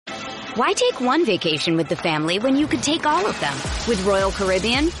Why take one vacation with the family when you could take all of them? With Royal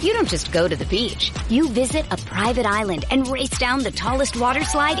Caribbean, you don't just go to the beach. You visit a private island and race down the tallest water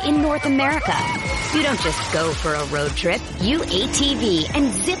slide in North America. You don't just go for a road trip. You ATV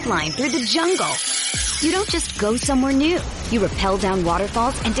and zip line through the jungle. You don't just go somewhere new. You rappel down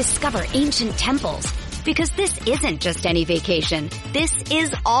waterfalls and discover ancient temples. Because this isn't just any vacation. This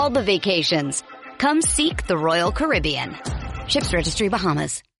is all the vacations. Come seek the Royal Caribbean. Ships Registry,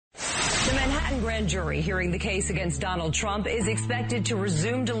 Bahamas. The Manhattan grand jury hearing the case against Donald Trump is expected to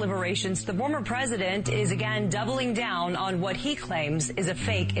resume deliberations. The former president is again doubling down on what he claims is a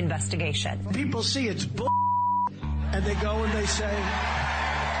fake investigation. People see it's bull, and they go and they say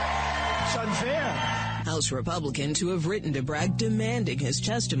it's unfair. House Republicans who have written to Bragg demanding his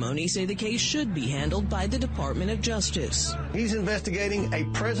testimony say the case should be handled by the Department of Justice. He's investigating a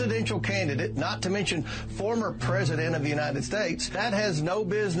presidential candidate, not to mention former president of the United States. That has no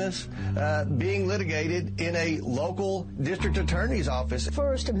business being litigated in a local district attorney's office.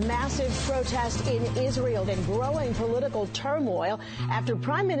 First massive protest in Israel and growing political turmoil after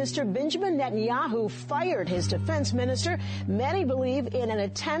Prime Minister Benjamin Netanyahu fired his defense minister. Many believe in an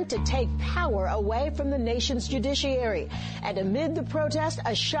attempt to take power away from the nation's judiciary. And amid the protest,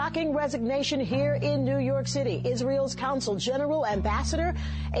 a shocking resignation here in New York City. Israel's Consul General Ambassador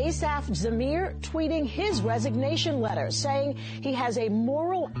Asaf Zamir tweeting his resignation letter, saying he has a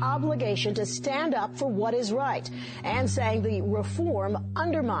moral obligation to stand up for what is right, and saying the reform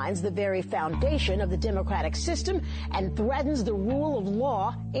undermines the very foundation of the democratic system and threatens the rule of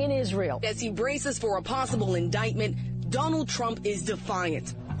law in Israel. As he braces for a possible indictment, Donald Trump is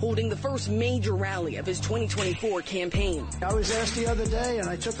defiant, holding the first major rally of his 2024 campaign. I was asked the other day, and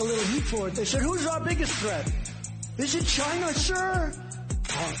I took a little heat for it. They said, who's our biggest threat? Is it China, sir?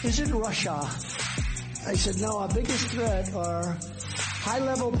 Or is it Russia? I said, no, our biggest threat are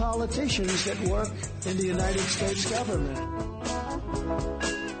high-level politicians that work in the United States government.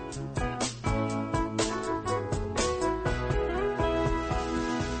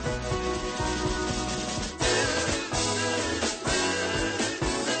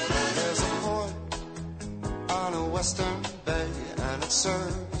 Western Bay, and it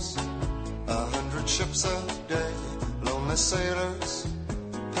serves 100 ships a day. Lonely sailors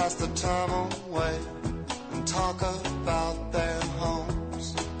pass the time away and talk about their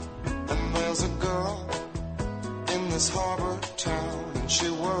homes. And there's a girl in this harbor town, and she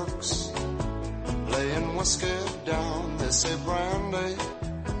works laying whiskey down. They say, Brandy,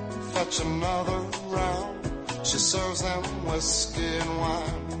 fetch another round. She serves them whiskey and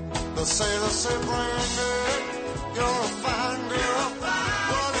wine. They say, Brandy, you're a fine girl.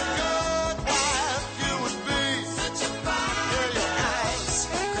 What a good wife you would be. Such a fine girl. Your eyes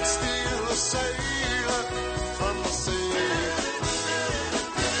could steal a sailor from the sea.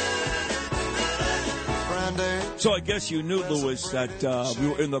 Brandy. So I guess you knew, Lewis, that we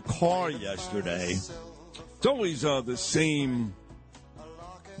were in the car yesterday. It's always the same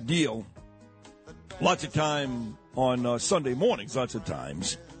deal. Lots of time on Sunday mornings, lots of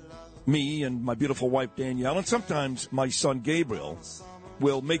times. Me and my beautiful wife, Danielle, and sometimes my son, Gabriel,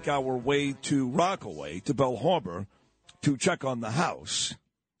 will make our way to Rockaway, to Bell Harbor, to check on the house.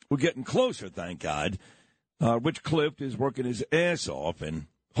 We're getting closer, thank God. Rich Clift is working his ass off, and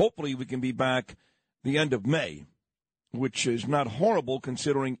hopefully we can be back the end of May, which is not horrible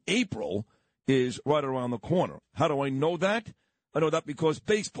considering April is right around the corner. How do I know that? I know that because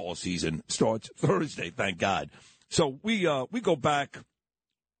baseball season starts Thursday, thank God. So we go back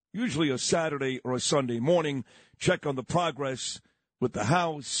usually a Saturday or a Sunday morning, check on the progress with the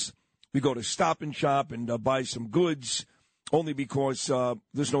house. We go to Stop and Shop and buy some goods, only because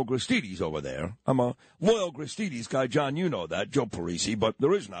there's no Gristedes over there. I'm a loyal Gristedes guy. John, you know that, Joe Parisi, but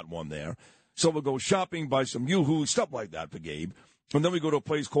there is not one there. So we'll go shopping, buy some Yoo-Hoo, stuff like that for Gabe. And then we go to a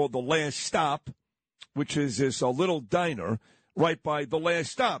place called The Last Stop, which is this little diner right by The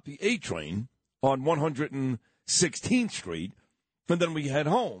Last Stop, the A train on 116th Street. And then we head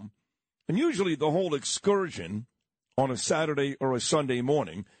home. And usually the whole excursion on a Saturday or a Sunday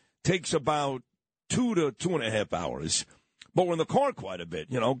morning takes about 2 to 2.5 hours. But we're in the car quite a bit,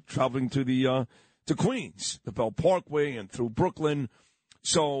 traveling to the to Queens, the Bell Parkway and through Brooklyn.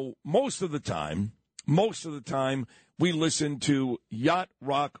 So most of the time, we listen to Yacht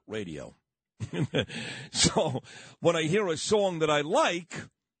Rock Radio. So when I hear a song that I like,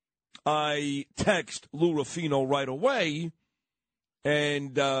 I text Lou Ruffino right away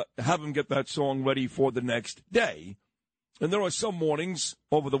and have him get that song ready for the next day. And there are some mornings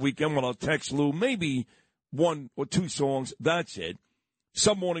over the weekend when I'll text Lou maybe 1 or 2 songs, that's it.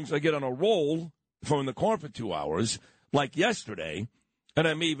 Some mornings I get on a roll if I'm in the car for 2 hours, like yesterday, And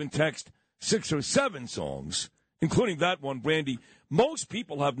I may even text 6 or 7 songs, including that one, Brandy. Most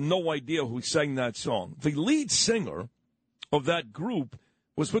people have no idea who sang that song. The lead singer of that group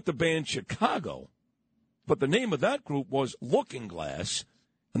was with the band Chicago. But the name of that group was Looking Glass.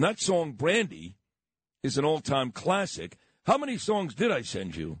 And that song, Brandy, is an all-time classic. How many songs did I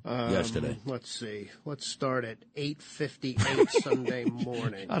send you yesterday? Let's see. Let's start at 8:58 Sunday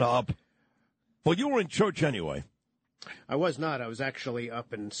morning. Shut up. Well, you were in church anyway. I was not. I was actually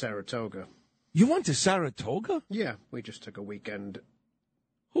up in Saratoga. You went to Saratoga? Yeah, we just took a weekend.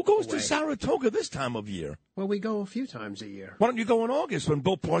 Who goes away. to Saratoga this time of year? Well, we go a few times a year. Why don't you go in August when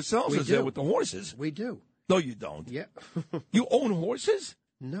Bill Parcells is do. there with the horses? We do. No, you don't. Yeah. You own horses?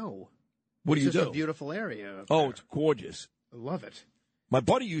 No. What do you It's do? just a beautiful area. Oh, it's gorgeous. I love it. My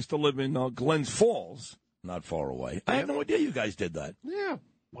buddy used to live in Glens Falls, not far away. I had no idea you guys did that. Yeah,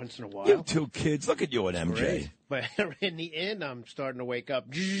 once in a while. You two kids, look at you at MJ. Great. But in the inn, I'm starting to wake up.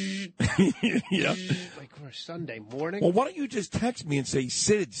 Yeah. Like for a Sunday morning. Well, why don't you just text me and say,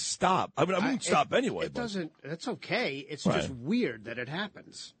 Sid, stop? I mean, I won't stop anyway. It doesn't. That's okay. It's Right. just weird that it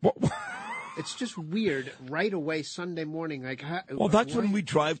happens. What? It's just weird right away Sunday morning. Like, Well, that's when we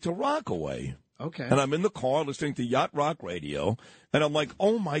drive to Rockaway. Okay. And I'm in the car listening to Yacht Rock Radio, and I'm like,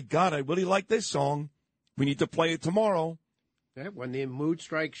 oh, my God, I really like this song. We need to play it tomorrow. Yeah, when the mood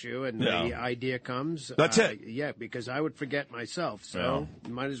strikes you and Yeah. the idea comes. That's it. Yeah, because I would forget myself, so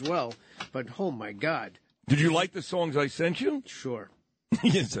might as well. But, oh, my God. Did you like the songs I sent you? Sure.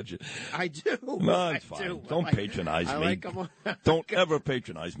 You're such a... I do. No, it's I fine. do. Don't patronize I me. like 'em. Don't ever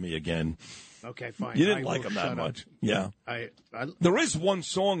patronize me again. Okay, fine. You didn't I like will them that shut up. much. Yeah. I There is one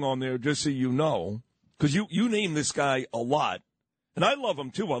song on there, just so you know, because you name this guy a lot, and I love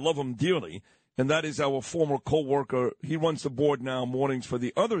him, too. I love him dearly, and that is our former co-worker. He runs the board now mornings for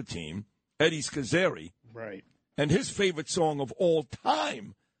the other team, Eddie Scazzeri. Right. And his favorite song of all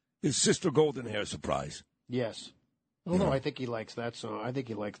time is Sister Golden Hair Surprise. Yes. Although I think he likes that song. I think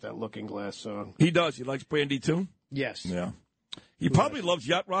he likes that Looking Glass song. He does. He likes Brandy, too? Yes. Yeah. He probably loves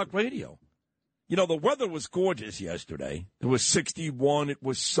Yacht Rock Radio. You know, the weather was gorgeous yesterday. It was 61. It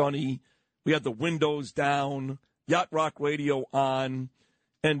was sunny. We had the windows down, Yacht Rock Radio on.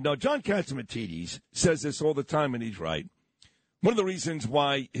 And John Catsimatidis says this all the time, and he's right. One of the reasons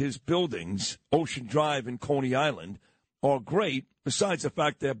why his buildings, Ocean Drive and Coney Island, are great, besides the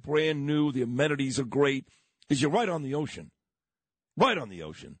fact they're brand new, the amenities are great, is you're right on the ocean. Right on the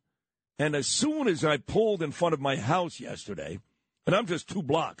ocean. And as soon as I pulled in front of my house yesterday, and I'm just 2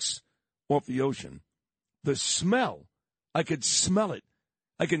 blocks off the ocean, the smell, I could smell it.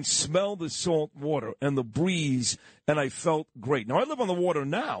 I can smell the salt water and the breeze, and I felt great. Now, I live on the water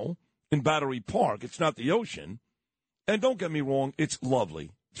now in Battery Park. It's not the ocean. And don't get me wrong, it's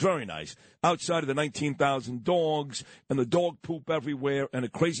lovely. It's very nice. Outside of the 19,000 dogs and the dog poop everywhere and a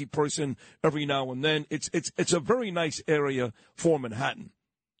crazy person every now and then, it's a very nice area for Manhattan.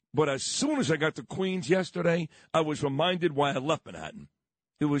 But as soon as I got to Queens yesterday, I was reminded why I left Manhattan.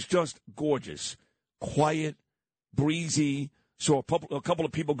 It was just gorgeous, quiet, breezy. Saw a couple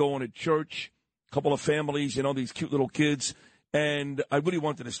of people going to church, a couple of families, you know, these cute little kids. And I really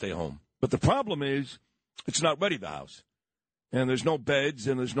wanted to stay home. But the problem is it's not ready, the house. And there's no beds,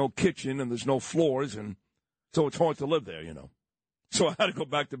 and there's no kitchen, and there's no floors. And so it's hard to live there, you know. So I had to go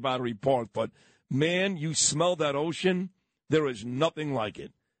back to Battery Park. But, man, you smell that ocean. There is nothing like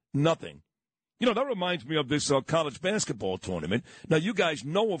it. Nothing. You know, that reminds me of this college basketball tournament. Now, you guys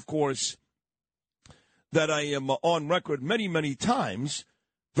know, of course, that I am on record many, many times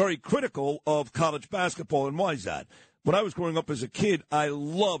very critical of college basketball. And why is that? When I was growing up as a kid, I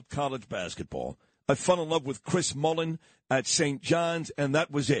loved college basketball. I fell in love with Chris Mullin at St. John's, and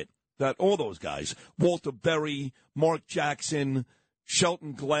that was it. That all those guys, Walter Berry, Mark Jackson,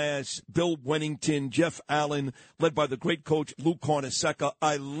 Shelton Glass, Bill Wennington, Jeff Allen, led by the great coach Lou Carnesecca.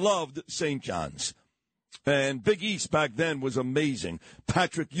 I loved St. John's. And Big East back then was amazing.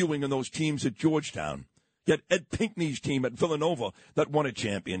 Patrick Ewing and those teams at Georgetown. You had Ed Pinckney's team at Villanova that won a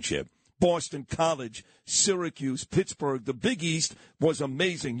championship. Boston College, Syracuse, Pittsburgh. The Big East was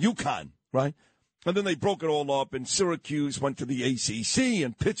amazing. UConn, right? And then they broke it all up, and Syracuse went to the ACC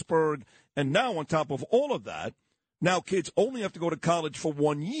and Pittsburgh. And now on top of all of that, now kids only have to go to college for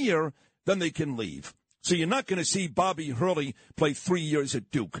 1 year, then they can leave. So you're not going to see Bobby Hurley play 3 years at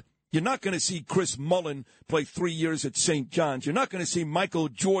Duke. You're not going to see Chris Mullin play 3 years at St. John's. You're not going to see Michael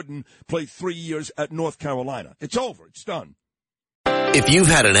Jordan play 3 years at North Carolina. It's over. It's done. If you've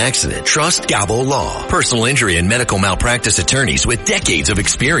had an accident, trust Gabo Law, personal injury and medical malpractice attorneys with decades of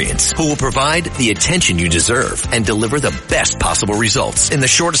experience who will provide the attention you deserve and deliver the best possible results in the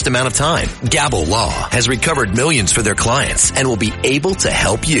shortest amount of time. Gabo Law has recovered millions for their clients and will be able to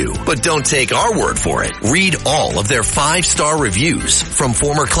help you. But don't take our word for it. Read all of their 5-star reviews from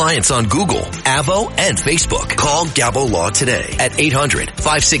former clients on Google, Avo, and Facebook. Call Gabo Law today at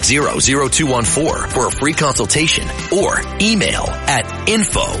 800-560-0214 for a free consultation or email at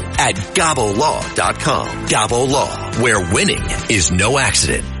info@gabolaw.com. Gabo Law, where winning is no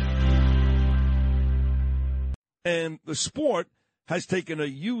accident. And the sport has taken a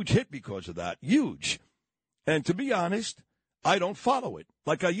huge hit because of that. Huge. And to be honest, I don't follow it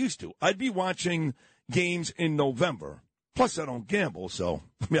like I used to. I'd be watching games in November. Plus, I don't gamble, so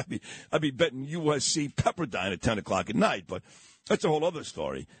I'd be betting USC Pepperdine at 10 o'clock at night. But that's a whole other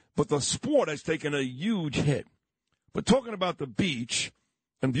story. But the sport has taken a huge hit. But talking about the beach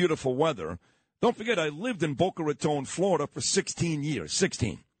and beautiful weather, don't forget I lived in Boca Raton, Florida for 16 years,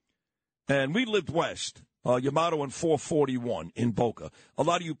 16. And we lived west, Yamato and 441 in Boca. A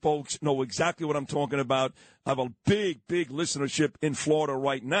lot of you folks know exactly what I'm talking about. I have a big, big listenership in Florida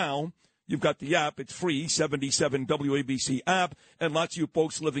right now. You've got the app. It's free, 77 WABC app. And lots of you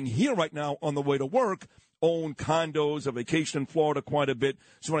folks living here right now on the way to work own condos, a vacation in Florida quite a bit.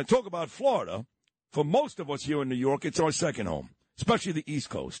 So when I talk about Florida, for most of us here in New York, it's our second home, especially the East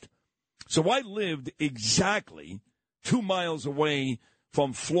Coast. So I lived exactly 2 miles away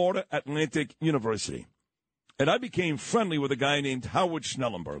from Florida Atlantic University. And I became friendly with a guy named Howard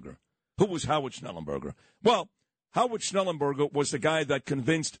Schnellenberger. Who was Howard Schnellenberger? Well, Howard Schnellenberger was the guy that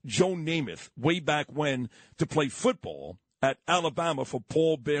convinced Joe Namath way back when to play football at Alabama for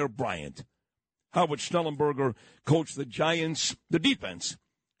Paul Bear Bryant. Howard Schnellenberger coached the Giants, the defense,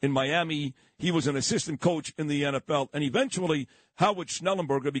 in Miami. He was an assistant coach in the NFL, and eventually Howard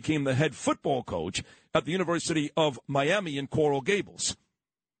Schnellenberger became the head football coach at the University of Miami in Coral Gables.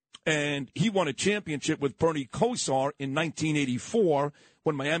 And he won a championship with Bernie Kosar in 1984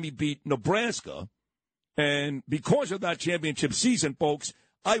 when Miami beat Nebraska. And because of that championship season, folks,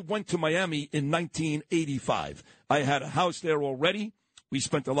 I went to Miami in 1985. I had a house there already. We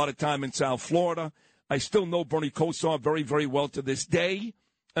spent a lot of time in South Florida. I still know Bernie Kosar very, very well to this day.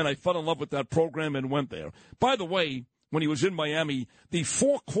 And I fell in love with that program and went there. By the way, when he was in Miami, the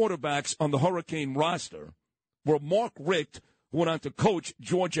 4 quarterbacks on the Hurricane roster were Mark Richt, who went on to coach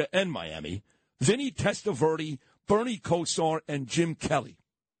Georgia and Miami, Vinny Testaverde, Bernie Kosar, and Jim Kelly.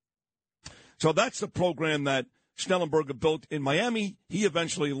 So that's the program that Schnellenberger built in Miami. He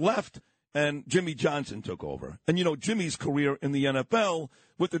eventually left, and Jimmy Johnson took over. And, you know, Jimmy's career in the NFL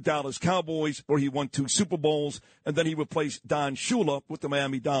with the Dallas Cowboys, where he won 2 Super Bowls, and then he replaced Don Shula with the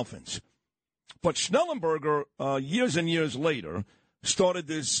Miami Dolphins. But Schnellenberger, years and years later, started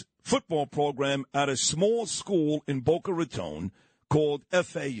this football program at a small school in Boca Raton called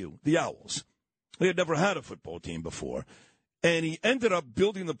FAU, the Owls. They had never had a football team before. And he ended up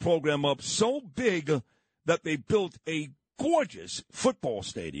building the program up so big that they built a gorgeous football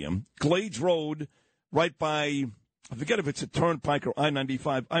stadium, Glades Road, right by, I forget if it's a Turnpike or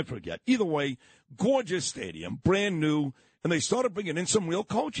I-95, I forget. Either way, gorgeous stadium, brand new, and they started bringing in some real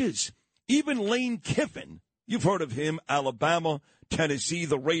coaches. Even Lane Kiffin, you've heard of him, Alabama, Tennessee,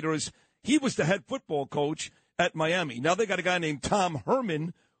 the Raiders. He was the head football coach at Miami. Now they got a guy named Tom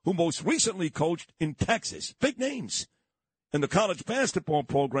Herman, who most recently coached in Texas. Big names. In the college basketball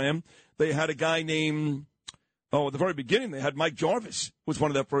program, they had a guy named, at the very beginning, they had Mike Jarvis, was one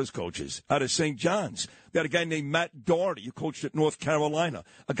of their first coaches out of St. John's. They had a guy named Matt Doherty, who coached at North Carolina.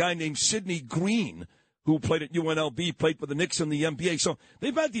 A guy named Sidney Green, who played at UNLV, played for the Knicks in the NBA. So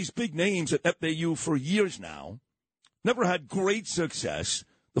they've had these big names at FAU for years now. Never had great success.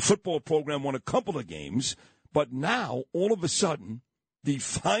 The football program won a couple of games. But now, all of a sudden, the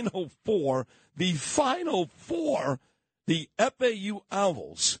Final Four, the FAU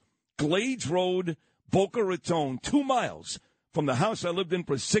Owls, Glades Road, Boca Raton, 2 miles from the house I lived in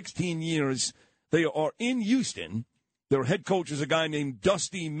for 16 years. They are in Houston. Their head coach is a guy named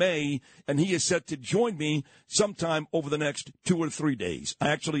Dusty May, and he is set to join me sometime over the next 2 or 3 days. I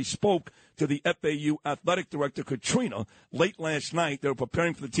actually spoke to the FAU athletic director, Katrina, late last night. They were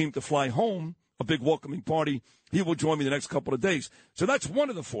preparing for the team to fly home, a big welcoming party. He will join me the next couple of days. So that's one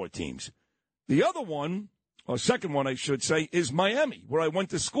of the 4 teams. The other one, or second one, I should say, is Miami, where I went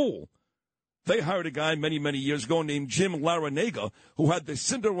to school. They hired a guy many, many years ago named Jim Larinaga, who had the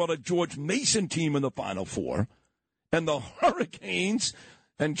Cinderella George Mason team in the Final Four. And the Hurricanes,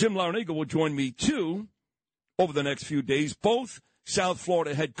 and Jim Larinaga will join me, too, over the next few days. Both South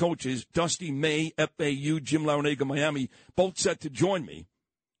Florida head coaches, Dusty May, FAU, Jim Larrañaga, Miami, both set to join me.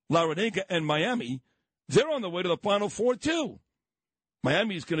 Larrañaga and Miami, they're on the way to the Final Four, too.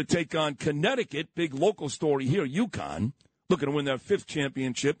 Miami's going to take on Connecticut, big local story here, UConn, looking to win their 5th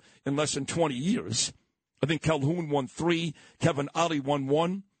championship in less than 20 years. I think Calhoun won 3, Kevin Ollie won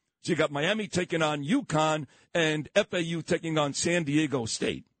 1. So you got Miami taking on UConn and FAU taking on San Diego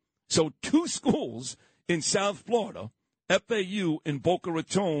State. So 2 schools in South Florida, FAU in Boca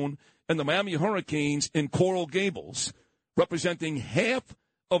Raton and the Miami Hurricanes in Coral Gables, representing half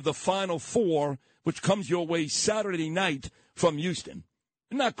of the Final Four, which comes your way Saturday night from Houston.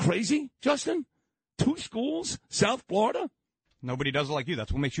 Isn't that crazy, Justin? 2 schools, South Florida? Nobody does it like you.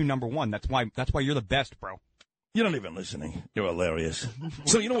 That's what makes you number one. That's why you're the best, bro. You're not even listening. You're hilarious.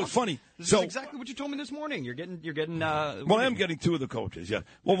 So you know what's funny? This is exactly what you told me this morning. You're getting. Well, I am getting 2 of the coaches. Yeah.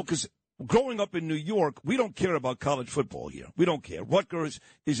 Well, because growing up in New York, we don't care about college football here. We don't care. Rutgers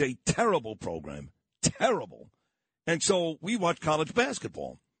is a terrible program, terrible, and so we watch college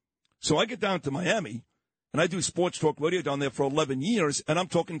basketball. So I get down to Miami, and I do sports talk radio down there for 11 years, and I'm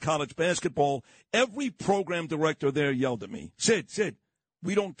talking college basketball. Every program director there yelled at me, Sid,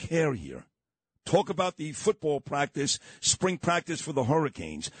 we don't care here. Talk about the football practice, spring practice for the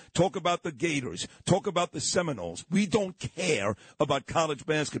Hurricanes. Talk about the Gators. Talk about the Seminoles. We don't care about college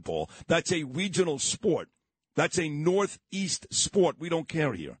basketball. That's a regional sport. That's a Northeast sport. We don't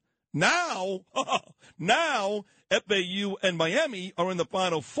care here. Now, FAU and Miami are in the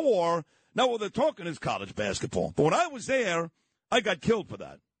Final Four. Now what they're talking is college basketball. But when I was there, I got killed for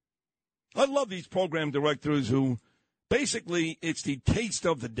that. I love these program directors who basically it's the taste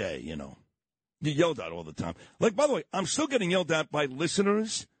of the day, you know. You yelled at all the time. Like, by the way, I'm still getting yelled at by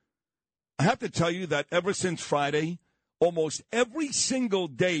listeners. I have to tell you that ever since Friday, almost every single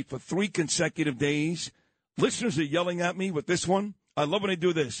day for 3 consecutive days, listeners are yelling at me with this one. I love when they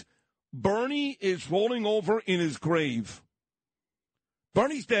do this. Bernie is rolling over in his grave.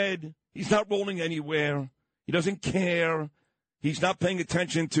 Bernie's dead. He's not rolling anywhere. He doesn't care. He's not paying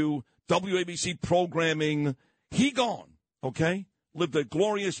attention to WABC programming. He gone, okay? Lived a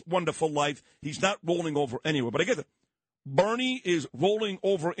glorious, wonderful life. He's not rolling over anywhere. But I get it. Bernie is rolling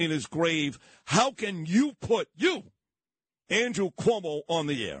over in his grave. How can you put Andrew Cuomo, on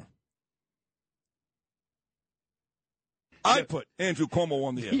the air? I put Andrew Cuomo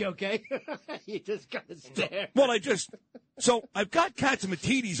on the air. You okay? You just got to stare. Well, so I've got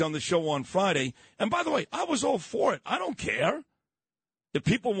Catsimatidis on the show on Friday. And by the way, I was all for it. I don't care. If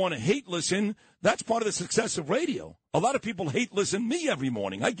people want to hate listen, that's part of the success of radio. A lot of people hate listen me every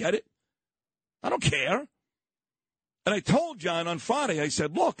morning. I get it. I don't care. And I told John on Friday, I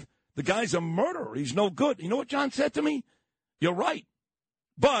said, look, the guy's a murderer. He's no good. You know what John said to me? You're right.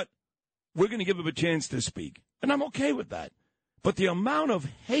 But we're going to give him a chance to speak. And I'm okay with that. But the amount of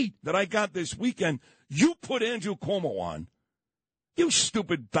hate that I got this weekend, you put Andrew Cuomo on. You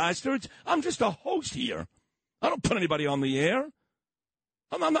stupid bastards. I'm just a host here. I don't put anybody on the air.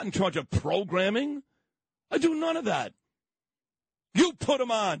 I'm not in charge of programming. I do none of that. You put him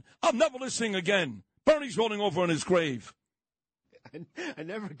on. I'm never listening again. Bernie's rolling over in his grave. I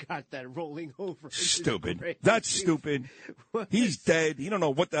never got that rolling over. Stupid. That's stupid. He's dead. He don't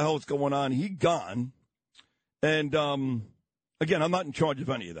know what the hell's going on. He gone. And, again, I'm not in charge of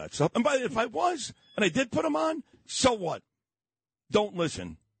any of that stuff. And if I was, and I did put him on, so what? Don't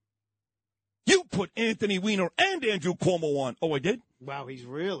listen. You put Anthony Weiner and Andrew Cuomo on. Oh, I did? Wow, he's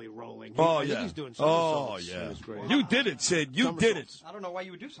really rolling. I think he's doing somersaults. Oh, yeah. You did it, Sid. You did it. I don't know why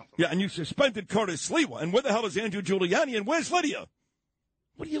you would do something. Yeah, and you suspended Curtis Sliwa. And where the hell is Andrew Giuliani? And where's Lydia?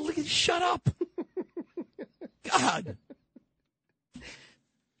 What are you looking? Shut up. God.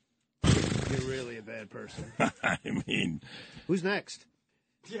 You're really a bad person. I mean. Who's next?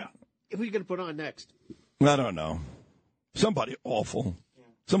 Yeah. Who are you going to put on next? I don't know. Somebody awful.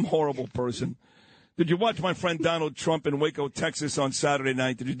 Some horrible person. Did you watch my friend Donald Trump in Waco, Texas on Saturday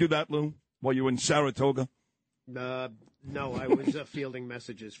night? Did you do that, Lou, while you were in Saratoga? No, I was fielding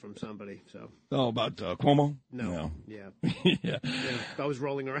messages from somebody. So. Oh, about Cuomo? No. Yeah. Yeah. I was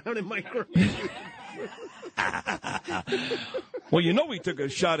rolling around in my grave. Well, you know he took a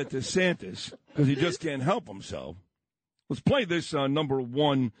shot at DeSantis because he just can't help himself. Let's play this number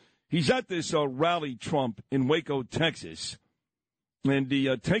one. He's at this rally Trump in Waco, Texas. And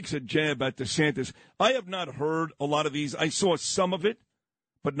he takes a jab at DeSantis. I have not heard a lot of these. I saw some of it,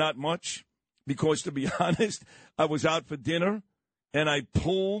 but not much. Because, to be honest, I was out for dinner, and I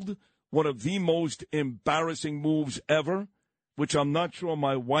pulled one of the most embarrassing moves ever, which I'm not sure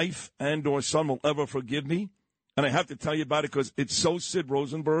my wife and or son will ever forgive me. And I have to tell you about it because it's so Sid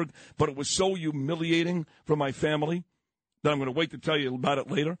Rosenberg, but it was so humiliating for my family. that I'm going to wait to tell you about it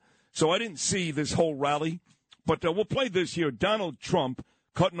later. So I didn't see this whole rally. But we'll play this here. Donald Trump,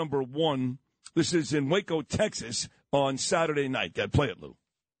 cut number 1. This is in Waco, Texas, on Saturday night. Play it, Lou.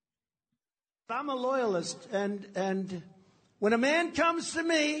 I'm a loyalist, and when a man comes to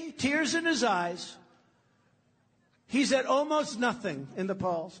me, tears in his eyes, he's at almost nothing in the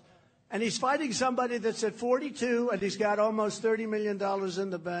polls. And he's fighting somebody that's at 42, and he's got almost $30 million in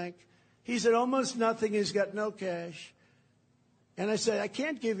the bank. He's at almost nothing. He's got no cash. And I said, I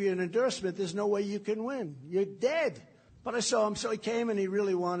can't give you an endorsement. There's no way you can win. You're dead. But I saw him, so he came, and he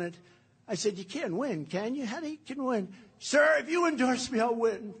really wanted. I said, you can't win, can you? How do you can win? Sir, if you endorse me, I'll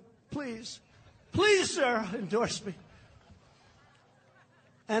win. Please. Please, sir, endorse me.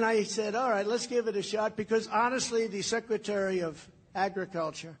 And I said, all right, let's give it a shot, because honestly, the Secretary of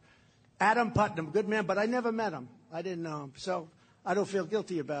Agriculture, Adam Putnam, good man, but I never met him. I didn't know him. So I don't feel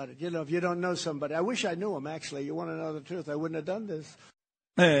guilty about it. If you don't know somebody. I wish I knew him, actually. You want to know the truth, I wouldn't have done this.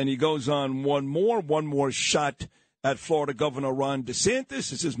 And he goes on one more shot at Florida Governor Ron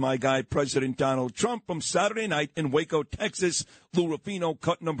DeSantis. This is my guy, President Donald Trump, from Saturday night in Waco, Texas. Lou Rufino,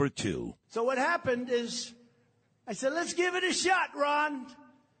 cut number 2. So what happened is I said, let's give it a shot, Ron.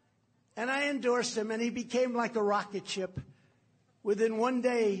 And I endorsed him, and he became like a rocket ship. Within one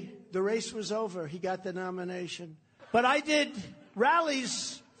day, the race was over. He got the nomination. But I did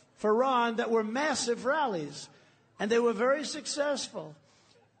rallies for Ron that were massive rallies, and they were very successful.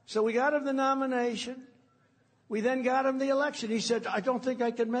 So we got him the nomination. We then got him the election. He said, I don't think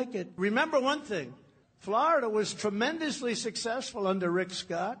I can make it. Remember one thing. Florida was tremendously successful under Rick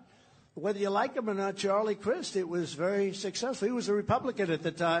Scott. Whether you like him or not, Charlie Crist, it was very successful. He was a Republican at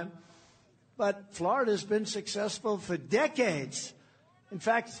the time. But Florida's been successful for decades. In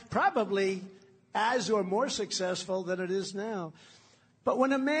fact, probably as or more successful than it is now. But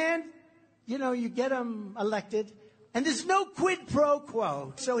when a man, you get him elected, and there's no quid pro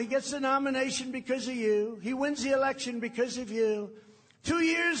quo. So he gets the nomination because of you. He wins the election because of you. 2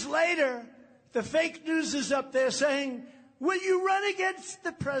 years later, the fake news is up there saying, will you run against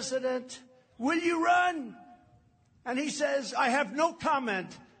the president? Will you run? And he says, I have no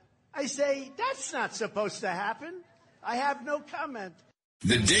comment. I say, that's not supposed to happen. I have no comment.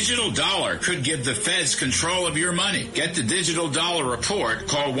 The digital dollar could give the feds control of your money. Get the digital dollar report.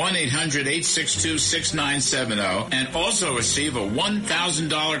 Call 1-800-862-6970 and also receive a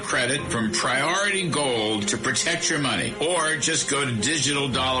 $1,000 credit from Priority Gold to protect your money. Or just go to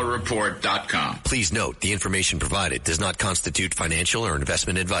digitaldollarreport.com. Please note, the information provided does not constitute financial or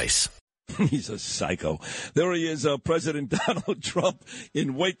investment advice. He's a psycho. There he is, President Donald Trump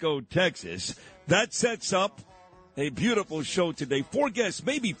in Waco, Texas. That sets up a beautiful show today. 4 guests,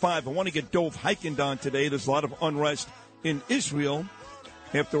 maybe 5. I want to get Dov Hikind today. There's a lot of unrest in Israel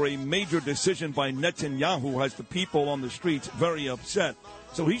after a major decision by Netanyahu has the people on the streets very upset.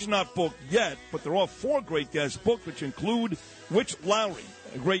 So he's not booked yet, but there are 4 great guests booked, which include Rich Lowry,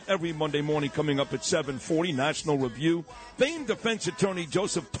 a great every Monday morning coming up at 7:40, National Review. Famed defense attorney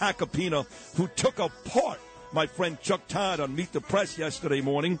Joseph Tacopina, who took apart my friend Chuck Todd on Meet the Press yesterday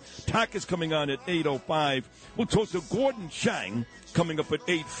morning. Tack is coming on at 8:05. We'll talk to Gordon Chang coming up at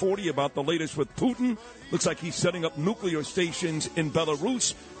 8:40 about the latest with Putin. Looks like he's setting up nuclear stations in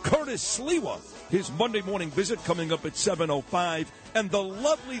Belarus. Curtis Sliwa, his Monday morning visit coming up at 7:05. And the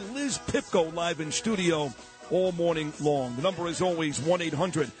lovely Liz Pipko live in studio all morning long. The number is always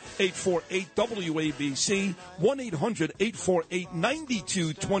 1-800-848-WABC,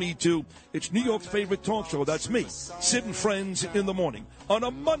 1-800-848-9222. It's New York's favorite talk show. That's me, Sid and Friends in the morning on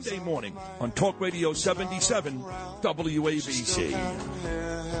a Monday morning on Talk Radio 77 WABC. She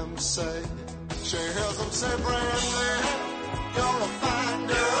hears him say, Brandy, you're a fine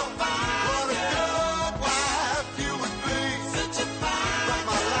girl. What a good wife you would be. Such a fine but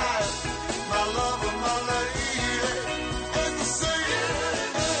my life, my love, and my lady is the same.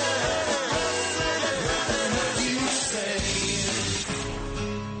 You say.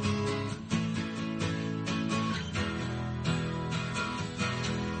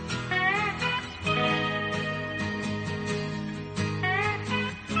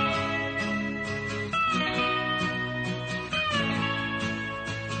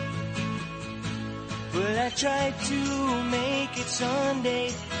 Well, I tried to make it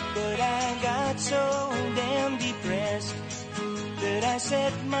Sunday, but I got so damn depressed that I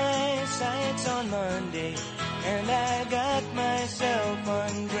set my sights on Monday, and I got myself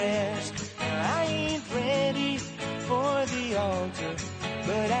undressed. I ain't ready for the altar,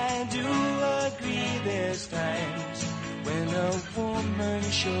 but I do agree there's times when a woman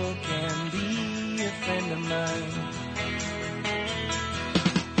sure can be a friend of mine.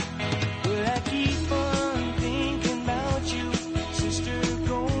 Well, I keep on thinking about you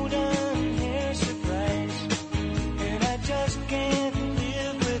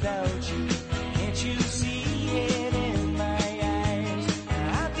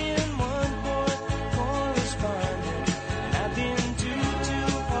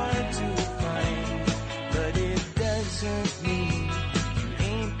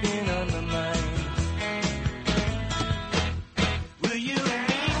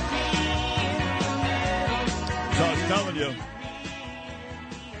you.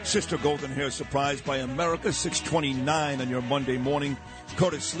 Sister Golden Hair surprised by America, 629 on your Monday morning.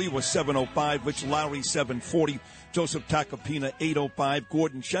 Curtis Lee was 705, Rich Lowry 740, Joseph Tacopina 805,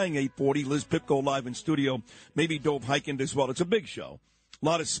 Gordon Shang 840, Liz Pipko live in studio, maybe Dove Heikind as well. It's a big show. A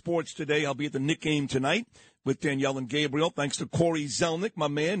lot of sports today. I'll be at the Knick game tonight with Danielle and Gabriel. Thanks to Corey Zelnick, my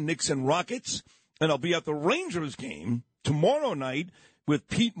man, Knicks and Rockets. And I'll be at the Rangers game tomorrow night with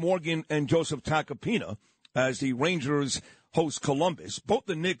Pete Morgan and Joseph Tacopina as the Rangers host Columbus. Both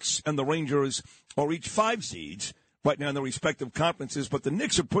the Knicks and the Rangers are each 5 seeds right now in their respective conferences, but the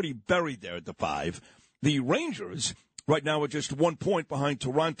Knicks are pretty buried there at the 5. The Rangers right now are just 1 point behind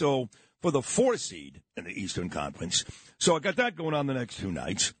Toronto for the 4 seed in the Eastern Conference. So I got that going on the next 2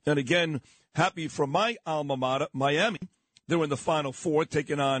 nights. And again, happy for my alma mater, Miami. They're in the Final Four,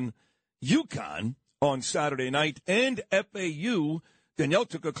 taking on UConn on Saturday night. And FAU, Danielle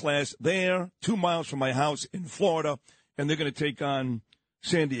took a class there, 2 miles from my house in Florida, and they're going to take on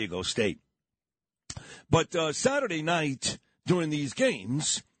San Diego State. But Saturday night, during these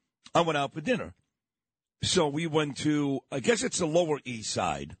games, I went out for dinner. So we went to, I guess it's the Lower East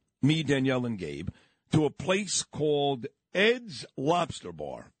Side, me, Danielle, and Gabe, to a place called Ed's Lobster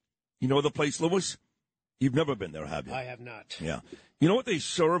Bar. You know the place, Lewis? You've never been there, have you? I have not. Yeah. You know what they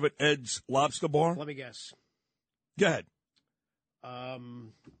serve at Ed's Lobster Bar? Let me guess. Go ahead.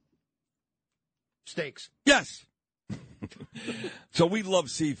 Steaks. Yes. So we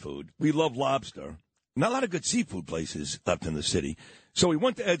love seafood. We love lobster. Not a lot of good seafood places left in the city. So we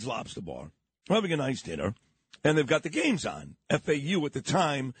went to Ed's Lobster Bar. We're having a nice dinner. And they've got the games on. FAU at the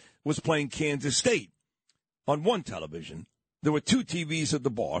time was playing Kansas State on one television. There were 2 TVs at the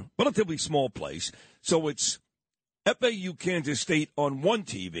bar, relatively small place. So it's FAU Kansas State on one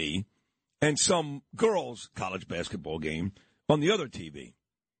TV and some girls' college basketball game on the other TV.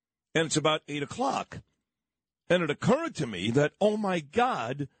 And it's about 8 o'clock. And it occurred to me that, oh, my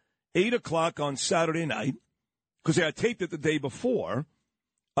God, 8 o'clock on Saturday night, because I had taped it the day before,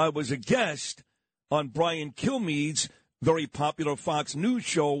 I was a guest on Brian Kilmeade's very popular Fox News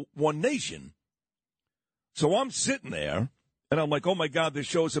show, One Nation. So I'm sitting there, and I'm like, oh, my God, this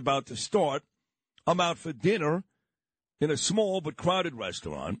show's about to start. I'm out for dinner in a small but crowded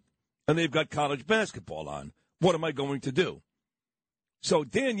restaurant, and they've got college basketball on. What am I going to do? So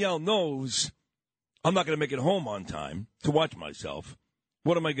Danielle knows I'm not going to make it home on time to watch myself.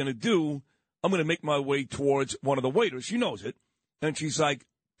 What am I going to do? I'm going to make my way towards one of the waiters. She knows it. And she's like,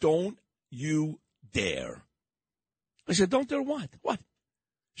 don't you dare. I said, don't dare what? What?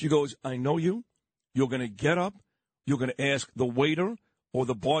 She goes, I know you. You're going to get up. You're going to ask the waiter or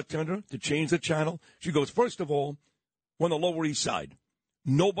the bartender to change the channel. She goes, first of all, we're on the Lower East Side.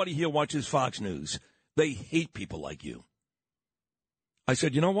 Nobody here watches Fox News. They hate people like you. I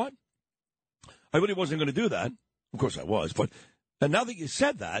said, you know what? I really wasn't going to do that. Of course I was. And now that you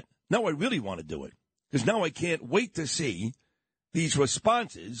said that, now I really want to do it. Because now I can't wait to see these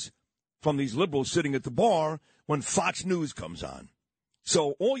responses from these liberals sitting at the bar when Fox News comes on.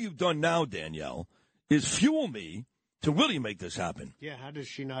 So all you've done now, Danielle, is fuel me to really make this happen. Yeah, how does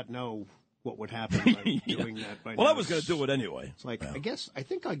she not know what would happen by doing that? By well, now? I was going to do it anyway. It's like, yeah. I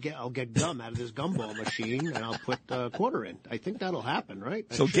think I'll get gum out of this gumball machine and I'll put a quarter in. I think that'll happen,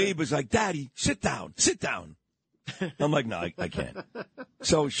 right? So Gabe was like, Daddy, sit down. I'm like, no, I can't.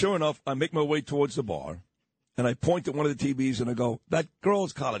 So sure enough, I make my way towards the bar and I point at one of the TVs and I go, that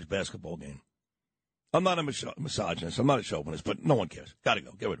girls' college basketball game. I'm not a misogynist. I'm not a chauvinist, but no one cares. Got to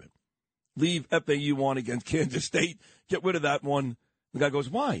go. Get rid of it. Leave FAU on against Kansas State. Get rid of that one. The guy goes,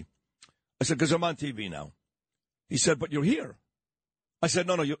 why? I said, because I'm on TV now. He said, but you're here. I said,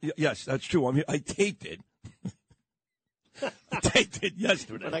 no, yes, that's true. I'm here. I taped it. I taped it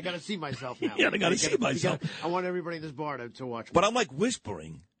yesterday. But I got to see myself now. Yeah, I got to see myself. I want everybody in this bar to watch me. But I'm like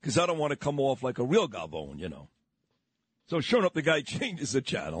whispering because I don't want to come off like a real Galvon, you know. So sure enough, the guy changes the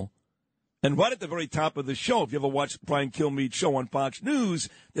channel. And right at the very top of the show, if you ever watched Brian Kilmeade's show on Fox News,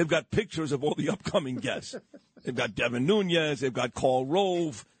 they've got pictures of all the upcoming guests. They've got Devin Nunes, they've got Karl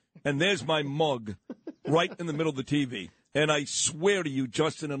Rove, and there's my mug right in the middle of the TV. And I swear to you,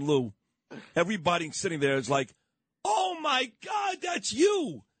 Justin and Lou, everybody sitting there is like, oh, my God, that's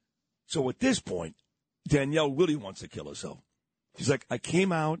you. So at this point, Danielle really wants to kill herself. She's like, I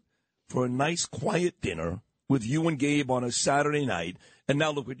came out for a nice, quiet dinner with you and Gabe on a Saturday night, and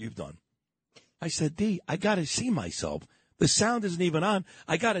now look what you've done. I said, D, I got to see myself. The sound isn't even on.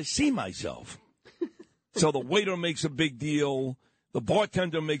 I got to see myself. So the waiter makes a big deal. The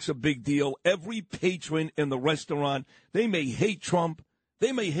bartender makes a big deal. Every patron in the restaurant, they may hate Trump.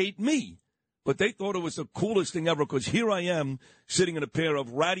 They may hate me. But they thought it was the coolest thing ever because here I am sitting in a pair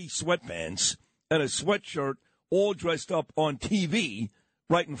of ratty sweatpants and a sweatshirt all dressed up on TV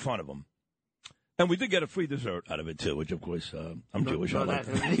right in front of him. And we did get a free dessert out of it, too, which, of course, I'm Jewish. I like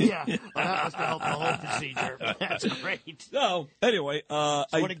that. Yeah, that was to help the whole procedure. That's great. So, anyway. So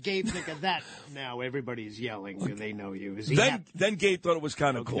what did Gabe think of that? Now everybody's yelling. They know you. Is he then Gabe thought it was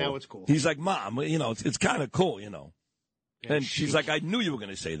kind of cool. Now it's cool. He's like, Mom, it's kind of cool, And she's like, I knew you were going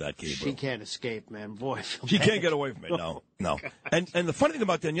to say that, Gabriel. She can't escape, man. Boy, she can't get away from it. No. And the funny thing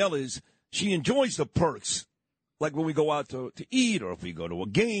about Danielle is she enjoys the perks. Like when we go out to eat or if we go to a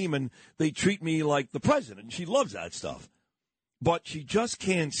game and they treat me like the president. She loves that stuff. But she just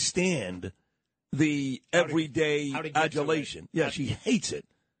can't stand the everyday adulation. Yeah, she hates it.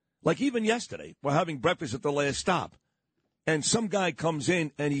 Like even yesterday, we're having breakfast at the last stop. And some guy comes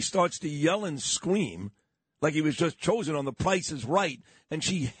in and he starts to yell and scream like he was just chosen on The Price is Right. And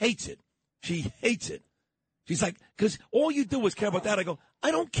she hates it. She hates it. She's like, because all you do is care about that. I go,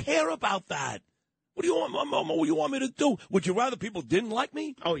 I don't care about that. What do you want, Mama? What do you want me to do? Would you rather people didn't like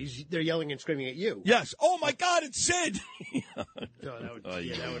me? Oh, they're yelling and screaming at you. Yes. Oh, my God, it's Sid. That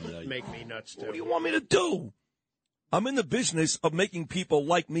would make me nuts, too. What do you want me to do? I'm in the business of making people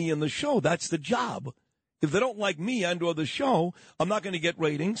like me in the show. That's the job. If they don't like me and or the show, I'm not going to get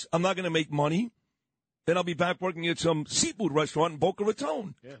ratings. I'm not going to make money. Then I'll be back working at some seafood restaurant in Boca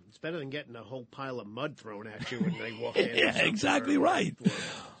Raton. Yeah, it's better than getting a whole pile of mud thrown at you when they walk in. Yeah, exactly right.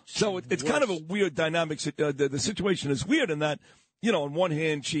 So it's kind of a weird dynamic. The situation is weird in that, on one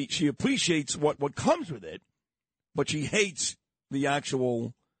hand, she appreciates what comes with it, but she hates the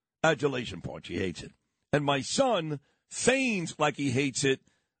actual adulation part. She hates it. And my son feigns like he hates it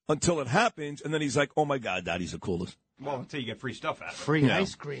until it happens, and then he's like, oh, my God, Daddy's the coolest. Well, until you get free stuff out of it. Free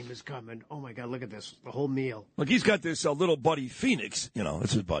ice cream is coming. Oh, my God, look at this. The whole meal. Look, he's got this little buddy, Phoenix.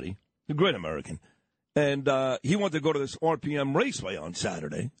 That's his buddy. A great American. And he wanted to go to this RPM raceway on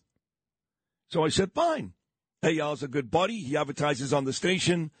Saturday. So I said, fine. Hey, Al's a good buddy. He advertises on the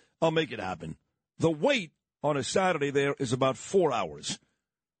station. I'll make it happen. The wait on a Saturday there is about 4 hours.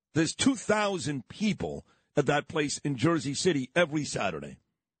 There's 2,000 people at that place in Jersey City every Saturday.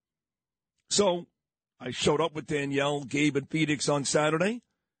 So I showed up with Danielle, Gabe, and Phoenix on Saturday,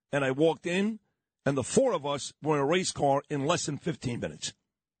 and I walked in, and the four of us were in a race car in less than 15 minutes.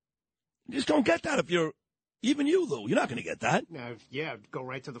 You just don't get that if you're, even you, Lou, you're not going to get that. Go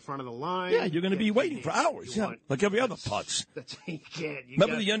right to the front of the line. Yeah, you're going to be waiting for hours, like every other putz. You can't.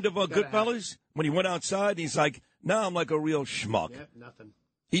 Remember the end of Goodfellas? When he went outside, he's like, now I'm like a real schmuck. Yeah, nothing.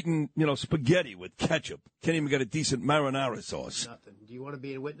 Eating, spaghetti with ketchup. Can't even get a decent marinara sauce. Nothing. Do you want to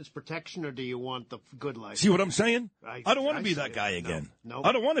be in witness protection or do you want the good life? See what I'm saying? I don't want to be that guy again. No.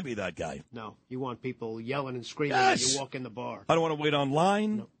 I don't want to be that guy. No. You want people yelling and screaming as you walk in the bar. I don't want to wait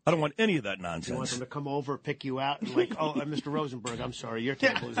online. No. I don't want any of that You nonsense. want them to come over, pick you out, and like, Mr. Rosenberg, I'm sorry, your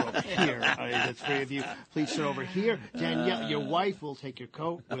table is over here. The three of you, please sit over here. Danielle, your wife will take your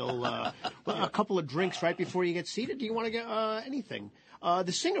coat. We'll a couple of drinks right before you get seated. Do you want to get anything?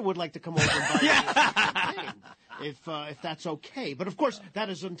 The singer would like to come over and buy you if that's okay. But, of course, that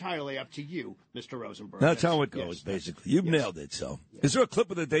is entirely up to you, Mr. Rosenberg. That's how it goes, basically. You've nailed it, so. Yes. Is there a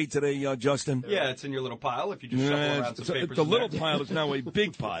clip of the day today, Justin? Yeah, it's in your little pile if you just shuffle around some papers. The little pile is now a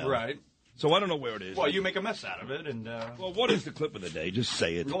big pile. Right. So I don't know where it is. Well, you make a mess out of it. And well, what is the clip of the day? Just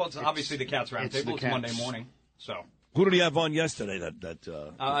say it. Well, it's obviously the Cats Roundtable. It's Monday morning, so. Who did he have on yesterday?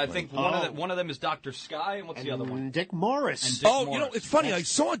 I think one of them is Dr. Sky, and what's the other one? Dick Morris. And Dick Morris. It's funny. I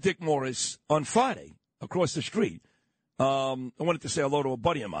saw Dick Morris on Friday across the street. I wanted to say hello to a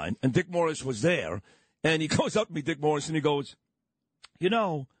buddy of mine, and Dick Morris was there. And he goes up to me, Dick Morris, and he goes,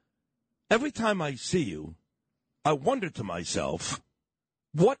 every time I see you, I wonder to myself,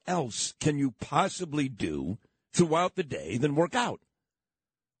 what else can you possibly do throughout the day than work out?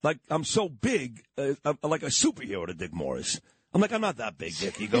 Like, I'm so big, I'm like a superhero to Dick Morris. I'm like, I'm not that big,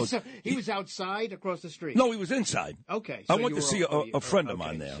 Dick. He goes. So he was outside across the street? No, he was inside. Okay. So I went to see a friend of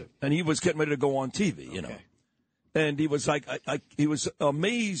mine there, and he was getting ready to go on TV, And he was like, he was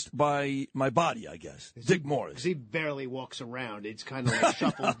amazed by my body, I guess. Dick Morris. Because he barely walks around. It's kind of like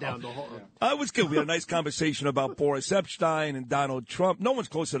shuffles down the hall. I was good. We had a nice conversation about Boris Epstein and Donald Trump. No one's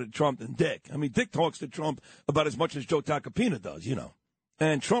closer to Trump than Dick. I mean, Dick talks to Trump about as much as Joe Tacopina does,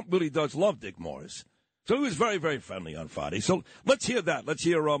 And Trump really does love Dick Morris. So he was very, very friendly on Friday. So let's hear that. Let's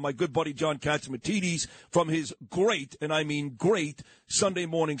hear my good buddy John Catsimatidis from his great, and I mean great, Sunday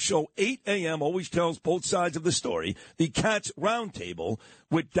morning show, 8 a.m., always tells both sides of the story, the Cats Roundtable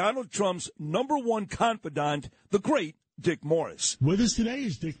with Donald Trump's #1 confidant, the great Dick Morris. With us today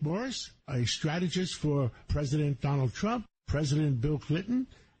is Dick Morris, a strategist for President Donald Trump, President Bill Clinton.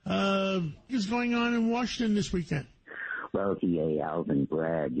 What's going on in Washington this weekend? Cloutier Alvin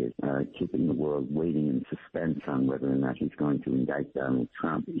Bragg is keeping the world waiting in suspense on whether or not he's going to indict Donald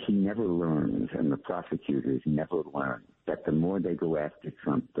Trump. He never learns, and the prosecutors never learn, that the more they go after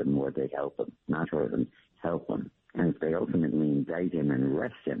Trump, the more they help him, not hurt him, help him. And if they ultimately indict him and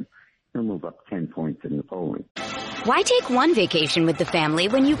arrest him, he'll move up 10 points in the polling. Why take one vacation with the family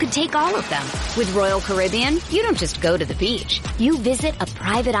when you could take all of them? With Royal Caribbean, you don't just go to the beach. You visit a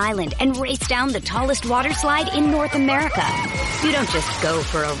private island and race down the tallest water slide in North America. You don't just go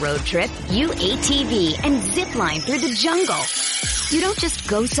for a road trip. You ATV and zip line through the jungle. You don't just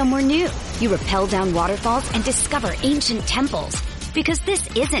go somewhere new. You rappel down waterfalls and discover ancient temples. Because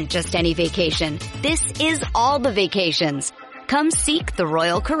this isn't just any vacation. This is all the vacations. Come seek the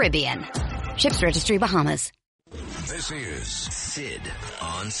Royal Caribbean. Ships Registry, Bahamas. This is Sid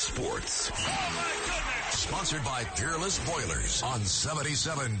on Sports. Sponsored by Peerless Boilers on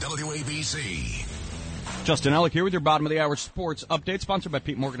 77 WABC. Justin Ellick here with your bottom of the hour sports update, sponsored by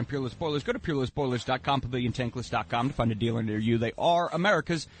Pete Morgan and Peerless Boilers. Go to peerlessboilers.com, paviliontankless.com to find a dealer near you. They are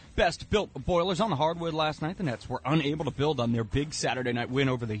America's best built boilers. On the hardwood last night, the Nets were unable to build on their big Saturday night win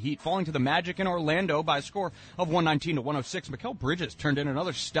over the Heat, falling to the Magic in Orlando by a score of 119-106. Mikal Bridges turned in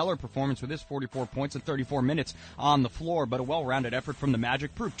another stellar performance with his 44 points in 34 minutes on the floor, but a well-rounded effort from the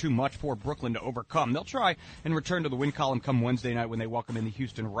Magic proved too much for Brooklyn to overcome. They'll try and return to the win column come Wednesday night when they welcome in the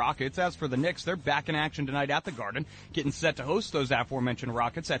Houston Rockets. As for the Knicks, they're back in action tonight at the Garden, getting set to host those aforementioned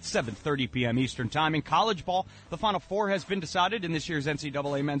Rockets at 7:30 p.m. Eastern Time. In college ball, the Final Four has been decided in this year's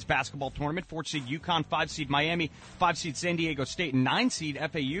NCAA men's basketball tournament. 4-seed UConn, 5-seed Miami, 5-seed San Diego State, and 9-seed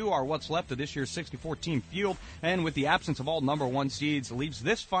FAU are what's left of this year's 64-team field. And with the absence of all number one seeds, leaves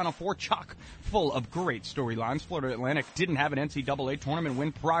this Final Four chock full of great storylines. Florida Atlantic didn't have an NCAA tournament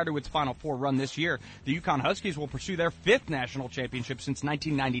win prior to its Final Four run this year. The UConn Huskies will pursue their 5th national championship since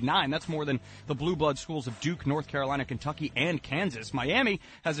 1999. That's more than the blue blood schools of Duke, North Carolina, Kentucky, and Kansas. Miami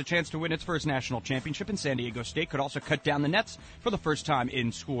has a chance to win its first national championship, and San Diego State could also cut down the nets for the first time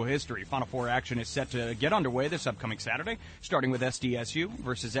in school history. Final Four action is set to get underway this upcoming Saturday, starting with SDSU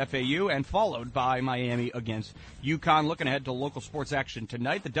versus FAU and followed by Miami against UConn. Looking ahead to local sports action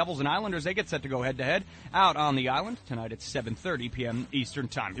tonight, the Devils and Islanders, they get set to go head-to-head out on the island tonight at 7:30 p.m. Eastern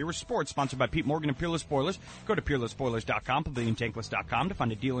Time. Here is sports, sponsored by Pete Morgan and Peerless Boilers. Go to peerlessboilers.com, paviliontankless.com to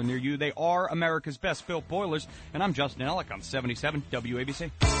find a dealer near you. They are America's best built boilers. And I'm Justin Ellick on 77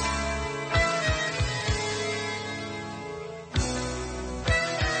 WABC.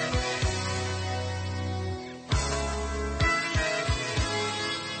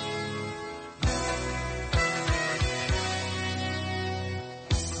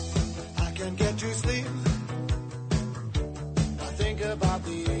 I can get to sleep. I think about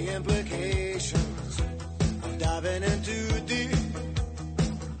the implications of diving into deep.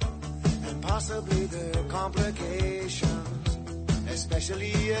 Possibly the complications,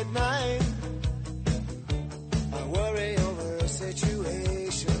 especially at night. I worry over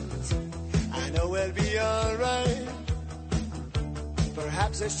situations. I know we'll be alright.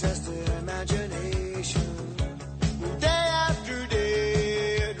 Perhaps it's just imagination. Day after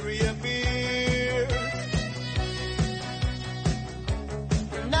day it reappears.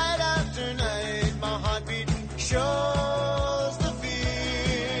 Night after night my heartbeat shows.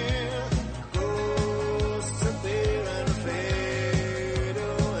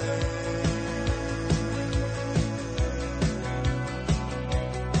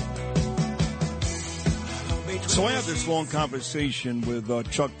 So I had this long conversation with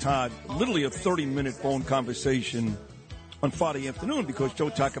Chuck Todd, literally a 30-minute phone conversation on Friday afternoon because Joe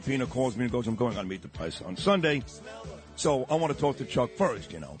Tacopina calls me and goes, I'm going on Meet the Press on Sunday. So I want to talk to Chuck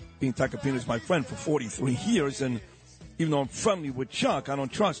first, you know. Being Tacopina is my friend for 43 years, and even though I'm friendly with Chuck, I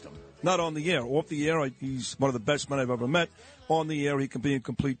don't trust him. Not on the air. Off the air, he's one of the best men I've ever met. On the air, he can be a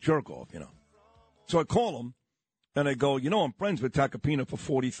complete jerk-off, you know. So I call him. And I go, you know, I'm friends with Tacopina for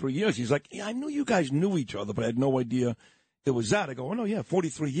 43 years. He's like, yeah, I knew you guys knew each other, but I had no idea it was that. I go, oh, no, yeah,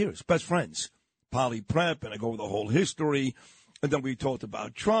 43 years, best friends. Poly Prep, and I go over the whole history. And then we talked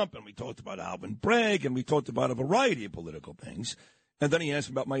about Trump, and we talked about Alvin Bragg, and we talked about a variety of political things. And then he asked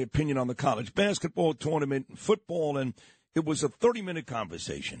about my opinion on the college basketball tournament and football, and it was a 30-minute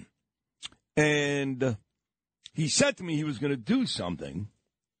conversation. And he said to me he was going to do something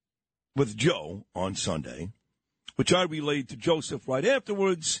with Joe on Sunday, which I relayed to Joseph right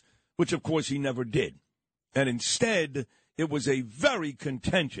afterwards, which, of course, he never did. And instead, it was a very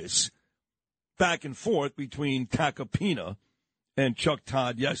contentious back and forth between Tacopina and Chuck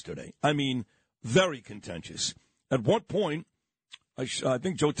Todd yesterday. I mean, very contentious. At one point, I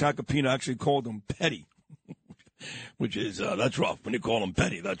think Joe Tacopina actually called him petty, which is, that's rough. When you call him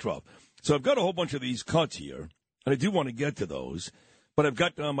petty, that's rough. So I've got a whole bunch of these cuts here. and I do want to get to those. But I've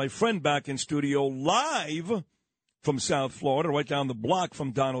got my friend back in studio live from South Florida, right down the block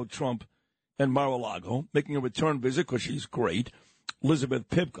from Donald Trump and Mar-a-Lago, making a return visit because she's great. Elizabeth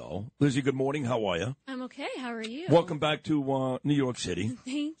Pipko. Lizzie, good morning. How are you? I'm okay. How are you? Welcome back to New York City.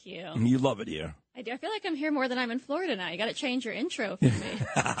 Thank you. You love it here. I do. I feel like I'm here more than I'm in Florida now. You got to change your intro for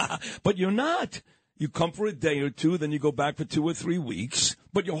me. But you're not. You come for a day or two, then you go back for 2 or 3 weeks.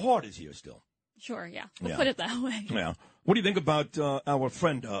 But your heart is here still. Sure, yeah. We'll put it that way. Yeah. What do you think about our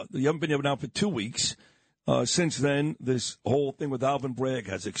friend? You haven't been here now for 2 weeks. Since then, this whole thing with Alvin Bragg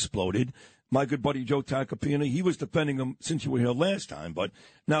has exploded. My good buddy Joe Tacopina, he was defending him since you were here last time, but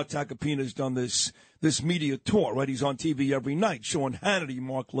now Tacopina's done this media tour, right? He's on TV every night. Sean Hannity,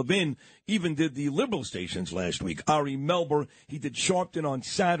 Mark Levin, even did the liberal stations last week. Ari Melber, he did Sharpton on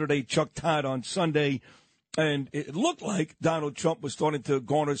Saturday, Chuck Todd on Sunday, and it looked like Donald Trump was starting to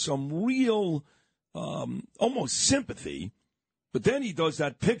garner some real, almost sympathy. But then he does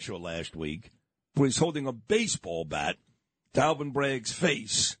that picture last week where he's holding a baseball bat to Alvin Bragg's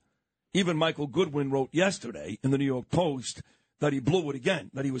face. Even Michael Goodwin wrote yesterday in the New York Post that he blew it again,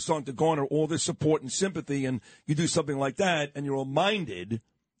 that he was starting to garner all this support and sympathy, and you do something like that, and you're reminded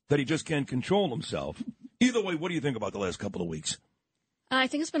that he just can't control himself. Either way, what do you think about the last couple of weeks? I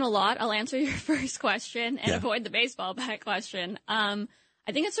think it's been a lot. I'll answer your first question and avoid the baseball bat question. I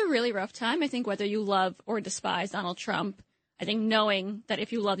think it's a really rough time. I think whether you love or despise Donald Trump, I think knowing that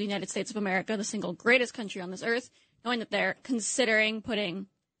if you love the United States of America, the single greatest country on this earth, knowing that they're considering putting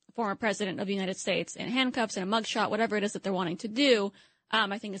former president of the United States in handcuffs and a mugshot, whatever it is that they're wanting to do,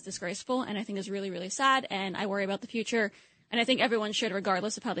 I think is disgraceful and I think is really, really sad. And I worry about the future. And I think everyone should,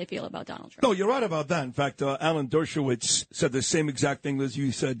 regardless of how they feel about Donald Trump. No, you're right about that. In fact, Alan Dershowitz said the same exact thing as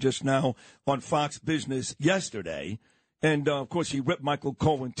you said just now on Fox Business yesterday. And, of course, he ripped Michael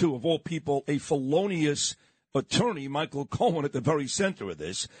Cohen, too. Of all people, a felonious attorney, Michael Cohen, at the very center of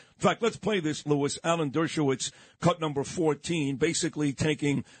this. In fact, let's play this, Lewis. Alan Dershowitz, cut number 14, basically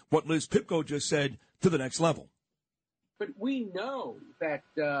taking what Liz Pipko just said to the next level. But we know that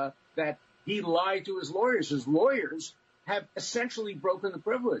that he lied to his lawyers. His lawyers have essentially broken the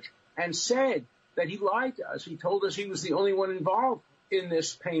privilege and said that he lied to us. He told us he was the only one involved in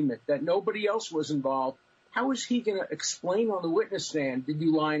this payment, that nobody else was involved. How is he going to explain on the witness stand, did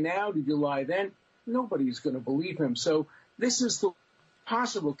you lie now, did you lie then? Nobody's going to believe him. So this is the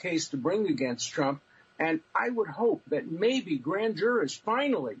possible case to bring against Trump. And I would hope that maybe grand jurors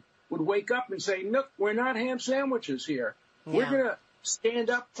finally would wake up and say, look, we're not ham sandwiches here. Yeah. We're going to stand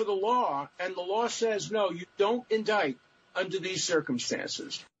up for the law. And the law says, no, you don't indict under these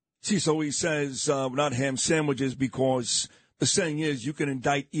circumstances. See, so he says not ham sandwiches because the saying is you can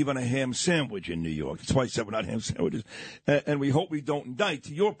indict even a ham sandwich in New York. That's why I said we're not ham sandwiches. And we hope we don't indict.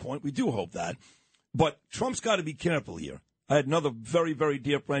 To your point, we do hope that. But Trump's got to be careful here. I had another very, very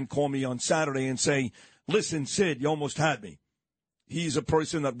dear friend call me on Saturday and say, listen, Sid, you almost had me. He's a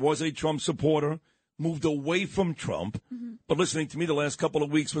person that was a Trump supporter, moved away from Trump, but listening to me the last couple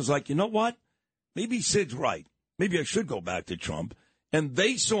of weeks was like, you know what? Maybe Sid's right. Maybe I should go back to Trump. And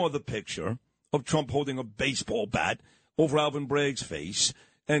they saw the picture of Trump holding a baseball bat over Alvin Bragg's face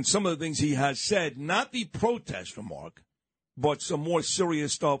and some of the things he has said, not the protest remark, but some more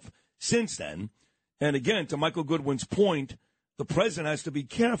serious stuff since then. And again, to Michael Goodwin's point, the president has to be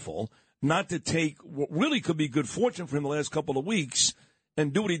careful not to take what really could be good fortune for him the last couple of weeks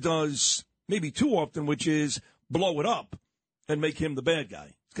and do what he does maybe too often, which is blow it up and make him the bad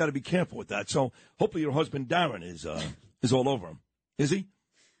guy. He's got to be careful with that. So hopefully your husband, Darren, is all over him. Is he?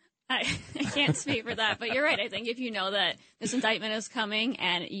 I can't speak for that, but you're right. I think if you know that this indictment is coming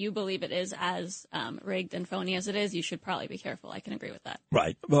and you believe it is as rigged and phony as it is, you should probably be careful. I can agree with that.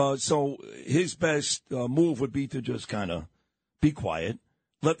 Right. So his best move would be to just kind of be quiet,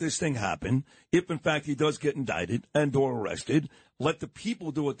 let this thing happen. If, in fact, he does get indicted and or arrested, let the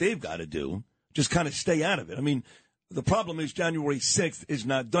people do what they've got to do. Just kind of stay out of it. I mean, the problem is January 6th is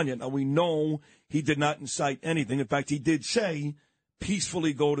not done yet. Now, we know he did not incite anything. In fact, he did say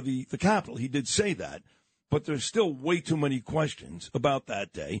peacefully go to the Capitol. He did say that. But there's still way too many questions about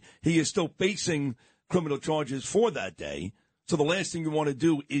that day. He is still facing criminal charges for that day. So the last thing you want to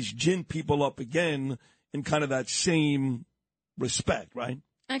do is gin people up again in kind of that same respect, right?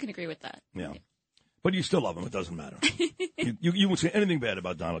 I can agree with that. Yeah. But you still love him. It doesn't matter. you won't say anything bad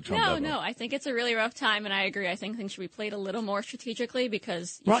about Donald Trump. No. I think it's a really rough time, and I agree. I think things should be played a little more strategically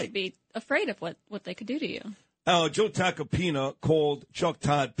because you should be afraid of what they could do to you. Joe Tacopina called Chuck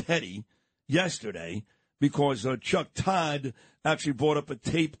Todd petty yesterday because Chuck Todd actually brought up a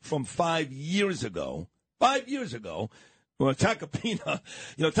tape from 5 years ago, Well,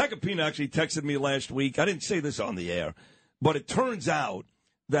 Tacopina actually texted me last week. I didn't say this on the air, but it turns out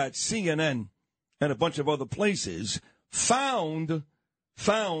that CNN and a bunch of other places found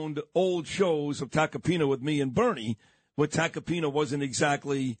old shows of Tacopina with me and Bernie, where Tacopina wasn't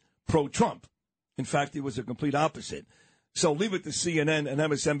exactly pro-Trump. In fact, he was a complete opposite. So leave it to CNN and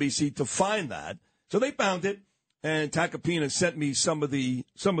MSNBC to find that. So they found it, and Tacopina sent me some of the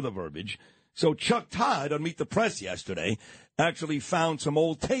verbiage. So Chuck Todd on Meet the Press yesterday actually found some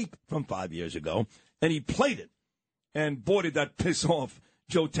old tape from 5 years ago, and he played it. And boy, did that piss off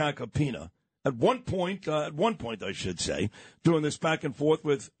Joe Tacopina. At one point, I should say, during this back and forth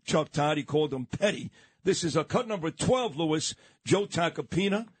with Chuck Todd, he called him petty. This is cut number 12, Lewis. Joe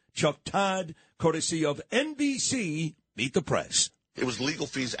Tacopina, Chuck Todd, courtesy of NBC Meet the Press. It was legal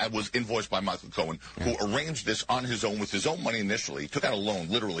fees and was invoiced by Michael Cohen, who arranged this on his own with his own money initially, took out a loan,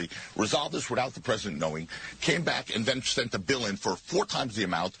 literally, resolved this without the president knowing, came back and then sent a bill in for 4 times the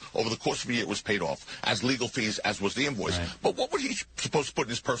amount. Over the course of a year, it was paid off as legal fees, as was the invoice. Right. But what would he supposed to put in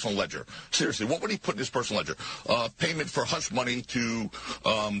his personal ledger? Seriously, what would he put in his personal ledger? Payment for hush money to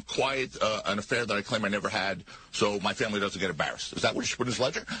quiet an affair that I claim I never had, so my family doesn't get embarrassed. Is that what he should put in his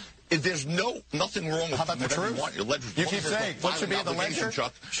ledger? There's nothing wrong with how about the truth? You want. Your ledger. You keep saying what should be in the ledger?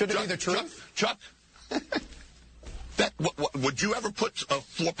 Chuck. Should it be the truth? Chuck. Would you ever put a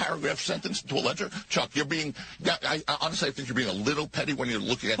 4-paragraph sentence into a ledger? Chuck, you're being, honestly, I think you're being a little petty when you're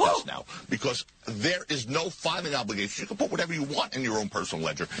looking at this now, because there is no filing obligation. You can put whatever you want in your own personal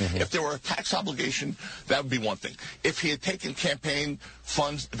ledger. Mm-hmm. If there were a tax obligation, that would be one thing. If he had taken campaign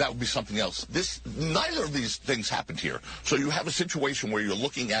funds, that would be something else. Neither of these things happened here. So you have a situation where you're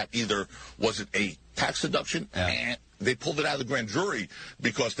looking at either, was it a tax deduction? And they pulled it out of the grand jury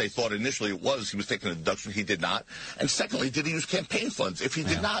because they thought initially he was taking a deduction. He did not. And secondly, did he use campaign funds? If he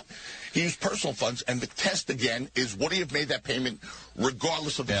did not, he used personal funds. And the test, again, is would he have made that payment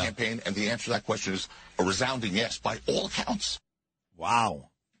regardless of the campaign? And the answer to that question is a resounding yes, by all accounts.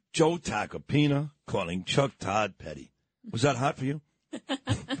 Wow. Joe Tacopina calling Chuck Todd petty. Was that hot for you?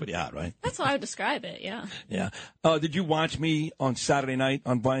 Pretty hot, right? That's how I would describe it, yeah. Yeah. Did you watch me on Saturday night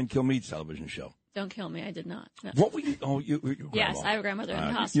on Brian Kilmeade's television show? Don't kill me. I did not. No. What were you? Oh, your yes, I have a grandmother in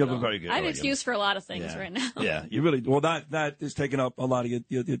the hospital. You have a very good. I have an excuse for a lot of things right now. Yeah, you really. Well, that is taking up a lot of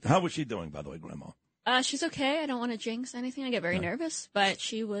your. How was she doing, by the way, Grandma? She's okay. I don't want to jinx anything. I get very nervous, but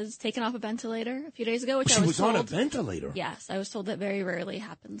she was taken off a ventilator a few days ago. Which she was on a ventilator. Yes, I was told that very rarely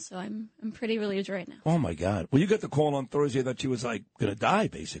happens. So I'm pretty relieved right now. Oh my God! Well, you got the call on Thursday that she was like going to die,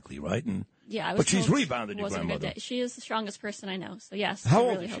 basically, right? And yeah, I was but she's rebounded. Your grandmother. She is the strongest person I know. So yes, how I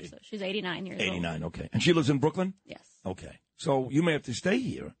old really is hope she? So. She's 89 years old. 89. Okay, and she lives in Brooklyn. Yes. Okay, so you may have to stay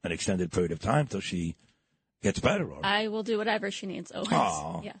here an extended period of time till she gets better. All right. I will do whatever she needs. Always.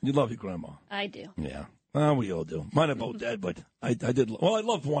 Oh, yeah. You love your grandma. I do. Yeah. Well, we all do. Mine are both dead, but I did. Well, I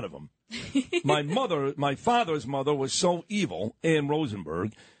loved one of them. My father's mother was so evil, Ann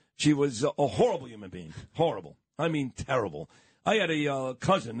Rosenberg. She was a horrible human being. Horrible. I mean, terrible. I had a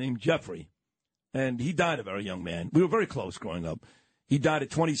cousin named Jeffrey, and he died a very young man. We were very close growing up. He died at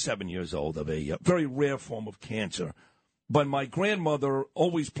 27 years old of a very rare form of cancer. But my grandmother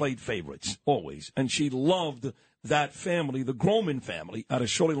always played favorites, always. And she loved that family, the Groman family, out of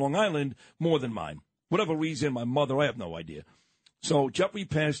Shirley, Long Island, more than mine. Whatever reason, my mother, I have no idea. So Jeffrey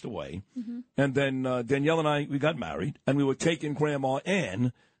passed away, and then Danielle and I, we got married, and we were taking Grandma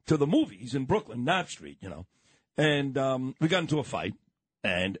Ann to the movies in Brooklyn, Knapp Street, And we got into a fight,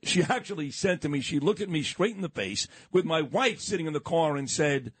 and she actually said to me, she looked at me straight in the face with my wife sitting in the car and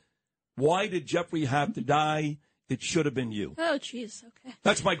said, "Why did Jeffrey have to die? It should have been you." Oh, jeez, okay.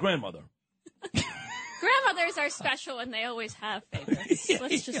 That's my grandmother. Grandmothers are special, and they always have favorites.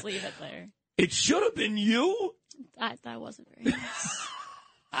 Let's just leave it there. It should have been you? That wasn't very nice.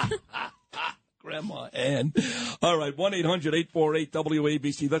 Grandma Ann. All right,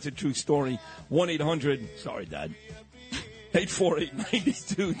 1-800-848-WABC. That's a true story. 1-800, sorry, Dad.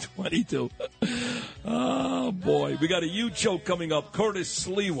 848-9222. Oh, boy. We got a huge show coming up. Curtis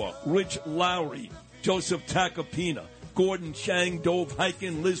Sliwa, Rich Lowry, Joseph Tacopina, Gordon Chang, Dove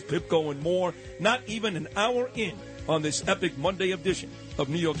Hyken, Liz Pipko, and more. Not even an hour in on this epic Monday edition of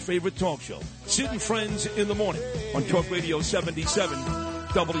New York's favorite talk show, Sid and Friends in the Morning on Talk Radio 77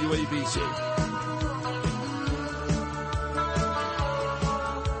 WABC.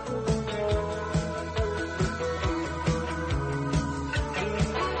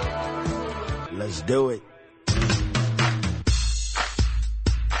 Let's do it.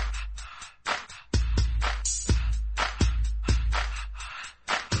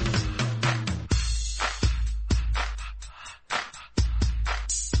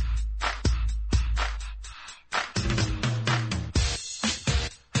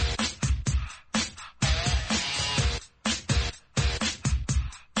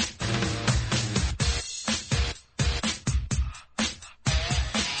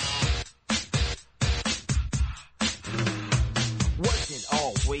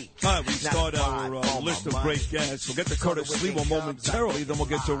 sweet. All right, we start our list of great guests. We'll get to Curtis Sliwa momentarily. Then we'll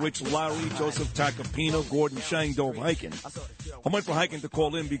get to Rich Lowry, Joseph Tacopina, Gordon Shang, Dov Hikind. I'm waiting for Hikind to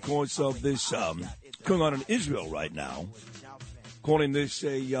call in because of this going on in Israel right now. Calling this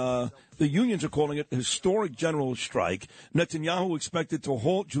the unions are calling it a historic general strike. Netanyahu expected to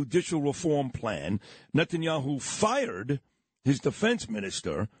halt judicial reform plan. Netanyahu fired his defense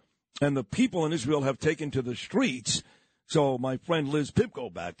minister, and the people in Israel have taken to the streets. So my friend Liz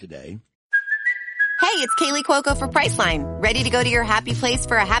Pipko back today. Hey, it's Kaylee Cuoco for Priceline. Ready to go to your happy place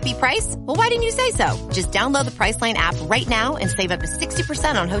for a happy price? Well, why didn't you say so? Just download the Priceline app right now and save up to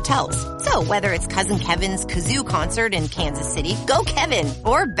 60% on hotels. So whether it's Cousin Kevin's Kazoo concert in Kansas City, go Kevin,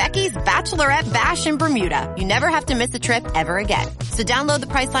 or Becky's Bachelorette Bash in Bermuda, you never have to miss a trip ever again. So download the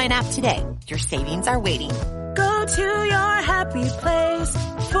Priceline app today. Your savings are waiting. Go to your happy place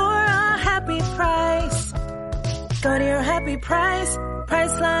for a happy price. Go to your happy price,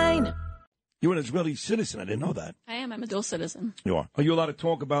 Priceline. You're an Israeli citizen. I didn't know that. I am. I'm a dual citizen. You are. Are you allowed to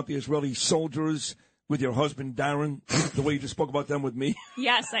talk about the Israeli soldiers with your husband, Darren, the way you just spoke about them with me?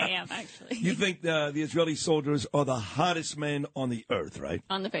 Yes, I am, actually. You think the Israeli soldiers are the hottest men on the earth, right?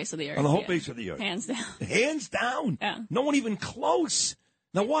 On the face of the earth. On the whole face of the earth. Hands down. Hands down? Yeah. No one even close.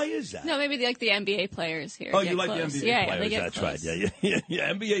 Now, why is that? No, maybe the NBA players here. Oh, you like close. the NBA yeah, players? they get That's close. right.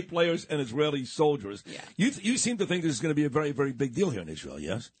 Yeah. NBA players and Israeli soldiers. Yeah. You seem to think this is going to be a very, very big deal here in Israel.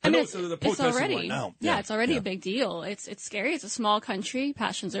 Yes. I mean, they're it's protesting already right now. Yeah, it's already a big deal. It's scary. It's a small country.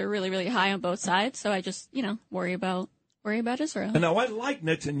 Passions are really, really high on both sides. So I just worry about Israel. And now I like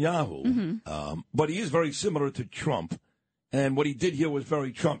Netanyahu, but he is very similar to Trump, and what he did here was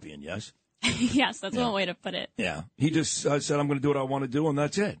very Trumpian. Yes. Yes, that's one way to put it. Yeah. He just said, "I'm going to do what I want to do," and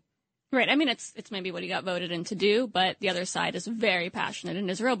that's it. Right. I mean, it's maybe what he got voted in to do, but the other side is very passionate in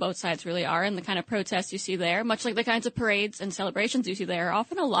Israel. Both sides really are. And the kind of protests you see there, much like the kinds of parades and celebrations you see there, are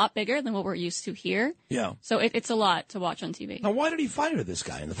often a lot bigger than what we're used to here. Yeah. So it's a lot to watch on TV. Now, why did he fire this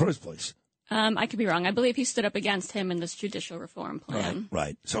guy in the first place? I could be wrong. I believe he stood up against him in this judicial reform plan.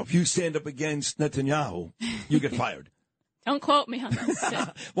 Right. So if you stand up against Netanyahu, you get fired. Don't quote me on this.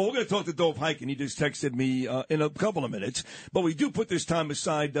 Well, we're going to talk to Dov Hikind. He just texted me in a couple of minutes. But we do put this time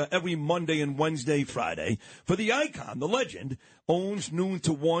aside every Monday and Wednesday, Friday for the icon, the legend, owns noon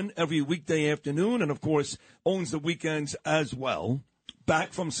to 1 every weekday afternoon, and, of course, owns the weekends as well.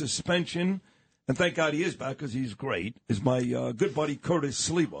 Back from suspension, and thank God he is back because he's great, is my good buddy Curtis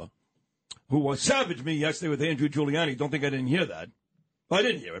Sliwa, who savaged me yesterday with Andrew Giuliani. Don't think I didn't hear that. Well, I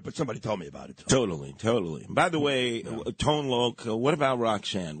didn't hear it, but somebody told me about it. Totally. By the way, Tone Loc, what about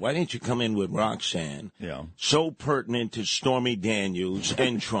Roxanne? Why didn't you come in with Roxanne? Yeah. So pertinent to Stormy Daniels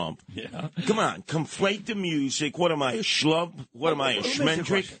and Trump. Yeah. Come on, conflate the music. What am I, a schlub? What am I, a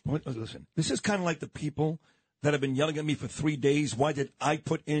schmendrick? Listen, this is kind of like the people that have been yelling at me for 3 days. Why did I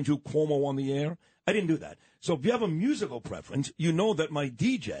put Andrew Cuomo on the air? I didn't do that. So if you have a musical preference, you know that my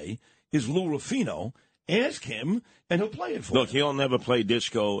DJ is Lou Rufino. Ask him, and he'll play it for you. Look, he'll never play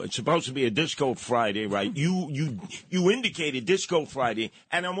disco. It's supposed to be a Disco Friday, right? You indicated Disco Friday,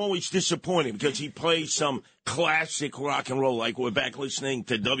 and I'm always disappointed because he plays some classic rock and roll, like we're back listening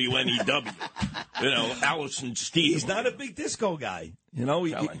to WNEW. Allison Steele. He's not a big disco guy. Can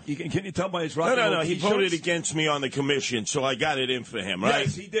you tell by his rock and roll No, he t-shirts? voted against me on the commission, so I got it in for him, right?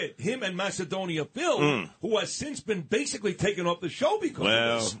 Yes, he did. Him and Macedonia Phil, who has since been basically taken off the show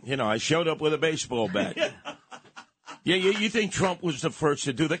because of this. I showed up with a baseball bat. Yeah, you think Trump was the first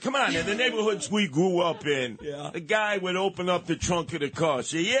to do that? Come on, in the neighborhoods we grew up in, the guy would open up the trunk of the car,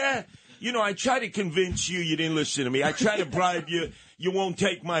 say, I tried to convince you, you didn't listen to me. I tried to bribe you, you won't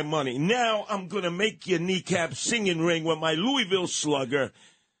take my money. Now I'm going to make your kneecap singing ring with my Louisville Slugger.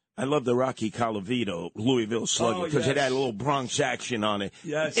 I love the Rocky Colavito Louisville Slugger because it had a little Bronx action on it.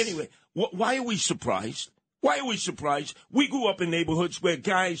 Yes. Anyway, why are we surprised? Why are we surprised? We grew up in neighborhoods where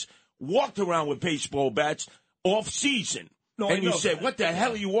guys walked around with baseball bats off season. And you said, what the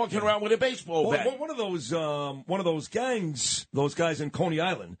hell are you walking around with a baseball bat? One of those gangs, those guys in Coney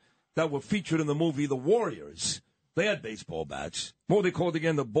Island that were featured in the movie The Warriors, they had baseball bats. What were they called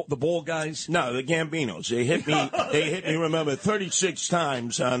again? The ball guys? No, the Gambinos. They hit me, remember, 36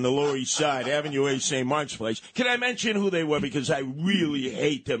 times on the Lower East Side, Avenue A, St. Mark's Place. Can I mention who they were? Because I really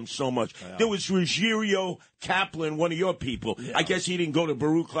hate them so much. Yeah. There was Ruggiero Kaplan, one of your people. Yeah. I guess he didn't go to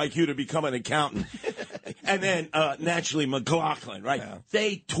Baruch like you to become an accountant. And then, naturally, McLaughlin, right? Yeah.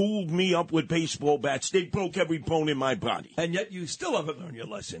 They tooled me up with baseball bats. They broke every bone in my body. And yet you still haven't learned your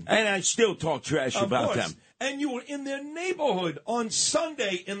lesson. And I still talk trash about them. and you were in their neighborhood on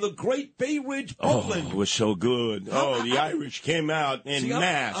Sunday in the Great Bay Ridge, Brooklyn. Oh, it was so good. Oh, the Irish came out in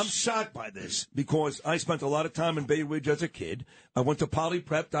mass. I'm shocked by this because I spent a lot of time in Bay Ridge as a kid. I went to Poly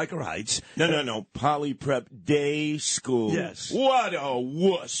Prep, Dyker Heights. No. Poly Prep Day School. Yes. What a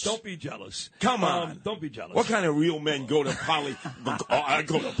wuss. Don't be jealous. Come on. Don't be jealous. What kind of real men go to Poly? I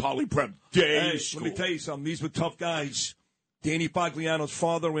go to Poly Prep Day School. Let me tell you something. These were tough guys. Danny Pagliano's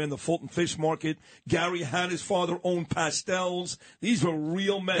father ran the Fulton Fish Market. Gary Hanna's father owned pastels. These were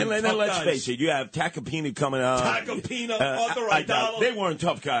real men. And then let's face it, you have Tacopina coming out. Tacopina, Arthur Idala. They weren't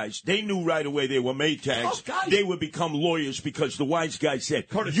tough guys. They knew right away they were Maytags. They would become lawyers because the wise guy said,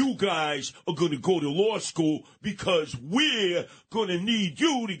 you guys are going to go to law school because we're going to need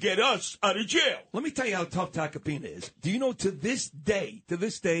you to get us out of jail. Let me tell you how tough Tacopina is. Do you know to this day,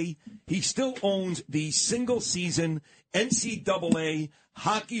 he still owns the single-season NCAA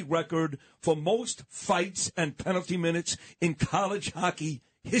hockey record for most fights and penalty minutes in college hockey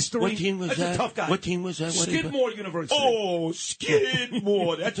history. What team was That's that? a tough guy. What team was that? Skidmore University. Oh,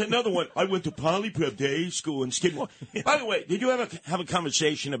 Skidmore. That's another one. I went to Poly Prep Day School in Skidmore. By the way, did you ever have a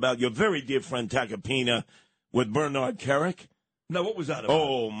conversation about your very dear friend Tacopina with Bernard Carrick? No, what was that about?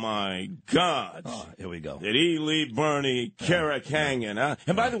 Oh, my God. Oh, here we go. Did he leave Bernie Carrick hanging, huh?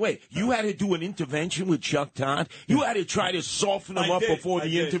 And by the way, you had to do an intervention with Chuck Todd. You had to try to soften him up before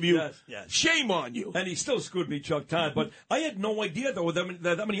the interview. Yes. Shame on you. And he still screwed me, Chuck Todd. But I had no idea there were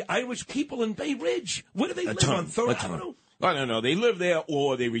that many Irish people in Bay Ridge. Where do they live, on 3rd Avenue? I don't know. They live there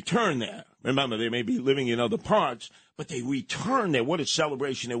or they return there. Remember, they may be living in other parts, but they return there. What a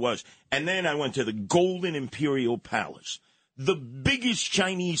celebration it was. And then I went to the Golden Imperial Palace, the biggest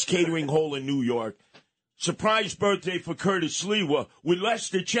Chinese catering hall in New York. Surprise birthday for Curtis Lewa with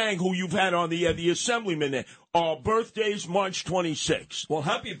Lester Chang, who you've had on the Assemblyman there. Our birthday's March 26th. Well,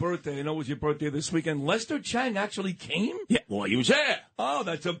 happy birthday. I know it was your birthday this weekend. Lester Chang actually came? Yeah, well, he was there. Oh,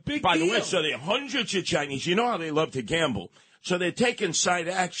 that's a big By deal. the way, so there are hundreds of Chinese. You know how they love to gamble. So they're taking side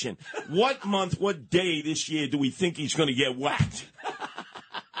action. What month, what day this year do we think he's going to get whacked?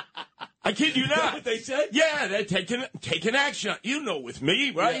 I kid you not. That's what they said? Yeah, they're taking action. You know with me,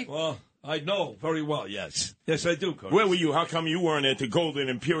 right? Yeah, well, I know very well, yes. Yes, I do, Curtis. Where were you? How come you weren't at the Golden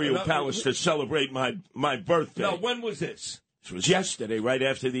Imperial Palace to celebrate my birthday? Now, when was this? This was yesterday, right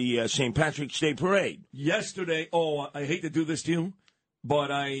after the St. Patrick's Day Parade. Yesterday. Oh, I hate to do this to you,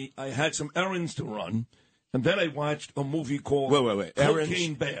 but I had some errands to run. And then I watched a movie called Wait.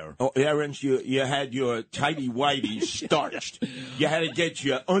 Cocaine Bear. Oh, errands, you had your tighty-whities starched. You had to get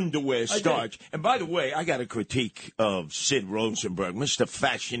your underwear starched. And by the way, I got a critique of Sid Rosenberg, Mr.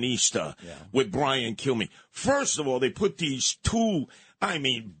 Fashionista, with Brian Kilmeade. First of all, they put these two,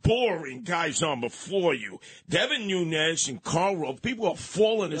 boring guys on before you. Devin Nunes and Carl Rove. People are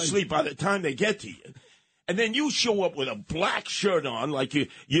falling asleep by the time they get to you. And then you show up with a black shirt on, like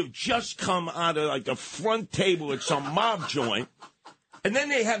you've just come out of like the front table at some mob joint. And then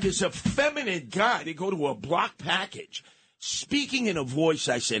they have this effeminate guy. They go to a block package. Speaking in a voice,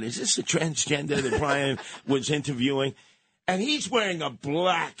 I said, is this the transgender that Brian was interviewing? And he's wearing a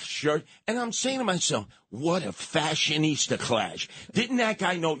black shirt. And I'm saying to myself, what a fashionista clash. Didn't that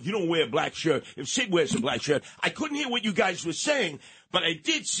guy know you don't wear a black shirt? If Sid wears a black shirt, I couldn't hear what you guys were saying. But I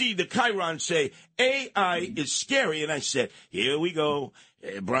did see the Chiron say, AI is scary. And I said, here we go.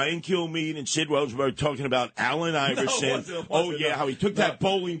 Brian Kilmeade and Sid Rosenberg talking about Allen Iverson. How he took that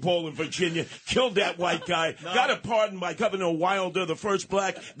bowling ball in Virginia, killed that white guy, got a pardon by Governor Wilder, the first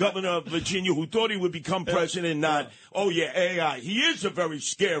black governor of Virginia who thought he would become president, not. AI. He is a very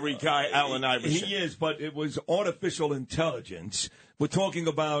scary guy, Allen Iverson. He is, but it was artificial intelligence. We're talking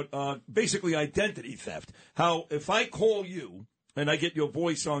about basically identity theft. How if I call you and I get your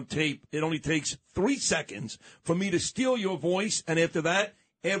voice on tape, it only takes 3 seconds for me to steal your voice, and after that,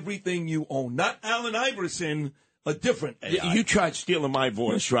 everything you own. Not Allen Iverson, a different AI. You tried stealing my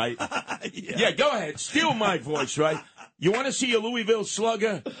voice, right? Yeah, go ahead. Steal my voice, right? You want to see a Louisville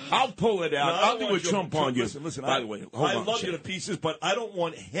Slugger? I'll pull it out. No, I'll do a Trump on you. Listen, by the way, I love you to pieces, but I don't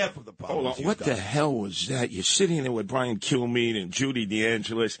want half of the problems. Hold on. What the hell was that? You're sitting there with Brian Kilmeade and Judy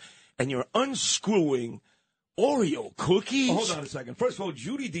DeAngelis, and you're unscrewing Oreo cookies? Hold on a second. First of all,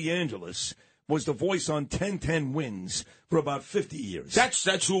 Judy DeAngelis was the voice on 10-10 Wins for about 50 years.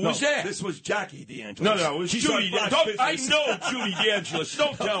 That's who was there. This was Jackie DeAngelis. No, it was Judy. I know Judy DeAngelis.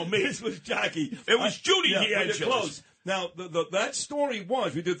 Don't tell me. This was Jackie. It was Judy DeAngelis. Close. Now, that story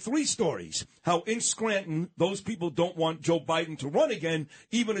was, we did 3 stories, how in Scranton, those people don't want Joe Biden to run again,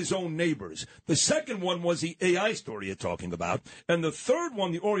 even his own neighbors. The second one was the AI story you're talking about. And the third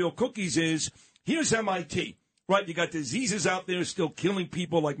one, the Oreo cookies, is, here's MIT. right? You got diseases out there still killing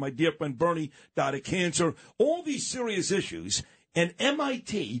people, like my dear friend Bernie died of cancer. All these serious issues. And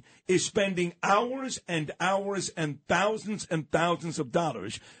MIT is spending hours and hours and thousands of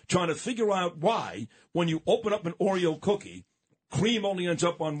dollars trying to figure out why, when you open up an Oreo cookie, cream only ends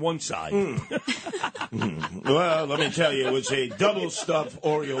up on one side. Well, let me tell you, it was a double-stuffed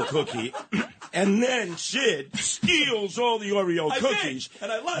Oreo cookie. And then Sid steals all the Oreo cookies. Did,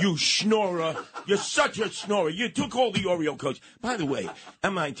 and I love you schnorer. You're such a schnorer. You took all the Oreo cookies. By the way,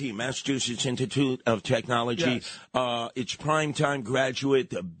 MIT, Massachusetts Institute of Technology, its primetime graduate,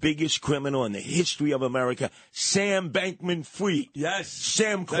 the biggest criminal in the history of America, Sam Bankman-Fried. Yes.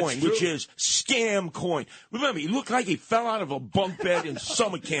 Sam Coin, which is Scam Coin. Remember, he looked like he fell out of a bunk bed in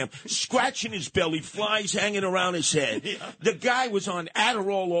summer camp, scratching his belly, flies hanging around his head. Yeah. The guy was on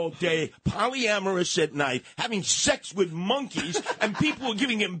Adderall all day, polyamorous at night, having sex with monkeys, and people were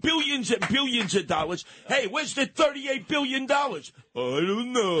giving him billions and billions of dollars. Hey, where's the $38 billion? I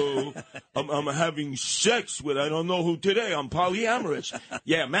don't know. I'm having sex with I don't know who today. I'm polyamorous.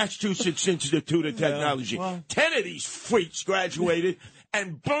 Yeah, Massachusetts Institute of Technology. Well, 10 of these freaks graduated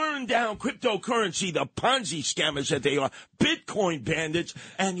and burned down cryptocurrency, the Ponzi scammers that they are, Bitcoin bandits,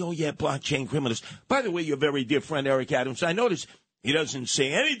 and, blockchain criminals. By the way, your very dear friend Eric Adams, I noticed he doesn't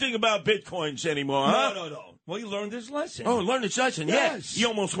say anything about Bitcoins anymore, huh? No. Well, he learned his lesson. Oh, learned his lesson, yes. He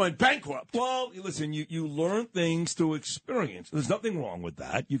almost went bankrupt. Well, listen, you learn things through experience. There's nothing wrong with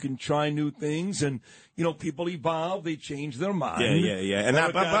that. You can try new things, and, people evolve. They change their mind. Yeah. And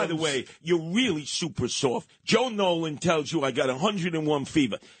by the way, you're really super soft. Joe Nolan tells you I got 101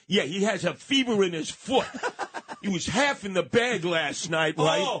 fever. Yeah, he has a fever in his foot. He was half in the bag last night,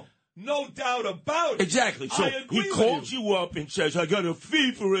 right? Oh. No doubt about it. Exactly. So he calls you up and says, I got a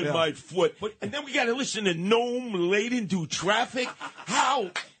fever in my foot. And then we got to listen to Noam Laden do traffic.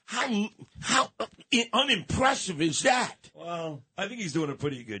 How unimpressive is that? Well, I think he's doing a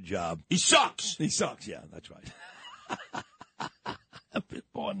pretty good job. He sucks. Yeah, that's right.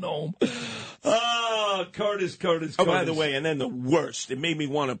 Poor Noam. Oh, Curtis. Oh, by the way, and then the worst, it made me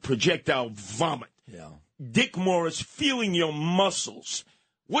want to projectile vomit. Yeah. Dick Morris feeling your muscles.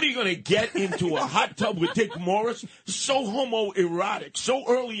 What are you going to get into a hot tub with Dick Morris? So homoerotic, so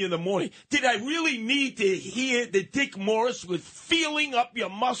early in the morning. Did I really need to hear that Dick Morris was feeling up your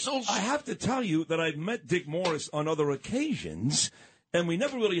muscles? I have to tell you that I've met Dick Morris on other occasions, and we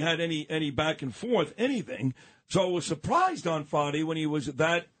never really had any back and forth, anything. So I was surprised on Friday when he was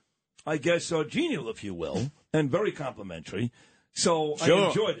that, I guess, genial, if you will, and very complimentary. So I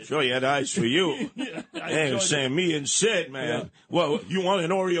enjoyed it. Sure, he had eyes for you. Hey, saying me and Sid, man. Yeah. Well, you want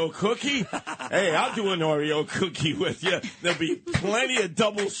an Oreo cookie? Hey, I'll do an Oreo cookie with you. There'll be plenty of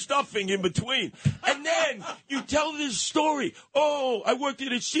double stuffing in between. And then you tell this story. Oh, I worked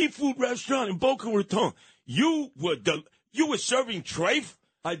at a seafood restaurant in Boca Raton. You were serving trafe?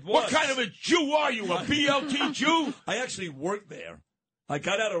 I was. What kind of a Jew are you, a BLT Jew? I actually worked there. I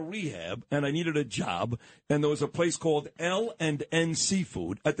got out of rehab, and I needed a job, and there was a place called L&N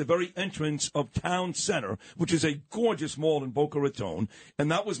Seafood at the very entrance of Town Center, which is a gorgeous mall in Boca Raton, and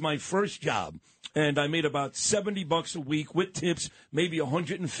that was my first job. And I made about $70 a week with tips, maybe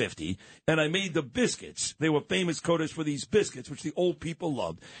 $150, and I made the biscuits. They were famous, Curtis, for these biscuits, which the old people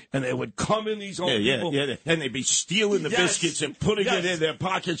loved, and they would come in these old people. Yeah, and they'd be stealing the biscuits and putting it in their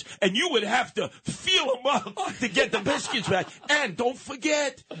pockets, and you would have to feel them up to get the biscuits back. And don't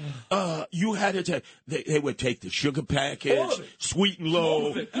forget, you had to they would take the sugar packets, sweet and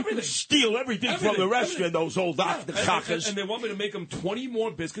low, steal everything from the restaurant, those old octocockers. And they want me to make them 20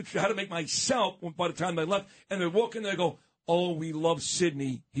 more biscuits. I had to make myself by the time they left. And they walk in there and go, oh, we love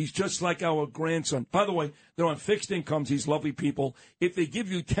Sidney. He's just like our grandson. By the way, they're on fixed incomes, these lovely people. If they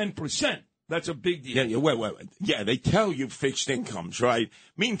give you 10%, that's a big deal. Yeah, wait. Yeah, they tell you fixed incomes, right?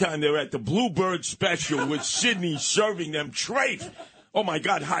 Meantime, they're at the Bluebird Special with Sidney serving them trafe. Oh, my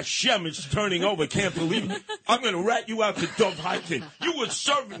God, Hashem is turning over. Can't believe it. I'm going to rat you out to Dove Hiking. You were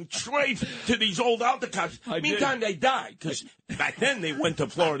serving trafe to these old alcoholics. Meantime, they died, because back then they went to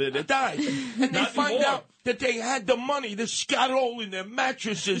Florida to die. And they find out that they had the money, the Scott-Hole in their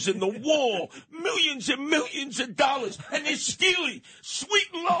mattresses in the wall, millions and millions of dollars, and they're stealing sweet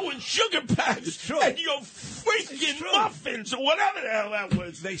and low and sugar packs and your freaking muffins or whatever the hell that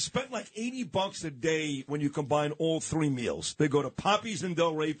was. They spent like $80 a day when you combine all three meals. They go to Poppy's and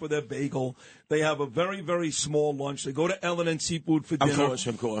Del Rey for their bagel. They have a very, very small lunch. They go to L&N Seafood for dinner.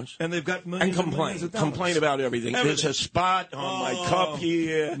 Of course. And they've got millions and millions of dollars. Complain about everything. There's a spot on my cup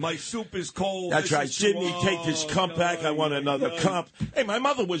here. My soup is cold. That's right. Sydney me take this cup back. I want another cup. Hey, my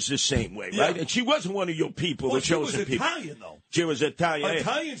mother was the same way, right? And she wasn't one of your people, the chosen people. She was Italian, though. She was Italian.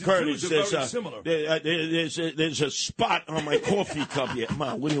 Italians and Curtis, Jews are very similar. There's a spot on my coffee cup here.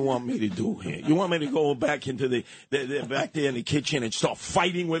 Mom, what do you want me to do here? You want me to go back into the back there in the kitchen and start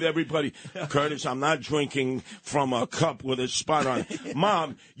fighting with everybody? Curtis, I'm not drinking from a cup with a spot on it.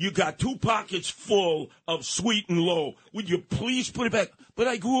 Mom, you got 2 pockets full of Sweet and Low. Would you please put it back? But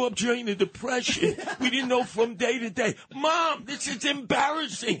I grew up during the Depression. We didn't know from day to day. Mom, this is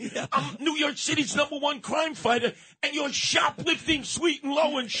embarrassing. I'm New York City's #1 crime fighter, and you're shoplifting Sweet and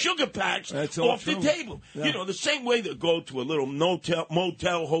Low and sugar packs off the table. Yeah. You know, the same way they go to a little motel,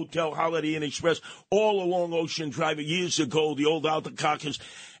 hotel, Holiday Inn Express, all along Ocean Drive years ago, the old Altacockers.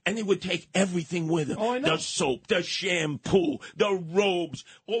 And they would take everything with them. Oh, I know. The soap, the shampoo, the robes.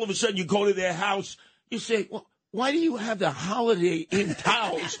 All of a sudden, you go to their house, you say, well, why do you have the Holiday Inn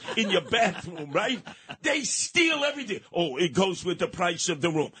towels in your bathroom, right? They steal everything. Oh, it goes with the price of the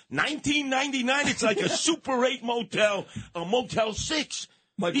room. $19.99, it's like a Super 8 motel, a Motel 6.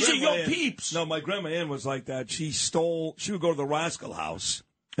 These are your peeps. No, my grandma Ann was like that. She would go to the Rascal House,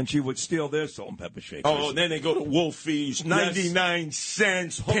 and she would steal their salt and pepper shakers. Oh, and then they go to Wolfie's, 99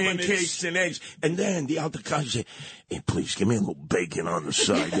 cents, pancakes and eggs. And then the Altacockers say, hey, please give me a little bacon on the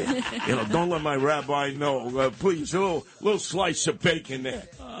side there. Don't let my rabbi know. Please, a little slice of bacon there.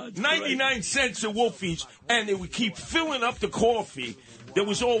 99 cents at Wolfie's, and they would keep filling up the coffee. That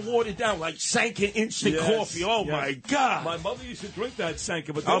was all watered down, like Sanka instant coffee. Oh, my God. My mother used to drink that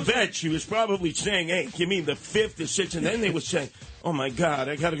Sanka. But I'll bet she was probably saying, hey, give me the 5th or 6th. And then they would say, oh, my God,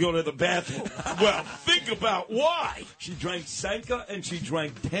 I got to go to the bathroom. Well, think about why. She drank Sanka and she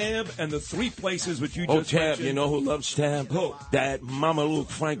drank Tab and the 3 places which you just Tab, mentioned. You know who loves Tab? Who? That Mama Luke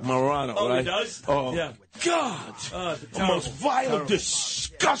Frank Morano, right? He does? Oh, yeah. God. The most vile,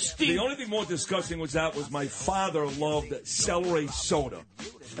 disgusting. The only thing more disgusting was my father loved celery soda.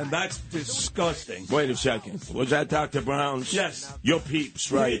 And that's disgusting. Wait a second. Was that Dr. Brown's? Yes. Your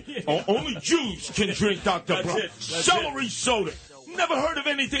peeps, right? Only Jews can drink Dr. Brown. Celery soda. Never heard of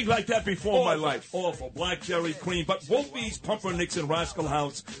anything like that before in my life. Awful. Black cherry cream. But Wolfie's, Pumpernicks, and Rascal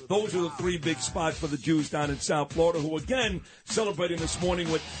House, those are the 3 big spots for the Jews down in South Florida, who, again, celebrating this morning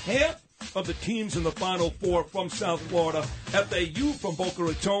with half of the teams in the Final Four from South Florida. FAU from Boca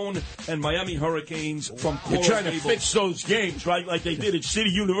Raton and Miami Hurricanes from Coral You're trying to Gables. fix those games, right, like they did at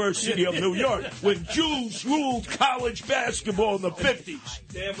City University of New York when Jews ruled college basketball in the 50s.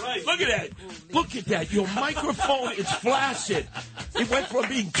 Damn right. Look at that. Look at that. Your microphone is flaccid. It went from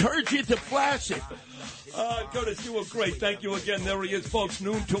being turgid to flaccid. Curtis, you were great. Thank you again. There he is, folks,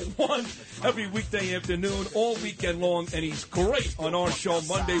 noon to 1 every weekday afternoon, all weekend long, and he's great on our show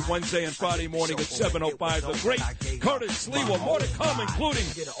Monday, Wednesday, and Friday morning at 7:05. The great Curtis Sliwa. More to come, including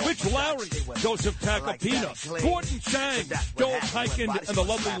Rich Lowry, Joseph Tacopina, Gordon Chang, Joel Hyken, and the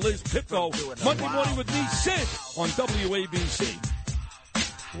lovely Liz Pipko. Monday morning with me, Sid, on WABC.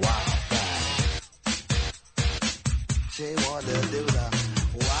 Wow. She wanted to do the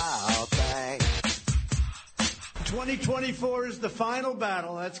wow thing. 2024 is the final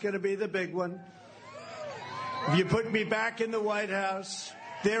battle. That's going to be the big one. If you put me back in the White House,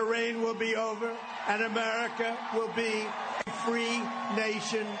 their reign will be over, and America will be a free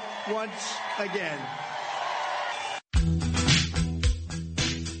nation once again.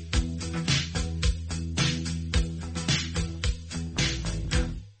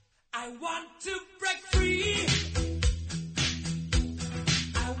 I want to break free.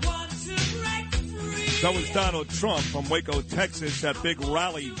 That was Donald Trump from Waco, Texas, that big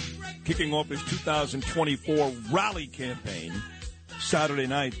rally kicking off his 2024 rally campaign Saturday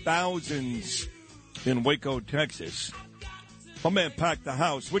night. Thousands in Waco, Texas. My man packed the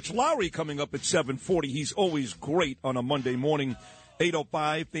house. Rich Lowry coming up at 7:40. He's always great on a Monday morning.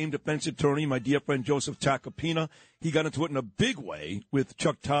 8:05, famed defense attorney, my dear friend Joseph Tacopina. He got into it in a big way with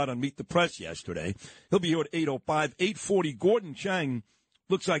Chuck Todd on Meet the Press yesterday. He'll be here at 8:05. 8:40, Gordon Chang.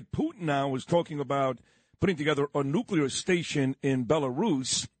 Looks like Putin now is talking about putting together a nuclear station in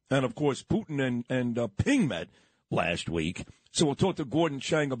Belarus. And, of course, Putin and Ping met last week. So we'll talk to Gordon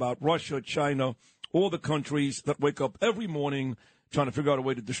Chang about Russia, China, all the countries that wake up every morning trying to figure out a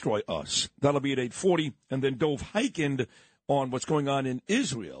way to destroy us. That'll be at 8:40. And then Dov Hikind on what's going on in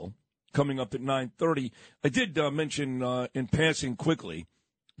Israel coming up at 9:30. I did mention in passing quickly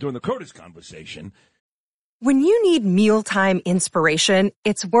during the Curtis conversation When you need mealtime inspiration,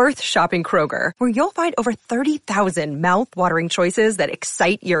 it's worth shopping Kroger, where you'll find over 30,000 mouth-watering choices that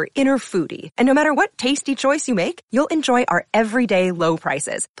excite your inner foodie. And no matter what tasty choice you make, you'll enjoy our everyday low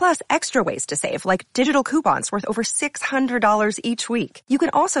prices, plus extra ways to save, like digital coupons worth over $600 each week. You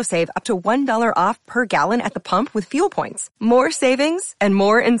can also save up to $1 off per gallon at the pump with fuel points. More savings and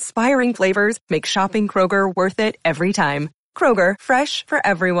more inspiring flavors make shopping Kroger worth it every time. Kroger, fresh for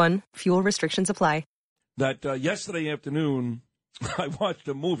everyone. Fuel restrictions apply. That yesterday afternoon, I watched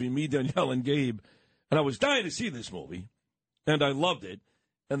a movie, me, Danielle, and Gabe, and I was dying to see this movie, and I loved it.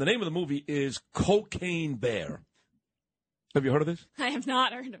 And the name of the movie is Cocaine Bear. Have you heard of this? I have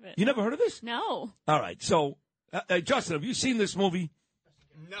not heard of it. You never heard of this? No. All right. So, Justin, have you seen this movie?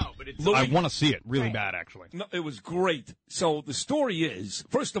 No, but I want to see it really bad, actually. No, it was great. So the story is,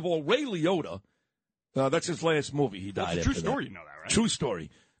 first of all, Ray Liotta, that's his last movie. He died It's a true after story, that. you know that, right? True story.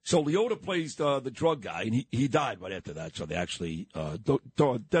 So Liotta plays the drug guy, and he died right after that. So they actually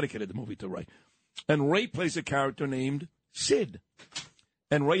dedicated the movie to Ray. And Ray plays a character named Sid.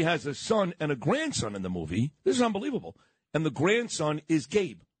 And Ray has a son and a grandson in the movie. This is unbelievable. And the grandson is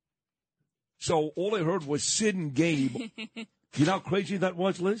Gabe. So all I heard was Sid and Gabe. You know how crazy that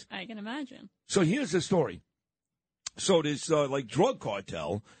was, Liz? I can imagine. So here's the story. So this drug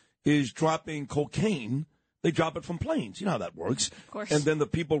cartel is dropping cocaine. They drop it from planes. You know how that works. Of course. And then the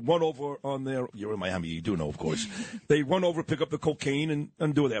people run over on their... You're in Miami. You do know, of course. They run over, pick up the cocaine,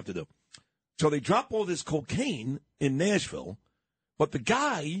 and do what they have to do. So they drop all this cocaine in Nashville, but the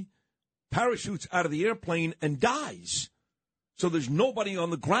guy parachutes out of the airplane and dies. So there's nobody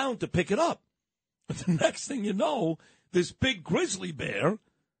on the ground to pick it up. But the next thing you know, this big grizzly bear,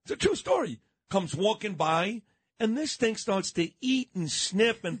 it's a true story, comes walking by, and this thing starts to eat and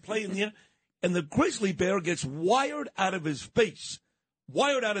sniff and play in the air. And the grizzly bear gets wired out of his face.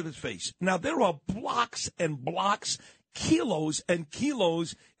 Wired out of his face. Now, there are blocks and blocks, kilos and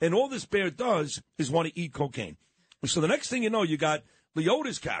kilos, and all this bear does is want to eat cocaine. So the next thing you know, you got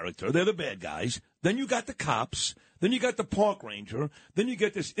Liotta's character. They're the bad guys. Then you got the cops. Then you got the park ranger. Then you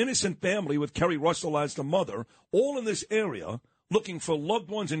get this innocent family with Kerry Russell as the mother, all in this area looking for loved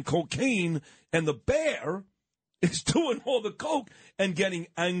ones and cocaine. And the bear is doing all the coke and getting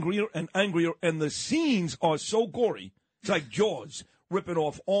angrier and angrier, and the scenes are so gory. It's like Jaws, ripping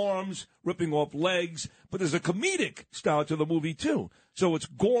off arms, ripping off legs, but there's a comedic style to the movie, too. So it's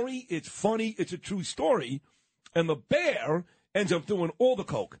gory, it's funny, it's a true story, and the bear ends up doing all the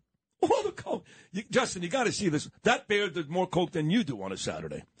coke. All the coke. Justin, you got to see this. That bear did more coke than you do on a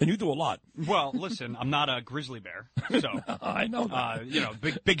Saturday, and you do a lot. Well, listen, I'm not a grizzly bear, so I know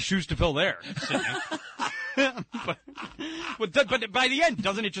that. Big shoes to fill there, Sydney. but by the end,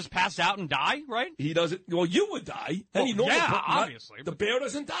 doesn't it just pass out and die, right? He doesn't. Well, you would die. Obviously. The bear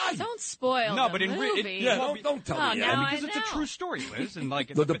doesn't die. Don't spoil No, the but in movie. don't tell me. Because it's a true story, Liz. And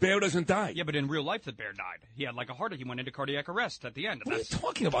the bear doesn't die. Yeah, but in real life, the bear died. He had he went into cardiac arrest at the end. What are you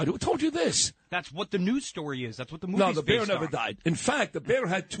talking about? Who told you this? That's what the news story is. That's what the movie's No, the bear based never on. died. In fact, the bear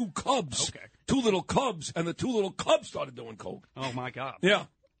had two cubs. Okay. Two little cubs, and the two little cubs started doing coke. Oh, my God. Yeah.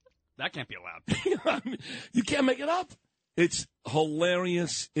 That can't be allowed. You can't make it up. It's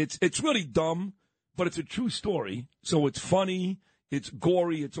hilarious. It's really dumb, but it's a true story. So it's funny. It's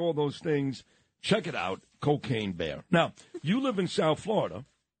gory. It's all those things. Check it out, Cocaine Bear. Now, you live in South Florida,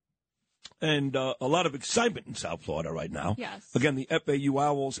 and a lot of excitement in South Florida right now. Yes. Again, the FAU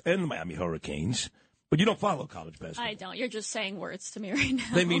Owls and the Miami Hurricanes. But you don't follow college basketball. I don't. You're just saying words to me right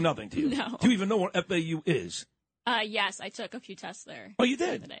now. They mean nothing to you. No. Do you even know where FAU is? Yes, I took a few tests there. Oh, you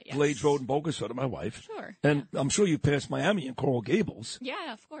did? Day, yes. Blades Road and Boca, so did my wife. Sure. And I'm sure you passed Miami and Coral Gables.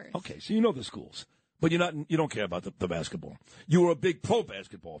 Yeah, of course. Okay, so you know the schools. But you don't care about the basketball. You were a big pro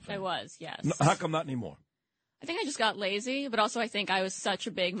basketball fan. I was, yes. How come not anymore? I think I just got lazy, but also I think I was such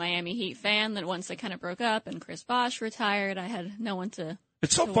a big Miami Heat fan that once they kind of broke up and Chris Bosh retired, I had no one to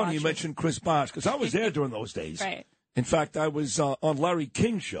It's so funny you watch mentioned Chris Bosh, because I was there during those days. Right. In fact, I was on Larry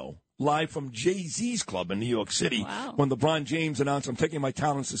King's show, live from Jay-Z's club in New York City, when LeBron James announced, I'm taking my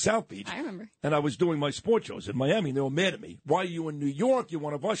talents to South Beach. I remember. And I was doing my sports shows in Miami, and they were mad at me. Why are you in New York? You're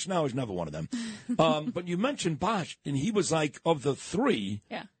one of us. Now, I was never one of them. But you mentioned Bosh, and he was like, of the three,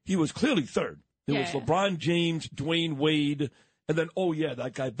 he was clearly third. It was LeBron James, Dwayne Wade, and then,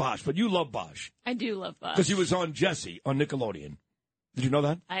 that guy Bosh. But you love Bosh. I do love Bosh. Because he was on Jesse on Nickelodeon. Did you know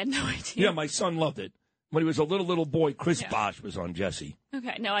that? I had no idea. Yeah, my son loved it. When he was a little boy, Chris Bosh was on Jesse.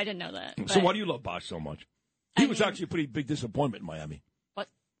 Okay, no, I didn't know that. So why do you love Bosh so much? He was actually a pretty big disappointment in Miami. What?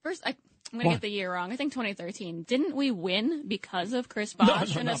 First, I'm going to get the year wrong. I think 2013. Didn't we win because of Chris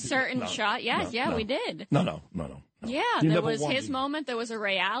Bosh in a certain shot? Yes, we did. No. Yeah, You there never was won his the- moment. There was a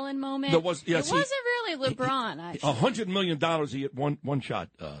Ray Allen moment. There was- yeah, it see, wasn't really LeBron, actually. $100 million he hit one shot,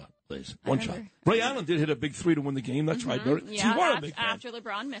 Liz. One shot. Ray Allen did hit a big three to win the game. That's right. Very, Yeah, you are a big fan. after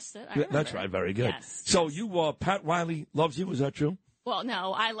LeBron missed it. I Yeah, remember. that's right. Very good. Yes. So you, Pat Riley loves you. Is that true? Well,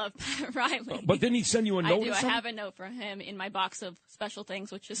 no, I love Pat Riley. But didn't he send you a note? I do. or I something? have a note from him in my box of special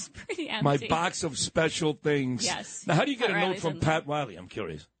things, which is pretty empty. My box of special things. Yes. Now, how do you get Pat a note Riley's from in there. Pat Riley? I'm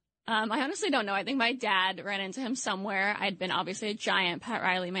curious. I honestly don't know. I think my dad ran into him somewhere. I'd been obviously a giant Pat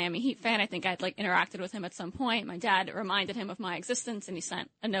Riley Miami Heat fan. I think I'd interacted with him at some point. My dad reminded him of my existence, and he sent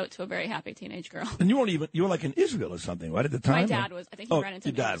a note to a very happy teenage girl. And you were like in Israel or something, right, at the time? My dad was. I think he ran into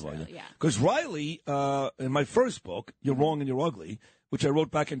your me dad in Israel, was. yeah. Because Riley, in my first book, You're Wrong and You're Ugly, which I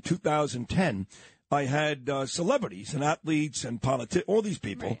wrote back in 2010, I had celebrities and athletes and all these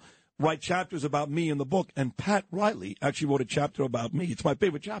people write chapters about me in the book. And Pat Riley actually wrote a chapter about me. It's my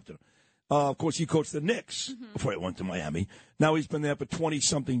favorite chapter. Of course, he coached the Knicks before he went to Miami. Now he's been there for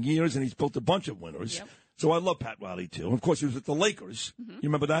 20-something years, and he's built a bunch of winners. Yep. So I love Pat Riley, too. And of course, he was at the Lakers. You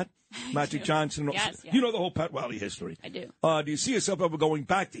remember that? Magic Johnson. Yes. You know the whole Pat Riley history. I do. Do you see yourself ever going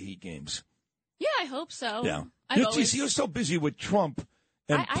back to Heat games? Yeah, I hope so. Yeah. I've You're so busy with Trump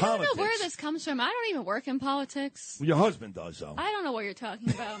and I don't politics. know where this comes from. I don't even work in politics. Your husband does, though. I don't know what you're talking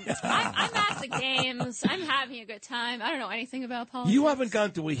about. I'm at the games. I'm having a good time. I don't know anything about politics. You haven't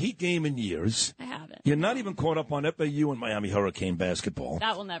gone to a Heat game in years. I haven't. You're not even caught up on FAU and Miami Hurricane basketball.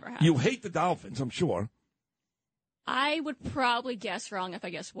 That will never happen. You hate the Dolphins, I'm sure. I would probably guess wrong if I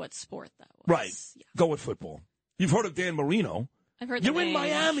guess what sport that was. Right. Yeah. Go with football. You've heard of Dan Marino. I've heard You're the in name,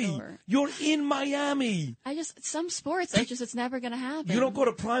 Miami. Sure. You're in Miami. Some sports, it's never going to happen. You don't go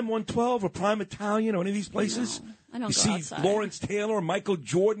to Prime 112 or Prime Italian or any of these places? No, I don't you go see outside. Lawrence Taylor, Michael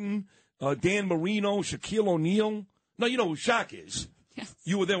Jordan, Dan Marino, Shaquille O'Neal. No, you know who Shaq is. Yes.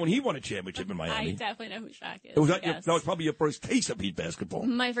 You were there when he won a championship in Miami. I definitely know who Shaq is. Was that, yes. that was probably your first taste of Heat basketball.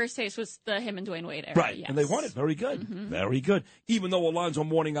 My first taste was the him and Dwayne Wade era. Right, yes. and they won it. Very good. Very good. Even though Alonzo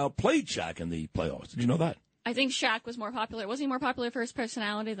Mourning outplayed Shaq in the playoffs. Did you know that? I think Shaq was more popular. Wasn't he more popular for his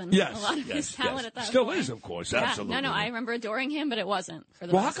personality than Yes, a lot of his talent at that Still point? is, of course. Yeah. Absolutely. No, I remember adoring him, but it wasn't for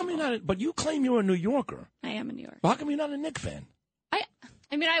the Well, how come you're not? But you claim you're a New Yorker. I am a New Yorker. Well, how come you're not a Knicks fan?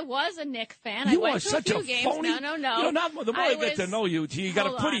 I mean, I was a Knick fan. You I went are to such a few a games. phony. No. You're not, the more I get to know you, you got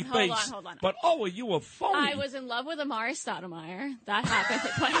a pretty face. Hold on. But, are you a phony? I was in love with Amari Stoudemire. That happened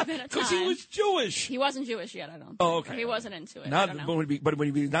at quite a bit of time. Because he was Jewish. He wasn't Jewish yet, I don't think. Oh, okay. Or he wasn't into it. Not, I don't know. but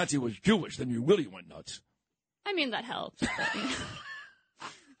when he Nazi was Jewish, then you really went nuts. I mean, that helped. But,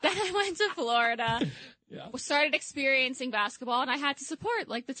 Then I went to Florida, started experiencing basketball, and I had to support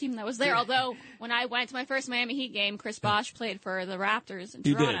the team that was there. Although when I went to my first Miami Heat game, Chris Bosh played for the Raptors in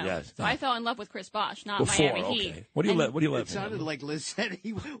Toronto. You did, yes. So I fell in love with Chris Bosh, not Before, Miami okay. Heat. What do you let? It sounded like Liz said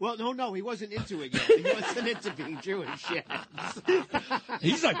he wasn't into it yet. He wasn't into being Jewish yet.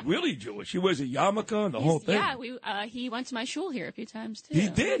 He's really Jewish. He wears a yarmulke and the whole thing. Yeah, he went to my shul here a few times too. He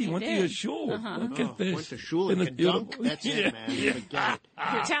did. He went to your shul. Uh-huh. Look at this. Went to shul and could dunk. That's it, man. Forget it.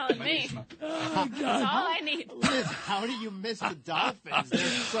 You're telling me. That's all I need. Liz, how do you miss the Dolphins?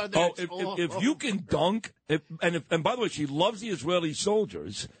 If you can dunk, and by the way, she loves the Israeli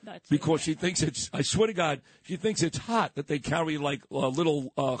soldiers because she thinks it's. I swear to God, she thinks it's hot that they carry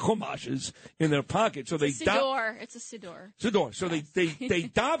little chumashes in their pockets. So It's a siddur. It's a siddur. Siddur. So they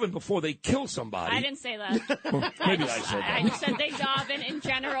daven before they kill somebody. I didn't say that. Well, maybe I said that. I just said they daven in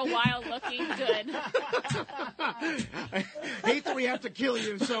general while looking good. I hate that we have to kill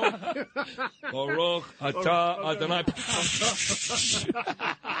you, so. Baruch atah Adonai.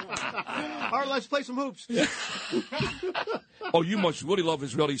 All right, let's play some hoops. Oh, you must really love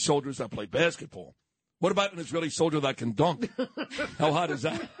Israeli soldiers that play basketball. What about an Israeli soldier that can dunk? How hot is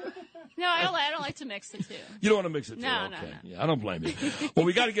that? No, I don't like to mix the two. You don't want to mix it, too? No, okay. no. Yeah, I don't blame you. Well,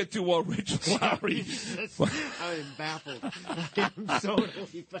 we got to get to Rich Lowry. I'm baffled. I'm so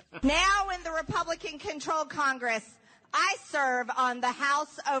totally baffled. Now in the Republican-controlled Congress, I serve on the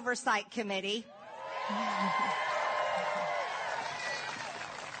House Oversight Committee.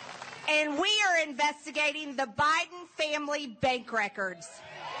 And we are investigating the Biden family bank records.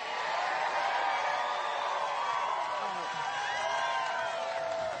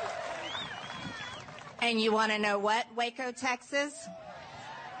 And you want to know what, Waco, Texas?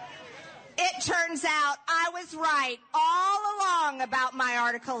 It turns out I was right all along about my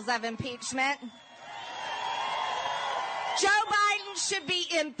articles of impeachment. Joe Biden should be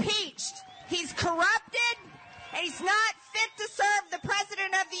impeached. He's corrupted, and he's not fit to serve the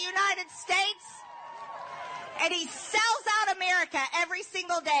President of the United States. And he sells out America every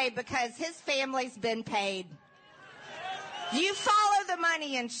single day because his family's been paid. You follow the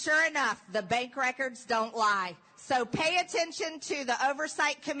money, and sure enough, the bank records don't lie. So pay attention to the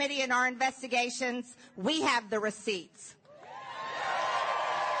Oversight Committee in our investigations. We have the receipts.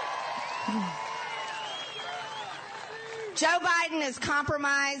 Joe Biden is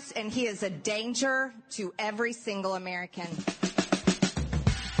compromised, and he is a danger to every single American.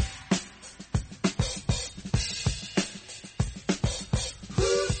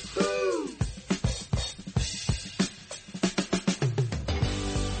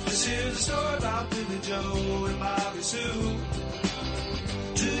 This is a story about Billy Joe and Bobby Sue.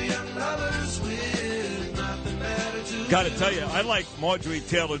 Two young lovers with nothing better to do. Got to tell you, I like Marjorie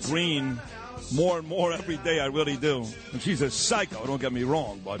Taylor Greene more and more every day. I really do. And she's a psycho, don't get me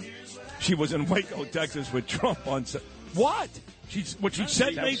wrong, but she was in Waco, Texas with Trump on... What? What she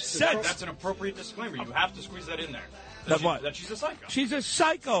said made sense. That's an appropriate disclaimer. You have to squeeze that in there. That she's a psycho. She's a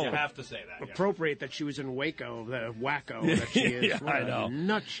psycho. You have to say that. Appropriate that she was in Waco, the wacko that she is. Yeah, I know.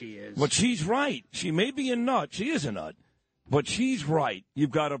 Nut she is. But she's right. She may be a nut. She is a nut. But she's right.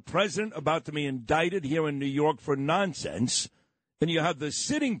 You've got a president about to be indicted here in New York for nonsense. And you have the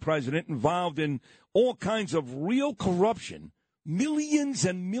sitting president involved in all kinds of real corruption, millions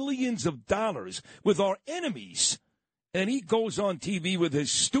and millions of dollars with our enemies. And he goes on TV with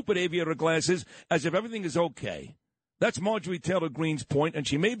his stupid aviator glasses as if everything is okay. That's Marjorie Taylor Greene's point, and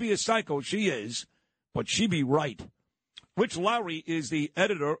she may be a psycho, she is, but she be right. Rich Lowry is the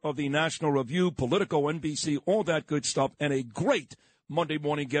editor of the National Review, Politico, NBC, all that good stuff, and a great Monday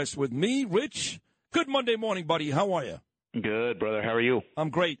morning guest with me. Rich, good Monday morning, buddy. How are you? Good, brother. How are you?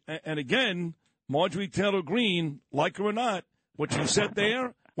 I'm great. And again, Marjorie Taylor Greene, like her or not, what she said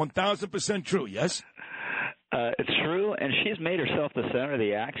there, 1,000% true, yes? It's true, and she's made herself the center of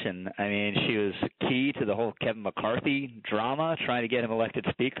the action. I mean, she was key to the whole Kevin McCarthy drama, trying to get him elected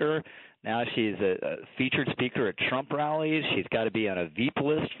speaker. Now she's a featured speaker at Trump rallies. She's got to be on a Veep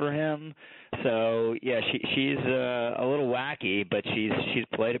list for him. So, yeah, she's a little wacky, but she's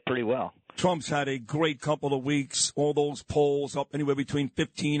played it pretty well. Trump's had a great couple of weeks. All those polls up anywhere between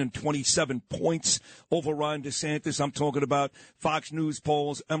 15 and 27 points over Ron DeSantis. I'm talking about Fox News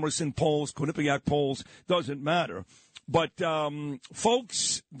polls, Emerson polls, Quinnipiac polls. Doesn't matter. But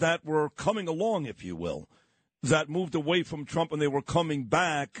folks that were coming along, if you will, that moved away from Trump and they were coming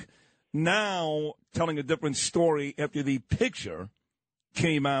back, now telling a different story after the picture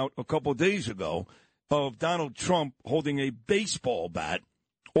came out a couple of days ago of Donald Trump holding a baseball bat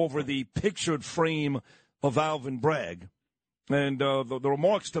over the pictured frame of Alvin Bragg. And the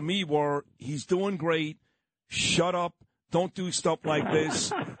remarks to me were, he's doing great, shut up, don't do stuff like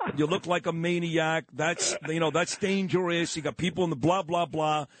this, you look like a maniac, that's dangerous, you got people in the blah, blah,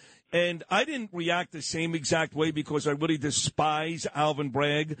 blah. And I didn't react the same exact way because I really despise Alvin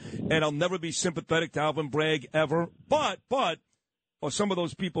Bragg, and I'll never be sympathetic to Alvin Bragg ever. But are some of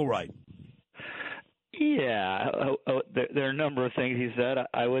those people right? Yeah, there are a number of things he said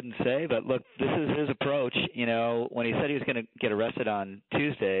I wouldn't say, but look, this is his approach. You know, when he said he was going to get arrested on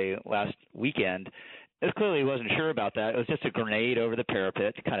Tuesday last weekend, it clearly he wasn't sure about that. It was just a grenade over the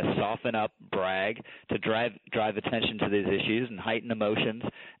parapet to kind of soften up Bragg, to drive attention to these issues and heighten emotions.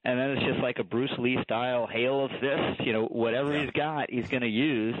 And then it's just like a Bruce Lee style hail of fists. You know, whatever he's got, he's going to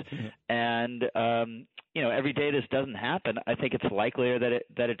use. And every day this doesn't happen, I think it's likelier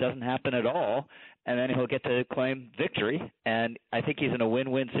that it doesn't happen at all. And then he'll get to claim victory. And I think he's in a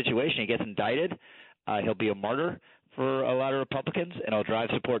win-win situation. He gets indicted. He'll be a martyr for a lot of Republicans, and it'll drive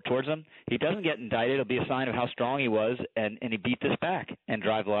support towards him. He doesn't get indicted, it'll be a sign of how strong he was, and he beat this back and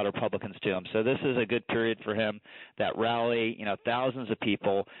drive a lot of Republicans to him. So this is a good period for him. That rally, thousands of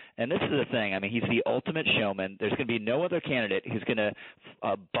people. And this is the thing. I mean, he's the ultimate showman. There's going to be no other candidate who's going to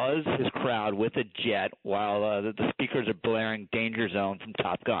buzz his crowd with a jet while the speakers are blaring Danger Zone from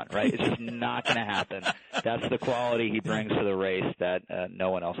Top Gun, right? It's just not going to happen. That's the quality he brings to the race that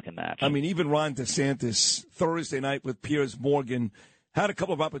no one else can match. I mean, even Ron DeSantis, Thursday night with Piers Morgan, had a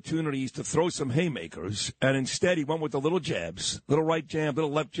couple of opportunities to throw some haymakers, and instead he went with the little jabs, little right jab, little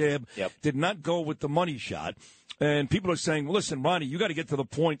left jab, did not go with the money shot. And people are saying, well, listen, Ronnie, you got to get to the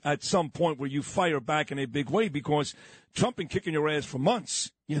point at some point where you fire back in a big way because Trump been kicking your ass for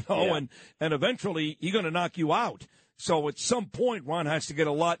months, and eventually he's going to knock you out. So at some point, Ron has to get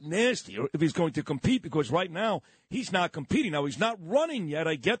a lot nastier if he's going to compete, because right now he's not competing. Now, he's not running yet.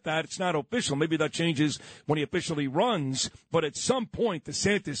 I get that. It's not official. Maybe that changes when he officially runs. But at some point,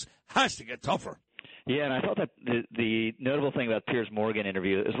 DeSantis has to get tougher. Yeah, and I thought that the notable thing about Piers Morgan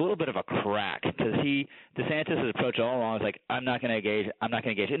interview is a little bit of a crack because DeSantis' approach all along was like, I'm not going to engage,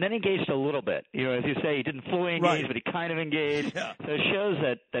 and then engaged a little bit. You know, as you say, he didn't fully engage, but he kind of engaged. Yeah. So it shows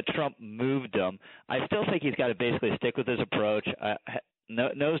that Trump moved him. I still think he's got to basically stick with his approach.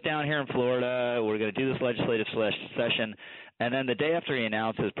 Nose down here in Florida. We're going to do this legislative session. And then the day after he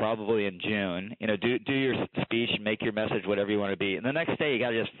announces, probably in June, do your speech, make your message whatever you want to be. And the next day, you got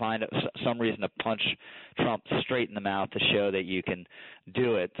to just find some reason to punch Trump straight in the mouth to show that you can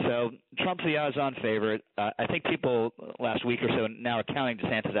do it. So Trump's the odds-on favorite. I think people last week or so now are counting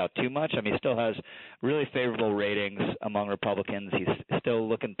DeSantis out too much. I mean, he still has really favorable ratings among Republicans. He's still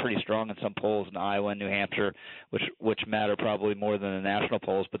looking pretty strong in some polls in Iowa and New Hampshire, which matter probably more than the national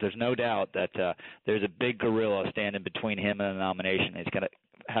polls. But there's no doubt that there's a big gorilla standing between him and the nomination.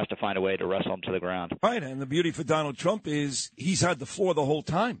 Has to find a way to wrestle him to the ground. Right, and the beauty for Donald Trump is he's had the floor the whole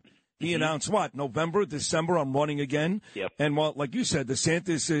time. He announced November, December, I'm running again. Yep. And like you said,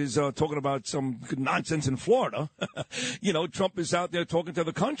 DeSantis is talking about some nonsense in Florida. Trump is out there talking to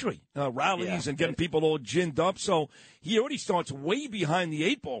the country, rallies and getting people all ginned up. So he already starts way behind the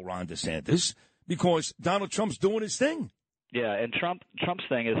eight ball, Ron DeSantis, because Donald Trump's doing his thing. Yeah, and Trump's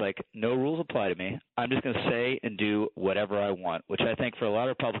thing is like, no rules apply to me. I'm just going to say and do whatever I want, which I think for a lot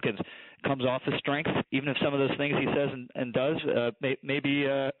of Republicans comes off as strength, even if some of those things he says and does maybe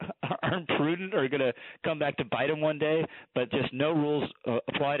aren't prudent or going to come back to bite him one day, but just no rules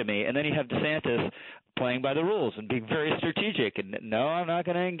apply to me. And then you have DeSantis playing by the rules and being very strategic and no, I'm not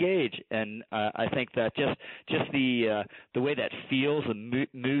going to engage. And I think that just the way that feels, the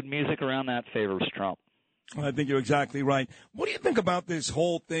mood music around that favors Trump. I think you're exactly right. What do you think about this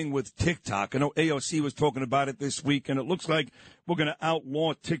whole thing with TikTok? I know AOC was talking about it this week, and it looks like we're going to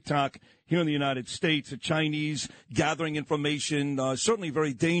outlaw TikTok here in the United States. The Chinese gathering information, certainly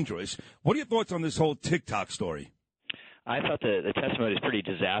very dangerous. What are your thoughts on this whole TikTok story? I thought the testimony was pretty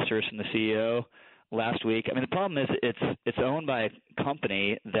disastrous from the CEO last week. I mean, the problem is it's owned by a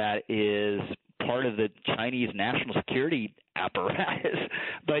company that is part of the Chinese national security apparatus.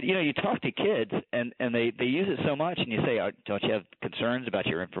 But, you talk to kids, and they use it so much, and you say, don't you have concerns about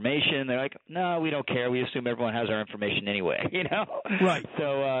your information? They're like, no, we don't care. We assume everyone has our information anyway, Right.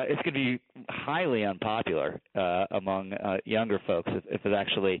 So it's going to be highly unpopular among younger folks if it's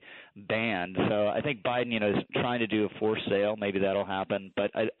actually banned. So I think Biden, is trying to do a forced sale. Maybe that'll happen.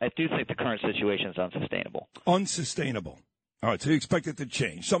 But I do think the current situation is unsustainable. Unsustainable. All right, so you expect it to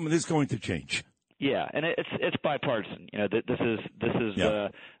change. Something is going to change. Yeah, and it's bipartisan. This is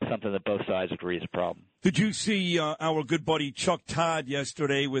something that both sides agree is a problem. Did you see our good buddy Chuck Todd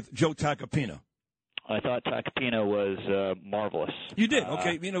yesterday with Joe Tacopina? I thought Tacopina was marvelous. You did?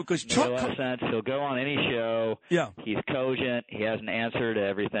 Okay, because Chuck... In a lot of sense, he'll go on any show. Yeah. He's cogent. He has an answer to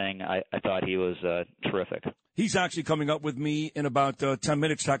everything. I thought he was terrific. He's actually coming up with me in about 10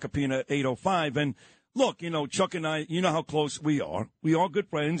 minutes, Tacopina 8:05, and... Look, Chuck and I, you know how close we are. We are good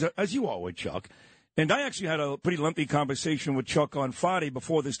friends, as you are with Chuck. And I actually had a pretty lengthy conversation with Chuck on Friday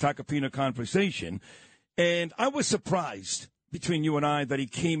before this Tacopina conversation. And I was surprised between you and I that he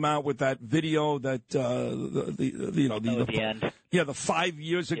came out with that video that, the end. Yeah, the 5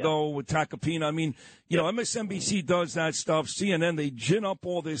 years ago with Tacopina. I mean, MSNBC does that stuff. CNN, they gin up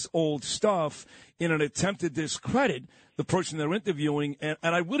all this old stuff in an attempt to discredit the person they're interviewing. And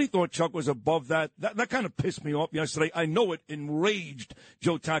I really thought Chuck was above that. That kind of pissed me off yesterday. I know it enraged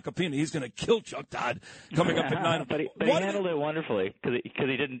Joe Tacopina. He's going to kill Chuck Todd coming up at 9. But he handled it wonderfully because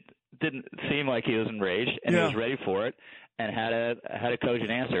he didn't seem like he was enraged and he was ready for it. And had a cogent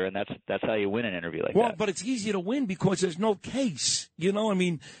answer, and that's how you win an interview like that. Well, but it's easier to win because there's no case.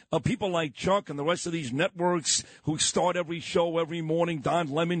 People like Chuck and the rest of these networks who start every show every morning, Don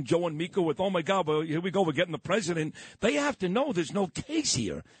Lemon, Joe and Mika with, oh, my God, well, here we go, we're getting the president. They have to know there's no case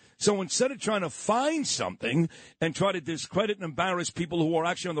here. So instead of trying to find something and try to discredit and embarrass people who are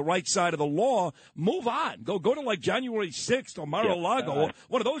actually on the right side of the law, move on. Go to like January 6th or Mar-a-Lago or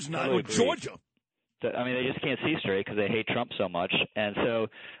one of those or Georgia. I mean, they just can't see straight because they hate Trump so much. And so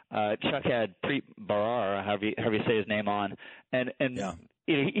Chuck had Preet Bharara, however you say his name, on, and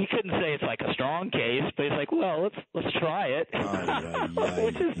he couldn't say it's like a strong case, but he's like, well, let's try it,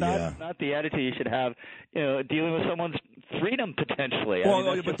 which is not the attitude you should have, dealing with someone's freedom potentially.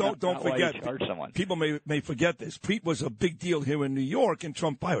 Well, but don't forget, people may forget this. Preet was a big deal here in New York, and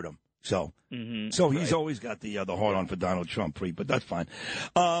Trump fired him. So he's always got the hard on for Donald Trump, but that's fine.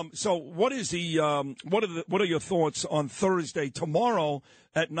 So what is what are your thoughts on Thursday, tomorrow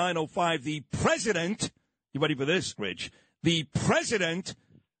at 9:05? The president, you ready for this, Rich? The president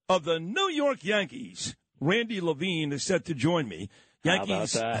of the New York Yankees, Randy Levine, is set to join me.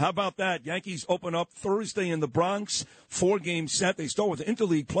 Yankees, how about that? Yankees open up Thursday in the Bronx, 4-game set. They start with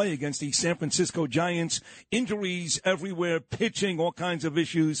interleague play against the San Francisco Giants. Injuries everywhere, pitching, all kinds of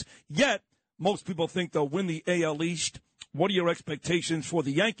issues. Yet, most people think they'll win the AL East. What are your expectations for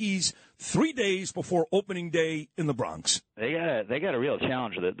the Yankees 3 days before opening day in the Bronx? They got a real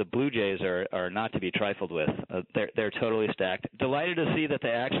challenge. The Blue Jays are not to be trifled with. They're totally stacked. Delighted to see that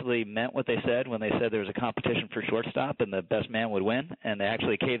they actually meant what they said when they said there was a competition for shortstop and the best man would win, and they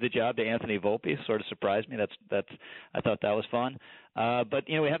actually gave the job to Anthony Volpe. Sort of surprised me. I thought that was fun. But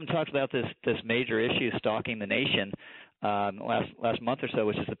we haven't talked about this major issue stalking the nation. Last month or so,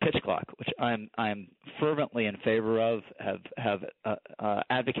 which is the pitch clock, which I'm fervently in favor of, have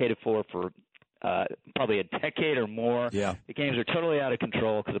advocated for probably a decade or more. Yeah. The games are totally out of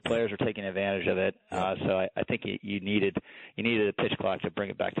control because the players are taking advantage of it. So I think you needed a pitch clock to bring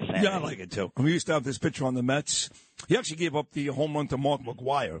it back to sanity. Yeah, I like it too. We used to have this pitcher on the Mets. He actually gave up the home run to Mark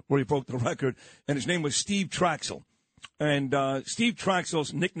McGwire, where he broke the record, and his name was Steve Traxel. And Steve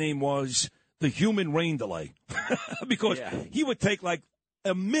Traxel's nickname was the human rain delay because he would take like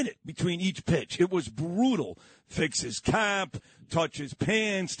a minute between each pitch. It was brutal. Fix his cap, touch his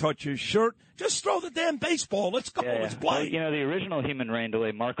pants, touch his shirt. Just throw the damn baseball. Let's go. Let's play. Well, the original human rain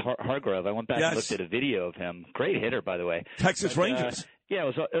delay, Mark Hargrove, I went back and looked at a video of him. Great hitter, by the way. Texas Rangers. Yeah,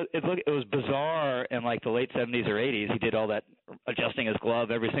 it was bizarre in like the late 70s or 80s. He did all that adjusting his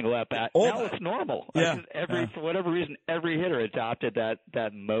glove every single at bat. Now it's normal. Yeah. For whatever reason, every hitter adopted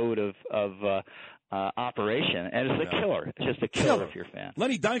that mode of operation, and it's a killer. It's just a killer if you're a fan.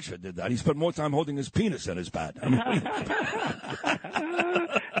 Lenny Dykstra did that. He spent more time holding his penis than his bat. I mean,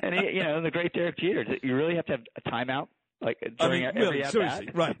 and the great Derek Jeter. You really have to have a timeout. Every at-bat? Seriously,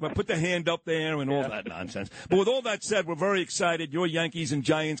 right. But put the hand up there and all that nonsense. But with all that said, we're very excited. Your Yankees and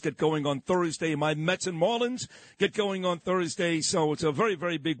Giants get going on Thursday. My Mets and Marlins get going on Thursday. So it's a very,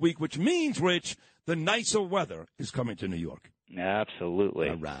 very big week, which means, Rich, the nicer weather is coming to New York. Absolutely.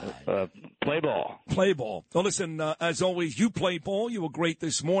 All right. Play ball. Play ball. Well, listen, as always, you play ball. You were great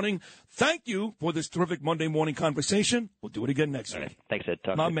this morning. Thank you for this terrific Monday morning conversation. We'll do it again next week. Thanks, Ed.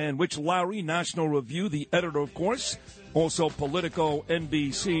 My man, Rich Lowry, National Review, the editor, of course. Also, Politico,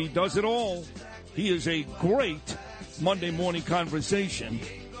 NBC, does it all. He is a great Monday morning conversation.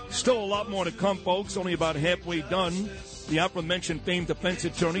 Still a lot more to come, folks. Only about halfway done. The aforementioned famed defense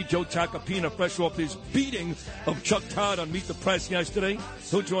attorney, Joe Tacopina, fresh off his beating of Chuck Todd on Meet the Press yesterday.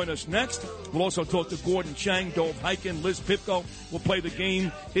 He'll join us next. We'll also talk to Gordon Chang, Dove Hyken, Liz Pipko. We'll play the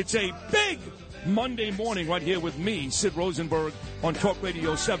game. It's a big Monday morning right here with me, Sid Rosenberg, on Talk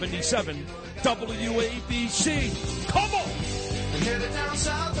Radio 77 WABC. Come on! Headed down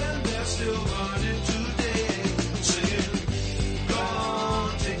south and they're still running today. Saying, go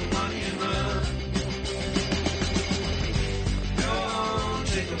on, take money and run. Go on,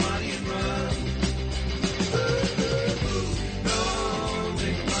 take the money and run. Go on,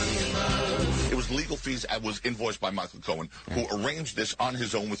 take the money and run. It was legal fees that was invoiced by Michael Cohen, who arranged this on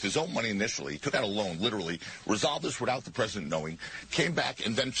his own with his own money initially, took out a loan, literally, resolved this without the president knowing, came back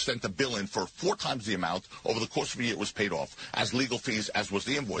and then sent a bill in for 4 times the amount. Over the course of a year, it was paid off as legal fees, as was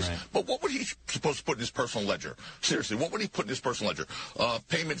the invoice. Right. But what would he supposed to put in his personal ledger? Seriously, what would he put in his personal ledger?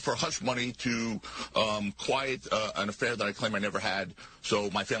 Payment for hush money to quiet an affair that I claim I never had, so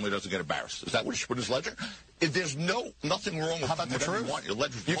my family doesn't get embarrassed. Is that what he should put in his ledger? If there's nothing wrong with how about the truth? You want your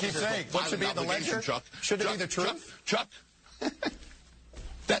ledger. You keep saying what should be in the ledger? Chuck. Should it be the truth? Chuck.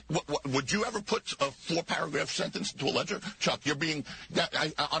 Would you ever put a 4-paragraph sentence into a ledger? Chuck, you're being,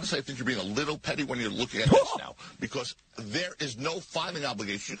 honestly, I think you're being a little petty when you're looking at this now, because there is no filing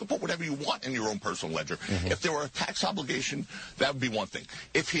obligation. You can put whatever you want in your own personal ledger. Mm-hmm. If there were a tax obligation, that would be one thing.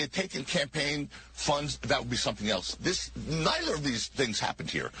 If he had taken campaign funds, that would be something else. Neither of these things happened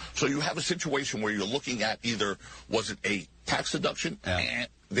here. So you have a situation where you're looking at either, was it a tax deduction? And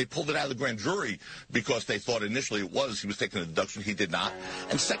they pulled it out of the grand jury because they thought initially he was taking a deduction. He did not.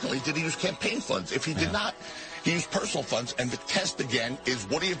 And secondly, did he use campaign funds? If he did not, he used personal funds. And the test, again, is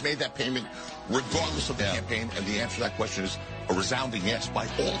would he have made that payment regardless of the campaign? And the answer to that question is a resounding yes by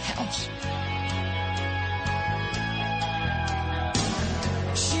all accounts.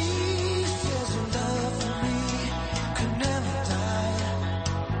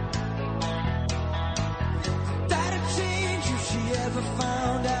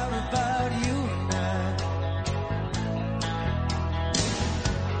 Found out about you and I.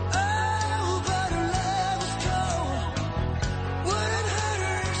 Oh, but her love was cold. Wouldn't hurt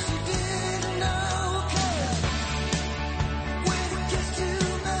her if she didn't know. 'Cause when it gets too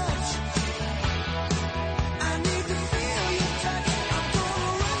much, I need to feel your touch. I'm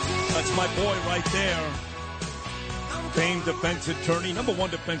gonna run to you. That's my boy right there. famed defense attorney, number one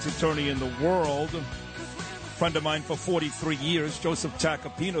defense attorney in the world. Friend of mine for 43 years, Joseph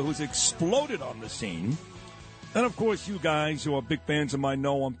Tacopina, who's exploded on the scene. And, of course, you guys who are big fans of mine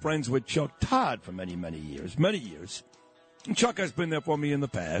know I'm friends with Chuck Todd for many, many years. And Chuck has been there for me in the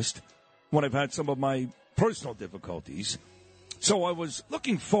past when I've had some of my personal difficulties. So I was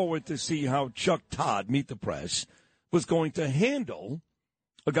looking forward to see how Chuck Todd, Meet the Press, was going to handle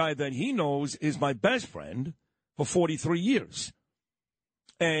a guy that he knows is my best friend for 43 years.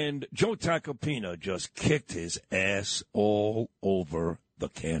 And Joe Tacopina just kicked his ass all over the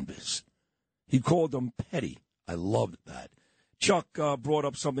canvas. He called him petty. I loved that. Chuck brought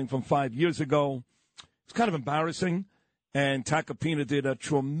up something from 5 years ago. It's kind of embarrassing. And Tacopina did a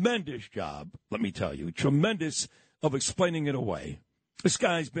tremendous job, let me tell you, tremendous of explaining it away. This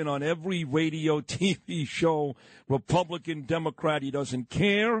guy's been on every radio, TV show, Republican, Democrat. He doesn't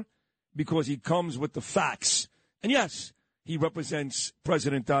care because he comes with the facts. And yes, he represents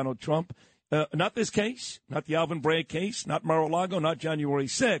President Donald Trump. Not this case, not the Alvin Bragg case, not Mar-a-Lago, not January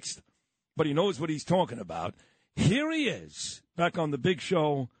 6th, but he knows what he's talking about. Here he is, back on the big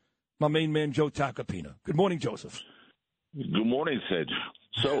show, my main man, Joe Tacopina. Good morning, Joseph. Good morning, Sid.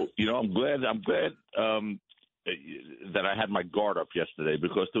 So, I'm glad that I had my guard up yesterday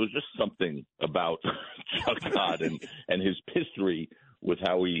because there was just something about Chuck Todd and his history with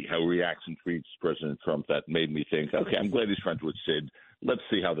how he reacts and treats President Trump that made me think, okay, I'm glad he's friends with Sid. Let's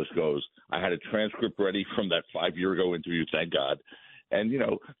see how this goes. I had a transcript ready from that 5 year ago interview, thank God. And,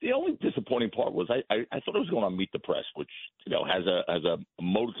 the only disappointing part was I thought it was going on Meet the Press, which, has a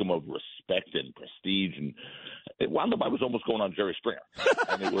modicum of respect and prestige. And it wound up, I was almost going on Jerry Springer.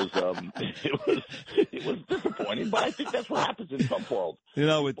 And it was disappointing, but I think that's what happens in Trump world.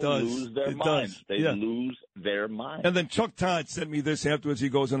 It does. Lose their minds. They lose their minds. And then Chuck Todd sent me this afterwards. He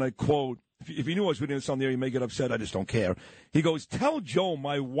goes, and I quote, if you knew I was reading this on there, you may get upset. I just don't care. He goes, tell Joe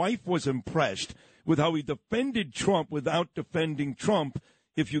my wife was impressed with how he defended Trump without defending Trump,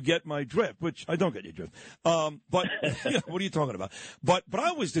 if you get my drift, which I don't get your drift. But what are you talking about? But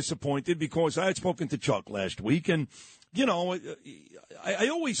I was disappointed because I had spoken to Chuck last week, and, I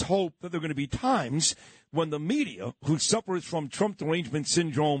always hope that there are going to be times when the media, who suffers from Trump derangement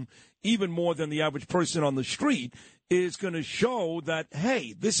syndrome even more than the average person on the street, is going to show that,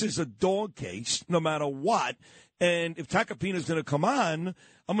 hey, this is a dog case no matter what. And if Tacopina is going to come on,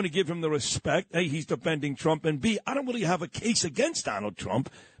 I'm going to give him the respect. A, he's defending Trump. And B, I don't really have a case against Donald Trump,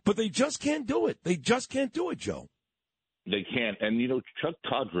 but they just can't do it. They just can't do it, Joe. They can't. And, Chuck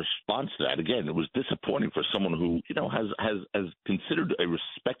Todd's response to that, again, it was disappointing for someone who, has considered a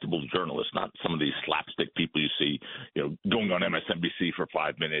respectable journalist, not some of these slapstick people you see, going on MSNBC for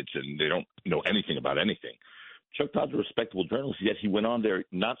 5 minutes and they don't know anything about anything. Chuck Todd's a respectable journalist, yet he went on there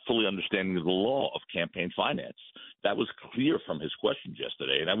not fully understanding the law of campaign finance. That was clear from his questions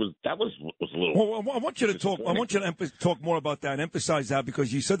yesterday, and that was a little. Well, I want you to talk. I want you to talk more about that and emphasize that,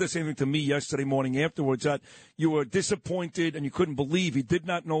 because you said the same thing to me yesterday morning afterwards, that you were disappointed and you couldn't believe he did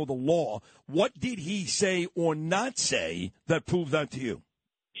not know the law. What did he say or not say that proved that to you?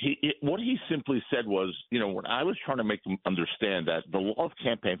 What he simply said was, when I was trying to make him understand that the law of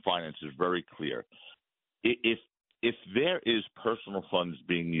campaign finance is very clear. If there is personal funds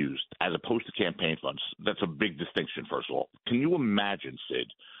being used as opposed to campaign funds, that's a big distinction, first of all. Can you imagine,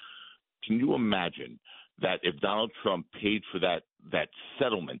 Sid, that if Donald Trump paid for that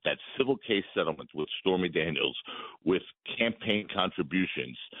settlement, that civil case settlement with Stormy Daniels, with campaign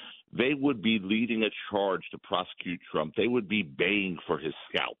contributions, they would be leading a charge to prosecute Trump. They would be baying for his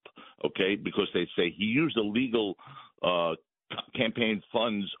scalp, okay, because they say he used illegal campaign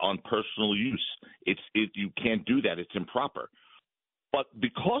funds on personal use. You can't do that. It's improper. But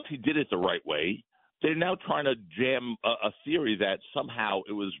because he did it the right way, they're now trying to jam a theory that somehow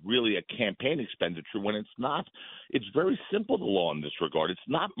it was really a campaign expenditure when it's not. It's very simple, the law in this regard. It's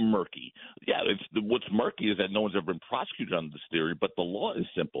not murky. Yeah, what's murky is that no one's ever been prosecuted on this theory, but the law is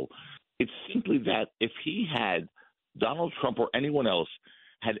simple. It's simply that if he had, Donald Trump or anyone else,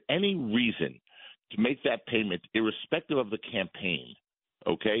 had any reason to make that payment irrespective of the campaign,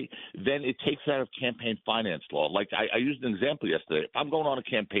 okay, then it takes out of campaign finance law. Like I used an example yesterday. If I'm going on a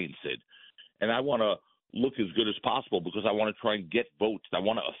campaign, Sid, and I want to look as good as possible because I want to try and get votes, I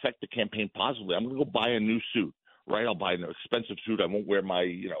want to affect the campaign positively, I'm going to go buy a new suit, right? I'll buy an expensive suit. I won't wear my,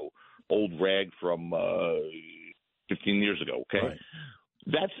 old rag from 15 years ago, okay?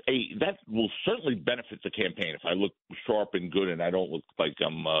 Right. That will certainly benefit the campaign if I look sharp and good and I don't look like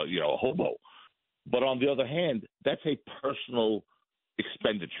I'm, a hobo. But on the other hand, that's a personal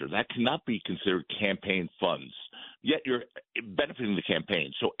expenditure. That cannot be considered campaign funds. Yet you're benefiting the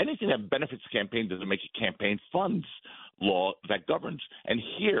campaign. So anything that benefits the campaign doesn't make it campaign funds. law that governs. And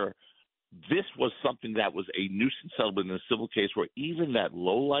here, this was something that was a nuisance settlement in a civil case where even that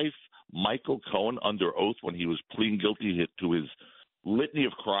lowlife Michael Cohen, under oath when he was pleading guilty to his litany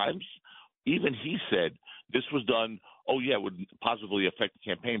of crimes, even he said this was done, it would positively affect the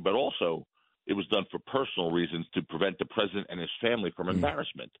campaign, but also it was done for personal reasons to prevent the president and his family from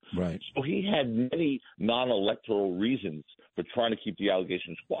embarrassment. Right. So he had many non-electoral reasons for trying to keep the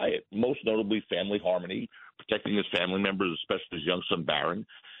allegations quiet, most notably family harmony, protecting his family members, especially his young son Barron,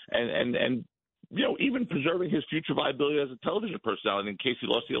 and even preserving his future viability as a television personality in case he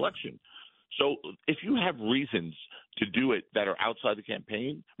lost the election. So if you have reasons to do it that are outside the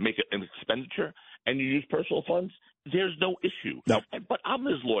campaign, make it an expenditure, and you use personal funds, there's no issue. No. But I'm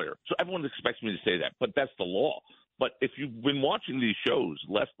his lawyer, so everyone expects me to say that, but that's the law. But if you've been watching these shows,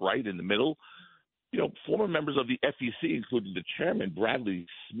 left, right, in the middle, former members of the FEC, including the chairman, Bradley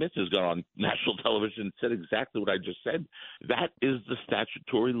Smith, has gone on national television and said exactly what I just said. That is the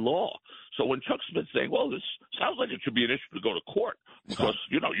statutory law. So when Chuck Smith's saying, well, this sounds like it should be an issue to go to court because,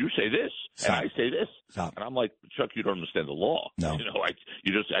 you say this and I say this. And I'm like, Chuck, you don't understand the law. No.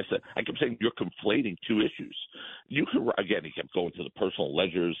 I kept saying you're conflating two issues. You can, again, he kept going to the personal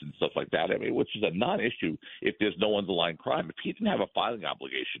ledgers and stuff like that, which is a non-issue if there's no underlying crime. If he didn't have a filing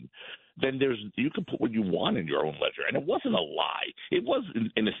obligation, then you can put what you want in your own ledger. And it wasn't a lie. It was,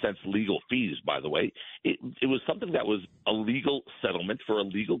 in a sense, legal fees, by the way. It was something that was a legal settlement for a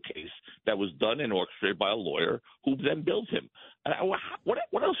legal case that was done and orchestrated by a lawyer who then billed him. And what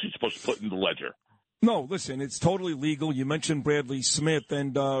else are you supposed to put in the ledger? No, listen, it's totally legal. You mentioned Bradley Smith,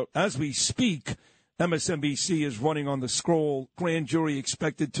 and as we speak, MSNBC is running on the scroll. Grand jury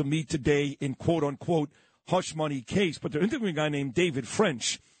expected to meet today in quote-unquote hush money case. But they're interviewing a guy named David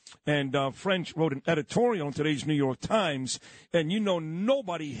French. And French wrote an editorial in today's New York Times. And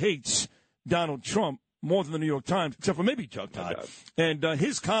nobody hates Donald Trump more than the New York Times, except for maybe Chuck Todd. And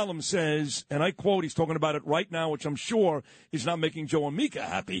his column says, and I quote, he's talking about it right now, which I'm sure is not making Joe Amica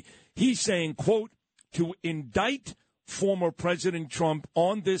happy. He's saying, quote, to indict former President Trump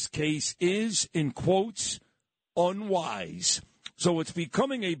on this case is, in quotes, unwise. So it's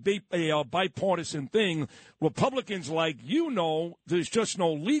becoming a bipartisan thing. Republicans there's just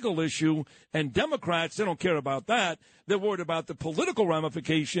no legal issue, and Democrats, they don't care about that. They're worried about the political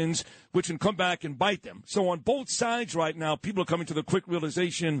ramifications, which can come back and bite them. So on both sides right now, people are coming to the quick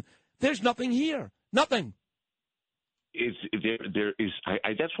realization, there's nothing here. Nothing.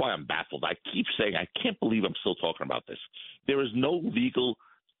 That's why I'm baffled. I keep saying, I can't believe I'm still talking about this. There is no legal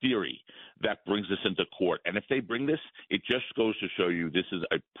theory that brings this into court. And if they bring this, it just goes to show you this is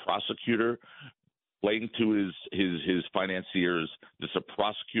a prosecutor playing to his financiers. This is a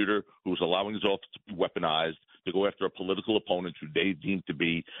prosecutor who's allowing his office to be weaponized to go after a political opponent who they deem to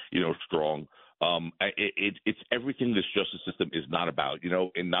be, strong. It's everything this justice system is not about.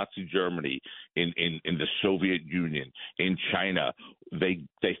 In Nazi Germany, in the Soviet Union, in China, they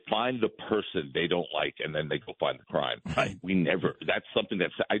find the person they don't like and then they go find the crime. Right. We never. That's something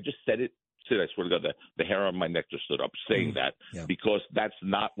I just said it. I swear to God, the hair on my neck just stood up saying that because that's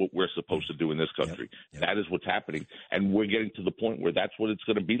not what we're supposed to do in this country. That is what's happening. And we're getting to the point where that's what it's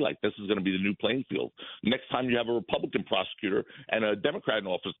going to be like. This is going to be the new playing field. Next time you have a Republican prosecutor and a Democrat in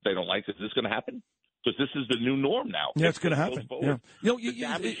office they don't like, is this going to happen? Because this is the new norm now. Yeah, it's going to happen. Yeah. The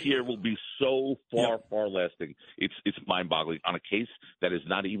damage here will be so far lasting. It's mind-boggling on a case that is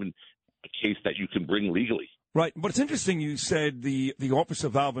not even a case that you can bring legally. Right, but it's interesting you said the office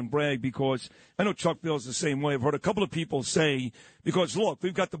of Alvin Bragg, because I know Chuck Bill's the same way. I've heard a couple of people say, because, look,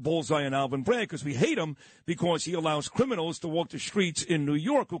 we've got the bullseye on Alvin Bragg because we hate him because he allows criminals to walk the streets in New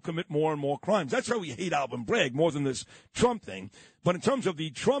York who commit more and more crimes. That's why we hate Alvin Bragg more than this Trump thing. But in terms of the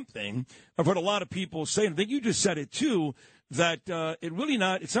Trump thing, I've heard a lot of people say, and I think you just said it too, that it's really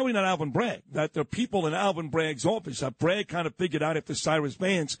not Alvin Bragg, that the people in Alvin Bragg's office, that Bragg kind of figured out after Cyrus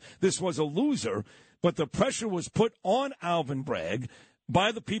Vance this was a loser. But the pressure was put on Alvin Bragg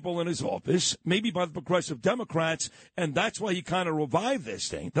by the people in his office, maybe by the progressive Democrats, and that's why he kind of revived this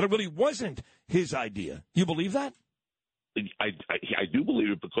thing, that it really wasn't his idea. You believe that? I do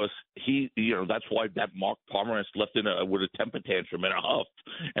believe it because that's why that Mark Pomerantz left with a temper tantrum and a huff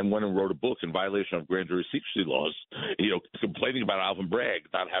and went and wrote a book in violation of grand jury secrecy laws, complaining about Alvin Bragg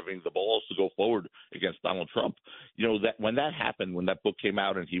not having the balls to go forward against Donald Trump. That when that happened, when that book came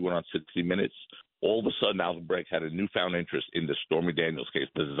out and he went on 60 Minutes, all of a sudden, Alvin Bragg had a newfound interest in the Stormy Daniels case,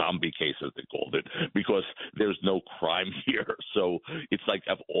 the zombie case, as they called it, because there's no crime here. So it's like,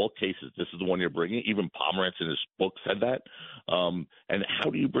 of all cases, this is the one you're bringing. Even Pomerantz in his book said that. And how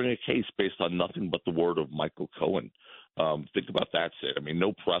do you bring a case based on nothing but the word of Michael Cohen? Think about that, Sid. I mean,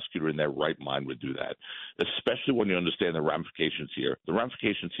 no prosecutor in their right mind would do that, especially when you understand the ramifications here. The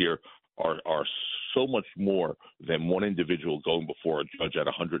ramifications here are so much more than one individual going before a judge at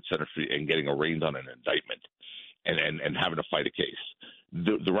 100 Center Street and getting arraigned on an indictment and having to fight a case.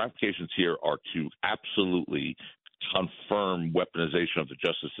 The ramifications here are to absolutely confirm weaponization of the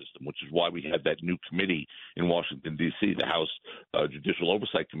justice system, which is why we had that new committee in Washington, D.C., the House Judicial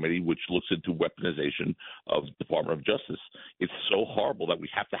Oversight Committee, which looks into weaponization of the Department of Justice. It's so horrible that we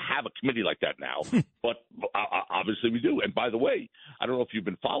have to have a committee like that now, but obviously we do. And by the way, I don't know if you've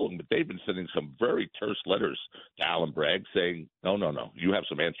been following, but they've been sending some very terse letters to Alan Bragg saying, no, you have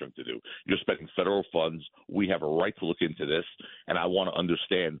some answering to do. You're spending federal funds. We have a right to look into this, and I want to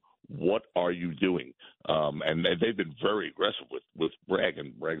understand what are you doing? And they've been very aggressive with Bragg,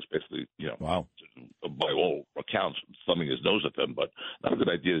 and Bragg's basically, wow, by all accounts, thumbing his nose at them. But not a good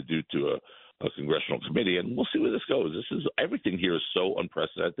idea to do to a congressional committee. And we'll see where this goes. Everything here is so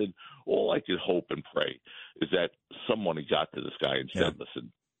unprecedented. All I can hope and pray is that someone got to this guy and said,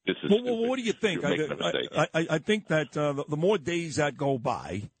 "Listen, this is." Well, what do you think? I think that the more days that go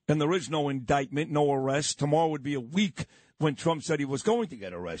by, and there is no indictment, no arrest. Tomorrow would be a week when Trump said he was going to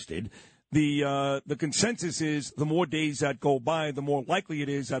get arrested. The consensus is the more days that go by, the more likely it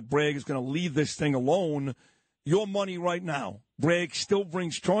is that Bragg is going to leave this thing alone. Your money right now, Bragg still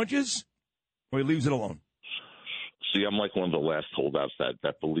brings charges, or he leaves it alone? See, I'm like one of the last holdouts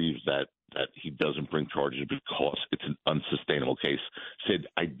that believes that he doesn't bring charges because it's an unsustainable case. Sid,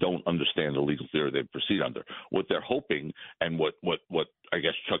 I don't understand the legal theory they proceed under. What they're hoping, and what I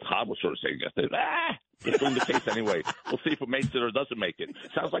guess Chuck Todd was sort of saying yesterday, just bring the case anyway. We'll see if it makes it or doesn't make it.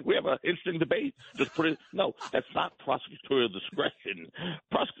 Sounds like we have an interesting debate. Just put it. No, that's not prosecutorial discretion.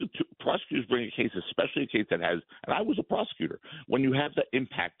 Prosecutors bring a case, especially a case that has, and I was a prosecutor, when you have the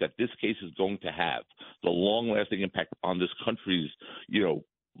impact that this case is going to have, the long-lasting impact on this country's,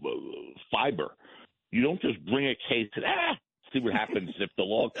 fiber. You don't just bring a case and see what happens. If the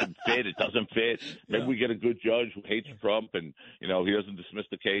law can fit, it doesn't fit. Maybe we get a good judge who hates Trump and, he doesn't dismiss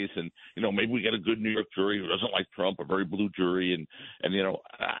the case. And, maybe we get a good New York jury who doesn't like Trump, a very blue jury. And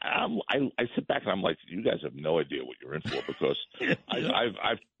I sit back and I'm like, you guys have no idea what you're in for, because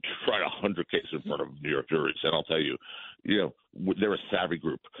I've tried 100 cases in front of New York juries. And I'll tell you, they're a savvy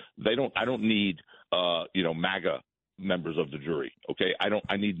group. I don't need, MAGA members of the jury. Okay.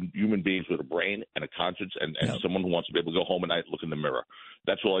 I need human beings with a brain and a conscience and someone who wants to be able to go home at night, look in the mirror.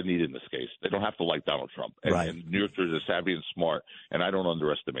 That's all I need in this case. They don't have to like Donald Trump. And New Yorkers are savvy and smart, and I don't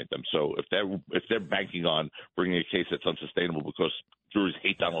underestimate them. So if they're banking on bringing a case that's unsustainable because juries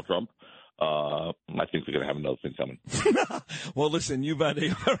hate Donald Trump, I think they're going to have another thing coming. Well, listen, you've had a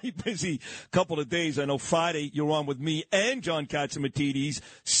very busy couple of days. I know Friday you're on with me and John Catsimatidis.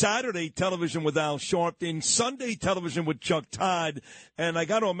 Saturday, television with Al Sharpton. Sunday, television with Chuck Todd. And I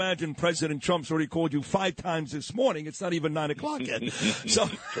got to imagine President Trump's already called you 5 times this morning. It's not even 9 o'clock yet. So,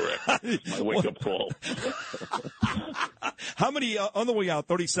 correct. My wake-up call. How many, on the way out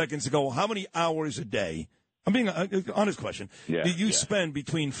 30 seconds ago, how many hours a day? I'm being an honest question. Do you spend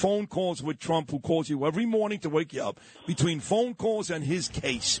between phone calls with Trump, who calls you every morning to wake you up, between phone calls and his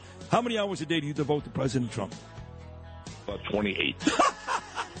case? How many hours a day do you devote to President Trump? About 28. You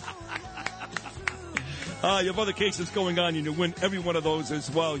have other cases going on. You win every one of those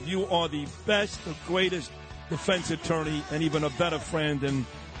as well. You are the best, the greatest defense attorney, and even a better friend. And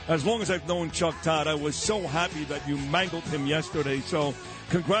as long as I've known Chuck Todd, I was so happy that you mangled him yesterday. So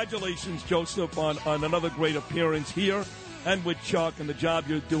congratulations, Joseph, on another great appearance here and with Chuck and the job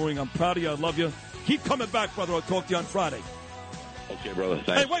you're doing. I'm proud of you. I love you. Keep coming back, brother. I'll talk to you on Friday. Okay, brother.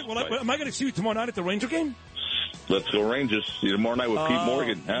 Thanks. Hey, wait. Am I going to see you tomorrow night at the Ranger game? Let's go Rangers. See you tomorrow night with Pete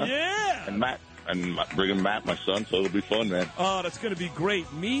Morgan. Huh? Yeah. And Matt. And bringing Matt, my son, so it'll be fun, man. Oh, that's going to be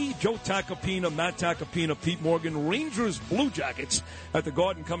great. Me, Joe Tacopina, Matt Tacopina, Pete Morgan, Rangers, Blue Jackets at the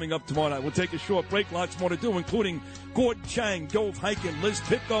Garden coming up tomorrow night. We'll take a short break. Lots more to do, including Gordon Chang, Dove Hyken, Liz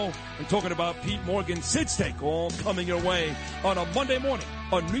Pitko, and talking about Pete Morgan, Sid's Take, all coming your way on a Monday morning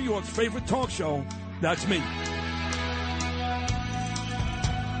on New York's favorite talk show. That's me.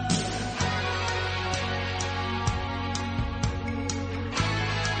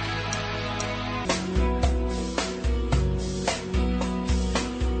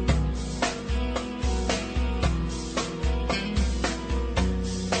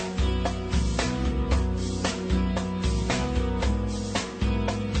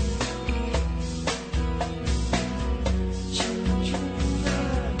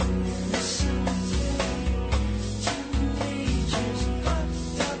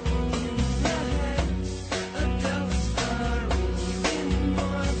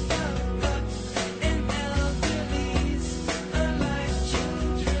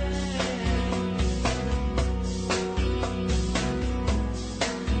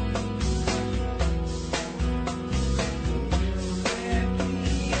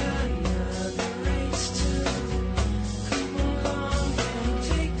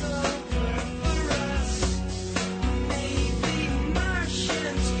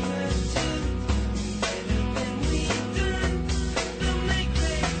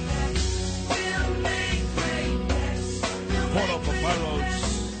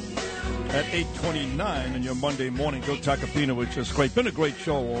 8:29 on your Monday morning. Joe Tacopina was just great. Been a great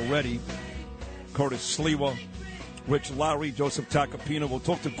show already. Curtis Sliwa, Rich Lowry, Joseph Tacopina. We'll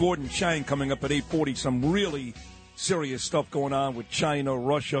talk to Gordon Chang coming up at 8:40. Some really serious stuff going on with China,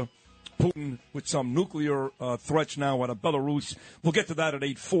 Russia, Putin with some nuclear threats now out of Belarus. We'll get to that at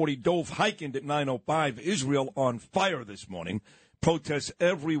 8:40. Dov Hikind at 9:05. Israel on fire this morning. Protests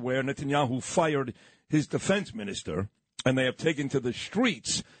everywhere. Netanyahu fired his defense minister, and they have taken to the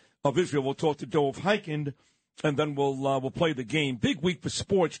streets of Israel. We'll talk to Dov Hikind, and then we'll play the game. Big week for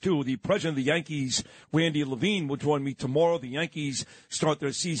sports, too. The president of the Yankees, Randy Levine, will join me tomorrow. The Yankees start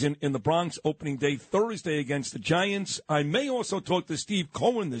their season in the Bronx, opening day Thursday against the Giants. I may also talk to Steve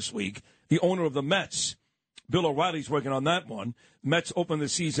Cohen this week, the owner of the Mets. Bill O'Reilly's working on that one. Mets open the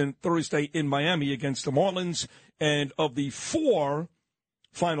season Thursday in Miami against the Marlins. And of the 4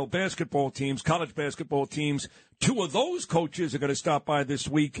 final basketball teams, college basketball teams, 2 of those coaches are going to stop by this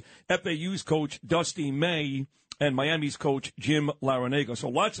week. FAU's coach, Dusty May, and Miami's coach, Jim Larrañaga. So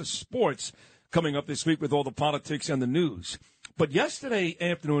lots of sports coming up this week with all the politics and the news. But yesterday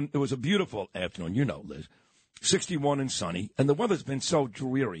afternoon, it was a beautiful afternoon, you know, Liz. 61 and sunny, and the weather's been so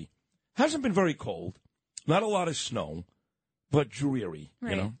dreary. Hasn't been very cold, not a lot of snow, but dreary,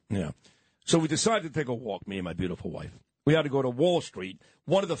 right. You know? Yeah. So we decided to take a walk, me and my beautiful wife. We had to go to Wall Street,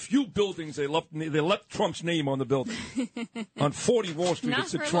 one of the few buildings they left Trump's name on the building. On 40 Wall Street, Not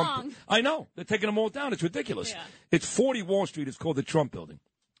it's the for Trump. long. I know. They're taking them all down. It's ridiculous. Yeah. It's 40 Wall Street. It's called the Trump building.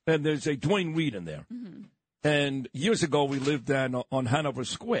 And there's a Dwayne Reed in there. Mm-hmm. And years ago, we lived down on Hanover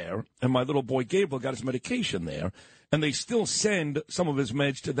Square, and my little boy Gabriel got his medication there. And they still send some of his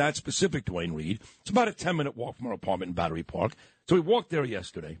meds to that specific Dwayne Reed. It's about a 10-minute walk from our apartment in Battery Park. So we walked there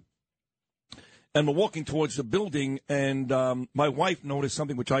yesterday. And we're walking towards the building, and my wife noticed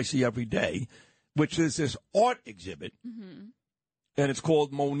something which I see every day, which is this art exhibit, and it's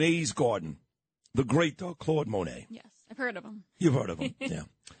called Monet's Garden, the great Claude Monet. Yes, I've heard of him. You've heard of him, yeah.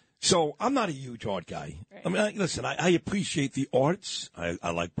 So I'm not a huge art guy. Right. I mean, listen, I appreciate the arts.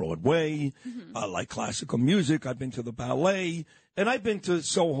 I like Broadway. I like classical music. I've been to the ballet, and I've been to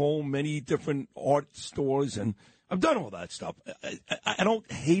Soho, many different art stores, and I've done all that stuff. I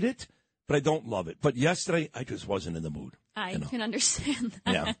don't hate it. But I don't love it. But yesterday, I just wasn't in the mood. I can understand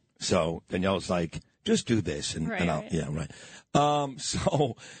that. Yeah. So Danielle's like, just do this. And I'll, right. Yeah, right.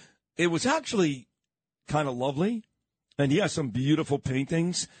 So it was actually kind of lovely. And he has some beautiful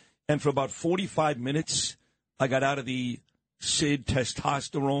paintings. And for about 45 minutes, I got out of the Sid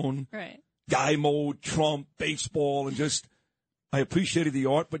testosterone, right. guy mode, Trump, baseball, and just, I appreciated the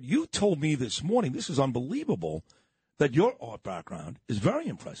art. But you told me this morning, this is unbelievable, that your art background is very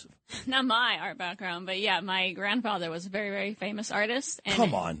impressive. Not my art background, but yeah, my grandfather was a very, very famous artist. And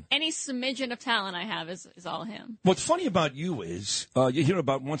Come on. Any smidgen of talent I have is all him. What's funny about you is you hear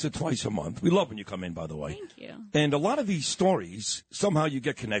about once or twice a month. We love when you come in, by the way. Thank you. And a lot of these stories, somehow you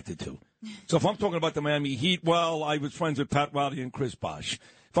get connected to. So if I'm talking about the Miami Heat, well, I was friends with Pat Riley and Chris Bosh.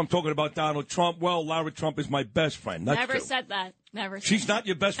 If I'm talking about Donald Trump, well, Lara Trump is my best friend. That's Never true. said that. Never said She's that. not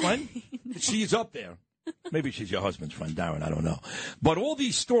your best friend? She's up there. Maybe she's your husband's friend, Darren. I don't know. But all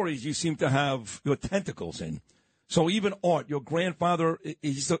these stories you seem to have your tentacles in. So even art, your grandfather,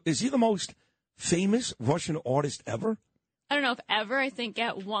 is he the most famous Russian artist ever? I don't know if ever. I think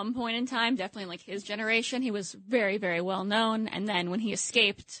at one point in time, definitely in like his generation, he was very, very well known. And then when he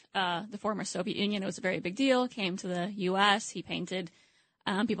escaped the former Soviet Union, it was a very big deal. Came to the U.S. He painted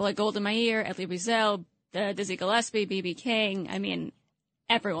people like Golda Meir, Elie Wiesel, Dizzy Gillespie, B.B. King. I mean,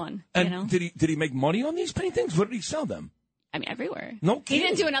 everyone. And you know? did he make money on these paintings? Where did he sell them? I mean, everywhere. No He kidding.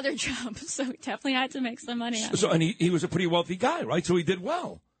 didn't do another job, so he definitely had to make some money. So and he was a pretty wealthy guy, right? So he did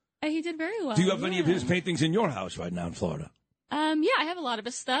well. He did very well. Do you have any of yeah. his paintings in your house right now in Florida? Yeah, I have a lot of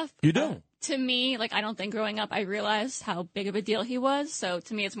his stuff. You do? To me, like, I don't think growing up I realized how big of a deal he was. So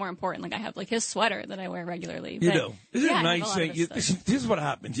to me, it's more important. Like, I have, like, his sweater that I wear regularly. You But, do. Isn't yeah, it I have a nice lot saying, of his stuff. this is what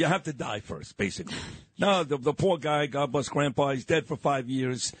happens. You have to die first, basically. No, the poor guy, God bless Grandpa, he's dead for 5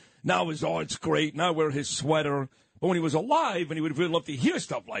 years. Now his art's great. Now I wear his sweater. But when he was alive, and he would really love to hear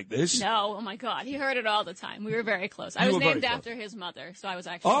stuff like this. No, oh my God, he heard it all the time. We were very close. I You was were very named close. after his mother, so I was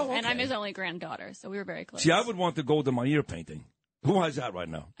actually, Oh, and I'm okay. his only granddaughter, so we were very close. See, I would want the Golda Meir painting. Who has that right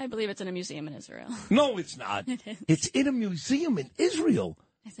now? I believe it's in a museum in Israel. No, it's not. It is. It's in a museum in Israel.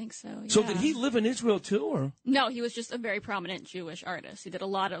 I think so. Yeah. So did he live in Israel too, or? No, he was just a very prominent Jewish artist. He did a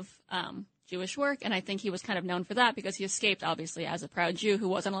lot of Jewish work, and I think he was kind of known for that because he escaped, obviously, as a proud Jew who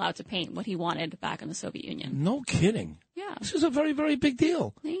wasn't allowed to paint what he wanted back in the Soviet Union. No kidding. Yeah. This is a very, very big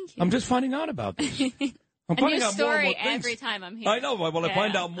deal. Thank you. I'm just finding out about this. I'm A finding new out more and story more things. every time I'm here. I know. Well, I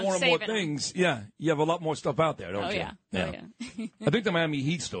find out I'm more and more saving 'em. things. Yeah, you have a lot more stuff out there, don't Oh, you? yeah. Oh, I think the Miami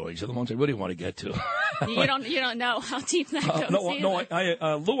Heat stories are the ones I really want to get to. You don't know how deep that goes. no.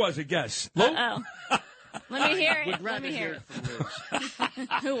 either. Lou has a guess. Lou. Uh-oh. Let me hear it. Would Let rather me hear hear it. it from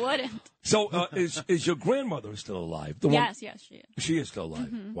Liz. Who wouldn't? So, is your grandmother still alive? The one- Yes, she is. She is still alive.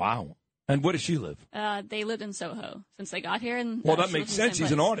 Mhm. Wow. And where does she live? They lived in Soho since they got here. And Well, that she makes lived in the sense. same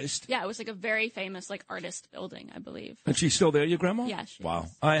He's an place. artist. Yeah, it was like a very famous artist building, I believe. And she's still there, your grandma? Yeah, she Wow.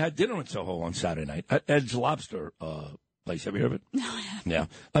 I had dinner in Soho on Saturday night at Ed's Lobster place. Have you heard of it? No, I haven't. Yeah.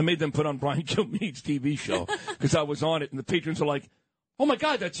 I made them put on Brian Kilmeade's TV show because I was on it, and the patrons are like, "Oh, my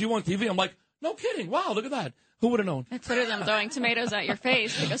God, that's you on TV." I'm like, "No kidding. Wow, look at that. Who would have known?" I Twitter them throwing tomatoes at your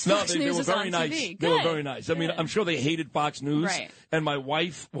face because No, Fox they News were is very on nice. TV. They were Good. very nice. I mean, I'm sure they hated Fox News. Right. And my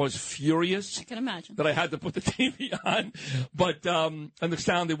wife was furious. I can imagine. That I had to put the TV on. But, and the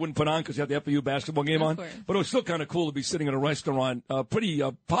sound they wouldn't put on because you had the FAU basketball game Of on. course. But it was still kind of cool to be sitting in a restaurant, pretty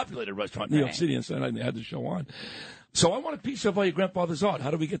populated restaurant in New York Right. City, and Saturday night they had the show on. So I want a piece of your grandfather's art. How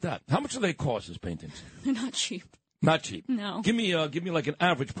do we get that? How much do they cost, his paintings? They're not cheap. Not cheap. No. Give me like an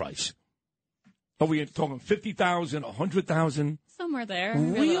average price. Are we talking 50,000, 100,000? Somewhere there.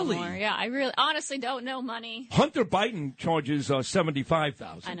 Maybe a little Really? more. Yeah, I really honestly don't know money. Hunter Biden charges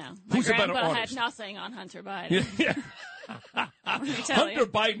 75,000. I know. My Who's a better grandpa had artist? nothing on Hunter Biden. Yeah. Let me tell Hunter you.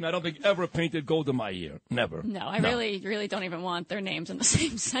 Biden, I don't think ever painted Golda Meir. Never. No, I really don't even want their names in the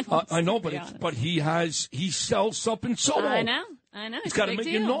same sentence. I know, to be honest. but he sells something solo. I know. It's It's got a to big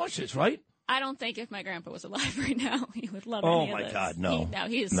make you deal. nauseous, right? I don't think if my grandpa was alive right now, he would love Oh, any of my this. God, no.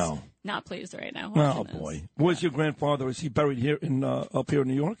 He's No. not pleased right now. Oh watching this. boy, where's your grandfather? Is he buried here in up here in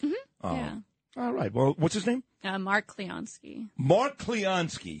New York? Mm-hmm. Oh. Yeah. All right. Well, what's his name? Mark Kleonsky. Mark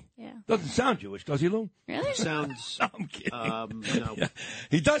Kleonsky. Yeah. Doesn't sound Jewish, does he, Lou? Really? Sounds. I'm kidding. No. Yeah.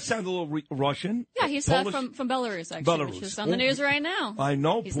 He does sound a little Russian. Yeah, he's Polish. from Belarus, actually, which Belarus. is on the Oh, news right now. I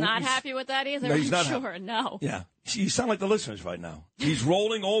know. He's not Putin's- happy with that either. No, he's I'm not sure. happy. No. Yeah. You sound like the listeners right now. He's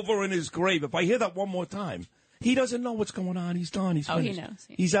rolling over in his grave. If I hear that one more time, he doesn't know what's going on. He's done. He's Oh, he finished. knows.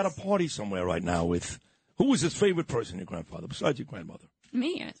 He's at a party somewhere right now with. Who was his favorite person, your grandfather, besides your grandmother?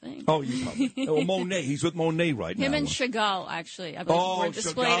 Me, I think. Oh, you probably. Oh, Monet. He's with Monet right now. Him and Chagall, actually, I believe, Oh, were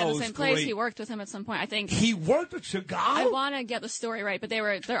displayed in the Chagall's same place. great. He worked with him at some point. I think He worked with Chagall? I want to get the story right, but their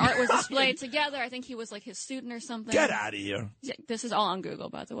art was displayed together. I think he was like his student or something. Get out of here. Yeah, this is all on Google,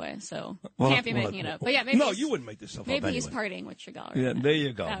 by the way, so Well, can't be well, making it up. But yeah, maybe No, he's- you wouldn't make this stuff up Maybe he's anyway. partying with Chagall. Yeah, right there now.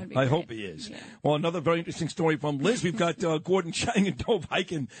 you go. That would be I great. hope he is. Well, another very interesting story from Liz. We've got Gordon Chang and Dove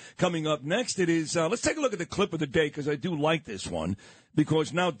Hyken coming up next. It is. Let's take a look at the clip of the day because I do like this one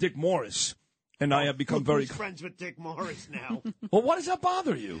because now Dick Morris and I have become very. Who's friends with Dick Morris now? Well, why does that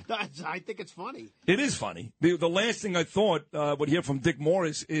bother you? I think it's funny. It is funny. The last thing I thought would hear from Dick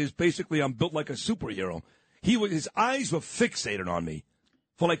Morris is basically I'm built like a superhero. His eyes were fixated on me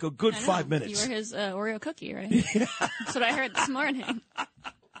for like a good I know. 5 minutes. You were his Oreo cookie, right? That's what I heard this morning.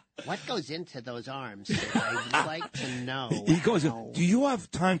 What goes into those arms? I'd like to know. He goes, do you have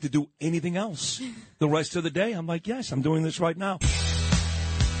time to do anything else the rest of the day? I'm like, yes, I'm doing this right now.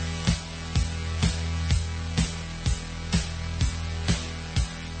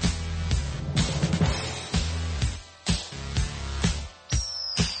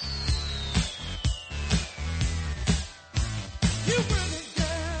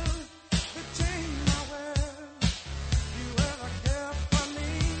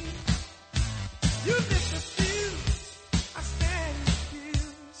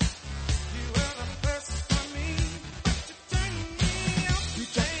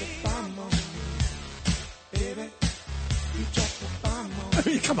 I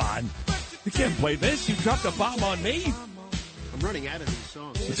mean, come on. You can't play this. You dropped a bomb on me. I'm running out of these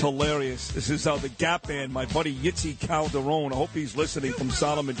songs. It's hilarious. This is the Gap Band, my buddy Yitzi Calderon. I hope he's listening from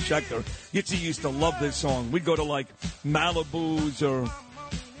Solomon Schechter. Yitzi used to love this song. We'd go to like Malibu's or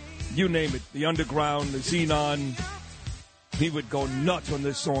you name it, the Underground, the Xenon. He would go nuts when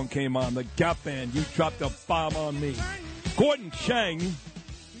this song came on. The Gap Band, you dropped a bomb on me. Gordon Chang.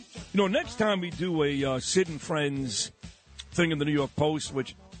 You know, next time we do a Sid and Friends thing in the New York Post,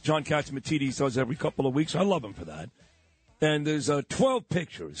 which John Catsimatidis does every couple of weeks, I love him for that. And there's 12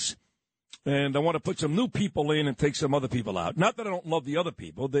 pictures. And I want to put some new people in and take some other people out. Not that I don't love the other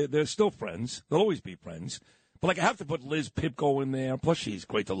people. They're still friends. They'll always be friends. But, like, I have to put Liz Pipko in there. Plus, she's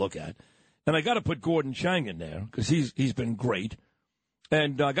great to look at. And I got to put Gordon Chang in there because he's been great.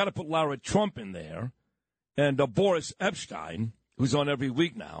 And I got to put Lara Trump in there. And Boris Epstein, who's on every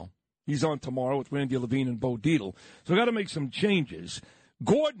week now. He's on tomorrow with Randy Levine and Bo Dietl. So I got to make some changes.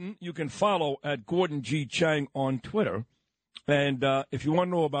 Gordon, you can follow at Gordon G. Chang on Twitter. And if you want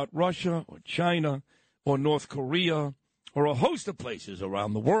to know about Russia or China or North Korea or a host of places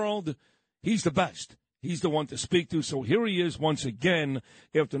around the world. He's the best. He's the one to speak to. So here he is once again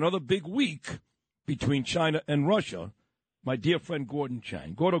after another big week between China and Russia. My dear friend Gordon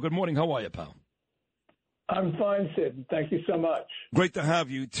Chang. Gordo, good morning. How are you, pal? I'm fine, Sid. Thank you so much. Great to have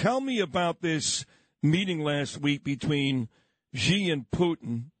you. Tell me about this meeting last week between Xi and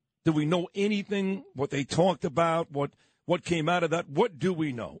Putin. Do we know anything, what they talked about, what came out of that? What do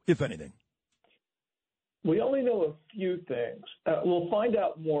we know, if anything? We only know a few things. We'll find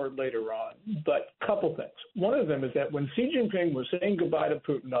out more later on, but a couple things. One of them is that when Xi Jinping was saying goodbye to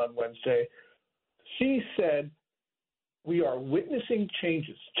Putin on Wednesday, Xi said, we are witnessing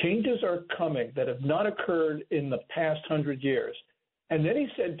changes. Changes are coming that have not occurred in the past 100 years. And then he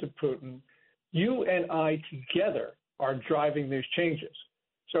said to Putin, you and I together are driving these changes.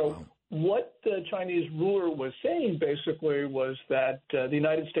 So what the Chinese ruler was saying basically was that the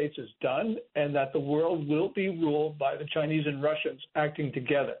United States is done and that the world will be ruled by the Chinese and Russians acting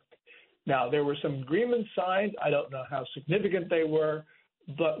together. Now, there were some agreements signed. I don't know how significant they were,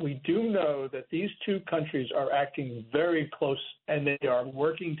 but we do know that these two countries are acting very close and they are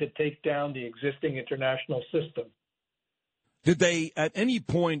working to take down the existing international system. Did they at any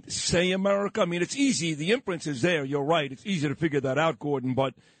point say America? I mean, it's easy. The inference is there. You're right. It's easy to figure that out, Gordon.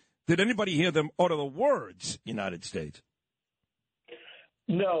 But did anybody hear them utter the words United States?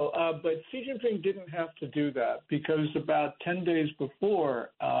 No, but Xi Jinping didn't have to do that because about 10 days before,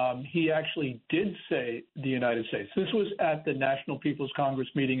 he actually did say the United States. This was at the National People's Congress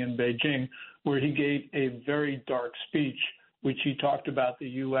meeting in Beijing, where he gave a very dark speech, which he talked about the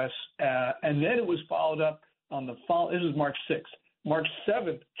U.S. And then it was followed up on this is March 6th. March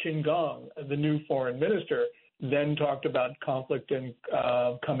 7th, Qin Gang, the new foreign minister, then talked about conflict and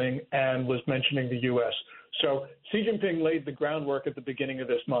coming and was mentioning the U.S. So Xi Jinping laid the groundwork at the beginning of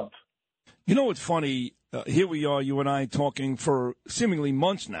this month. You know what's funny? Here we are, you and I, talking for seemingly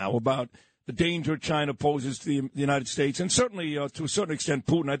months now about the danger China poses to the United States, and certainly to a certain extent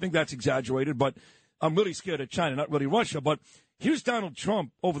Putin. I think that's exaggerated, but I'm really scared of China, not really Russia. But here's Donald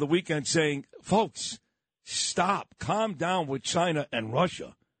Trump over the weekend saying, folks, stop, calm down with China and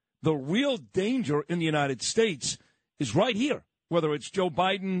Russia. The real danger in the United States is right here, whether it's Joe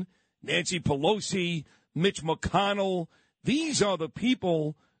Biden, Nancy Pelosi, Mitch McConnell. These are the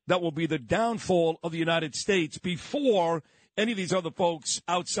people that will be the downfall of the United States before any of these other folks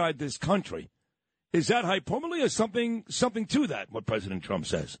outside this country. Is that hyperbole or something to that, what President Trump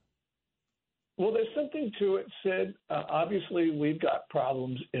says? Well, there's something to it, Sid. Obviously, we've got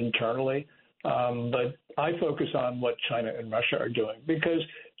problems internally. But I focus on what China and Russia are doing because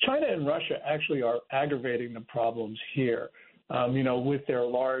China and Russia actually are aggravating the problems here. With their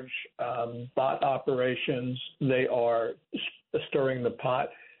large bot operations, they are stirring the pot.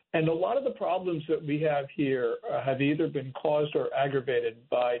 And a lot of the problems that we have here have either been caused or aggravated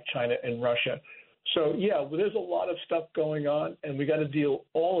by China and Russia. So, yeah, there's a lot of stuff going on, and we got to deal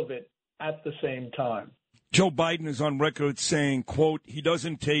all of it at the same time. Joe Biden is on record saying, quote, he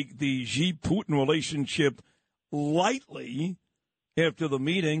doesn't take the Xi-Putin relationship lightly after the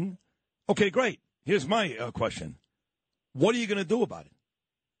meeting. Okay, great. Here's my question. What are you going to do about it?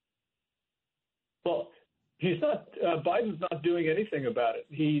 Well, Biden's not doing anything about it.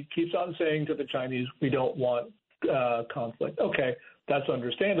 He keeps on saying to the Chinese, we don't want conflict. Okay, that's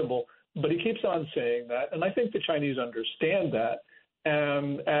understandable. But he keeps on saying that, and I think the Chinese understand that.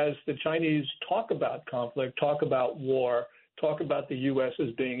 And as the Chinese talk about conflict, talk about war, talk about the U.S.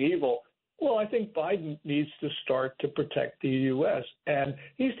 as being evil, well, I think Biden needs to start to protect the U.S. And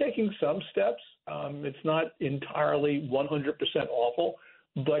he's taking some steps. It's not entirely 100% awful,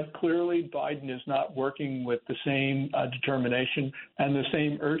 but clearly Biden is not working with the same determination and the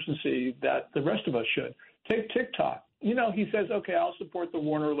same urgency that the rest of us should. Take TikTok. He says, okay, I'll support the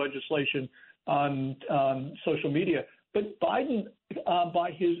Warner legislation on social media. But Biden,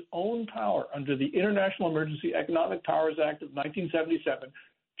 by his own power, under the International Emergency Economic Powers Act of 1977,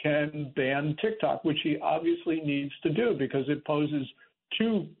 can ban TikTok, which he obviously needs to do because it poses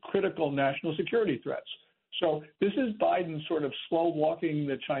two critical national security threats. So this is Biden sort of slow walking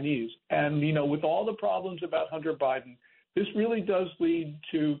the Chinese. And, with all the problems about Hunter Biden, this really does lead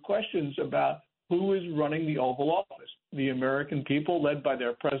to questions about who is running the Oval Office, the American people led by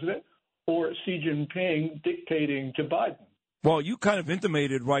their president, or Xi Jinping dictating to Biden. Well, you kind of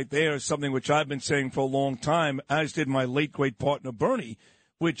intimated right there something which I've been saying for a long time, as did my late, great partner, Bernie,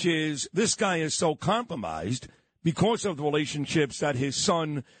 which is this guy is so compromised because of the relationships that his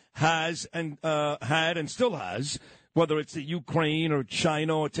son has and had and still has, whether it's the Ukraine or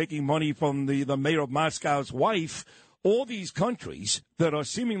China or taking money from the mayor of Moscow's wife, all these countries that are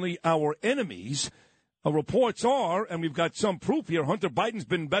seemingly our enemies, reports are, and we've got some proof here, Hunter Biden's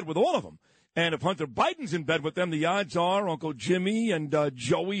been in bed with all of them. And if Hunter Biden's in bed with them, the odds are Uncle Jimmy and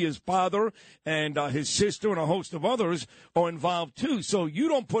Joey, his father, and his sister, and a host of others are involved, too. So you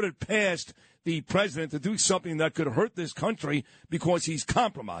don't put it past the president to do something that could hurt this country because he's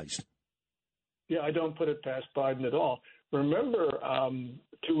compromised. Yeah, I don't put it past Biden at all. Remember,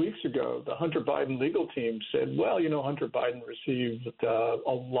 2 weeks ago, the Hunter Biden legal team said, well, Hunter Biden received a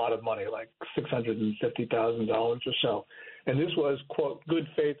lot of money, like $650,000 or so. And this was, quote, good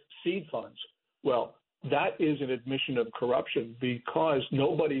faith seed funds. Well, that is an admission of corruption because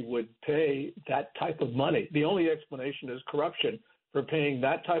nobody would pay that type of money. The only explanation is corruption for paying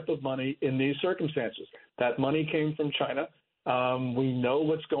that type of money in these circumstances. That money came from China. We know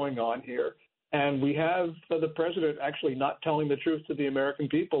what's going on here. And we have the president actually not telling the truth to the American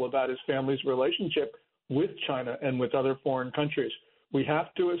people about his family's relationship with China and with other foreign countries. We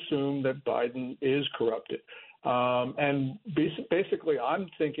have to assume that Biden is corrupted. And basically, I'm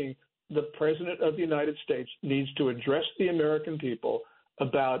thinking the president of the United States needs to address the American people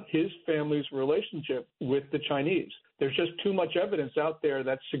about his family's relationship with the Chinese. There's just too much evidence out there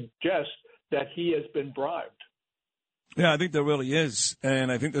that suggests that he has been bribed. Yeah, I think there really is,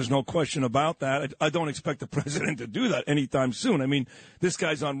 and I think there's no question about that. I don't expect the president to do that anytime soon. I mean, this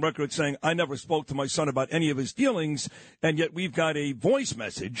guy's on record saying, I never spoke to my son about any of his dealings, and yet we've got a voice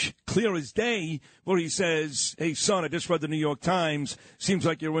message, clear as day, where he says, hey, son, I just read the New York Times. Seems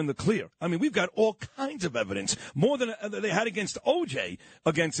like you're in the clear. I mean, we've got all kinds of evidence, more than they had against O.J.,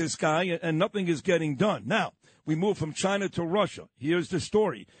 against this guy, and nothing is getting done. Now, we move from China to Russia. Here's the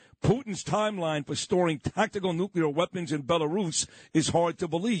story. Putin's timeline for storing tactical nuclear weapons in Belarus is hard to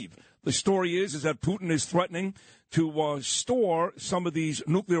believe. The story is that Putin is threatening to store some of these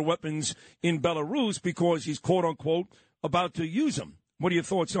nuclear weapons in Belarus because he's, quote unquote, about to use them. What are your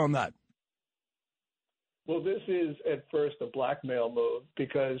thoughts on that? Well, this is at first a blackmail move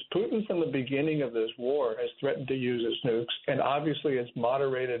because Putin from the beginning of this war has threatened to use his nukes and obviously has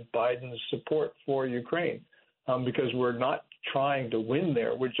moderated Biden's support for Ukraine because we're not trying to win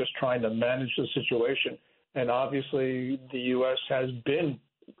there. We're just trying to manage the situation. And obviously the U.S. has been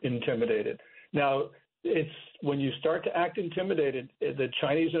intimidated. Now, it's when you start to act intimidated, the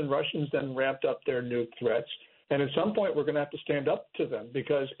Chinese and Russians then ramped up their nuke threats. And at some point, we're going to have to stand up to them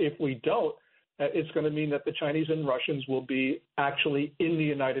because if we don't, it's going to mean that the Chinese and Russians will be actually in the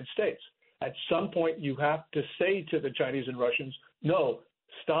United States. At some point, you have to say to the Chinese and Russians, no,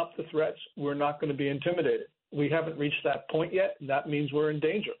 stop the threats. We're not going to be intimidated. We haven't reached that point yet, and that means we're in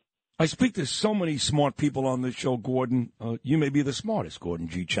danger. I speak to so many smart people on this show, Gordon. You may be the smartest, Gordon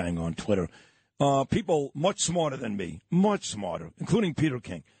G. Chang on Twitter. People much smarter than me, much smarter, including Peter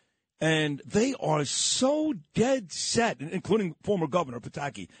King. And they are so dead set, including former Governor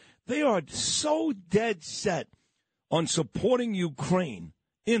Pataki, they are so dead set on supporting Ukraine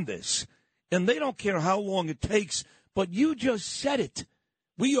in this. And they don't care how long it takes, but you just said it.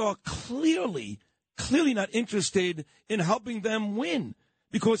 We are clearly not interested in helping them win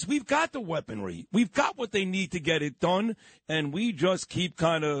because we've got the weaponry. We've got what they need to get it done, and we just keep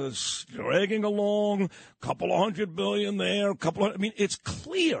kind of dragging along, a couple of $100 billion there, I mean, it's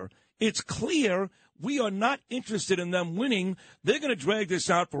clear. It's clear we are not interested in them winning. They're going to drag this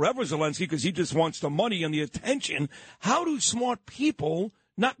out forever, Zelensky, because he just wants the money and the attention. How do smart people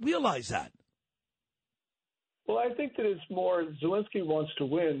not realize that? Well, I think that it's more Zelensky wants to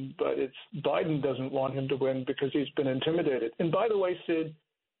win, but it's Biden doesn't want him to win because he's been intimidated. And by the way, Sid,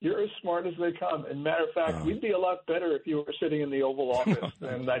 you're as smart as they come. And matter of fact, we'd be a lot better if you were sitting in the Oval Office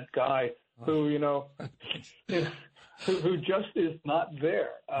than that guy who, who just is not there.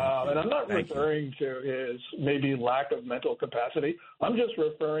 And I'm not referring to his maybe lack of mental capacity. I'm just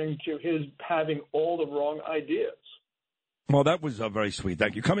referring to his having all the wrong ideas. Well, that was very sweet.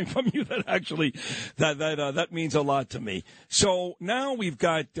 Thank you. Coming from you, that actually, that means a lot to me. So now we've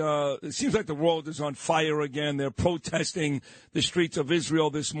got, it seems like the world is on fire again. They're protesting the streets of Israel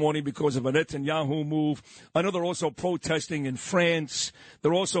this morning because of a Netanyahu move. I know they're also protesting in France.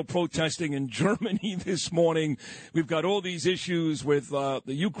 They're also protesting in Germany this morning. We've got all these issues with the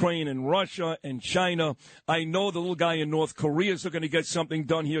Ukraine and Russia and China. I know the little guy in North Korea is going to get something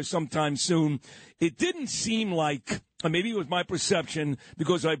done here sometime soon. It didn't seem like, maybe it was my perception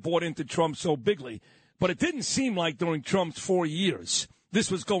because I bought into Trump so bigly, but it didn't seem like during Trump's 4 years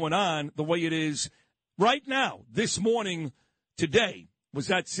this was going on the way it is right now, this morning, today. Was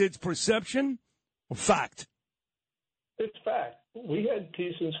that Sid's perception or fact? It's fact. We had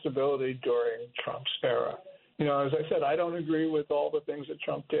peace and stability during Trump's era. As I said, I don't agree with all the things that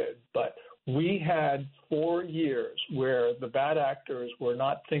Trump did, but we had 4 years where the bad actors were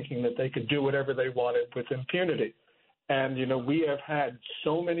not thinking that they could do whatever they wanted with impunity. And, we have had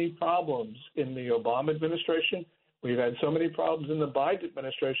so many problems in the Obama administration. We've had so many problems in the Biden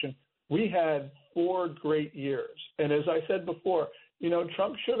administration. We had 4 great years. And as I said before,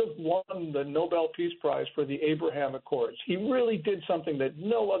 Trump should have won the Nobel Peace Prize for the Abraham Accords. He really did something that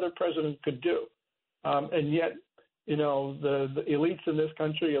no other president could do. And yet, the elites in this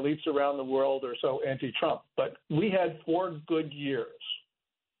country, elites around the world are so anti-Trump. But we had 4 good years.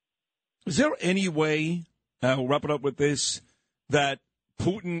 Is there any way, we'll wrap it up with this, that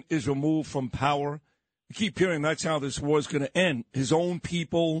Putin is removed from power? We keep hearing that's how this war is going to end. His own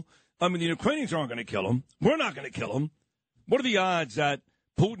people. I mean, the Ukrainians aren't going to kill him. We're not going to kill him. What are the odds that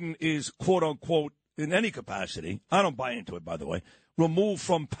Putin is, quote unquote, in any capacity, I don't buy into it, by the way, removed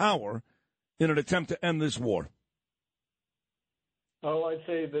from power in an attempt to end this war? Oh, I'd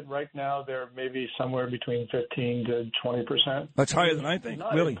say that right now they're maybe somewhere between 15 to 20%. That's higher than I think,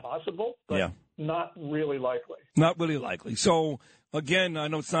 not really. Impossible, but not really likely. Not really likely. So, again, I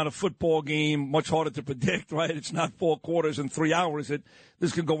know it's not a football game, much harder to predict, right? It's not 4 quarters and 3 hours.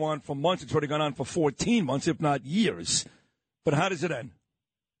 This could go on for months. It's already gone on for 14 months, if not years. But how does it end?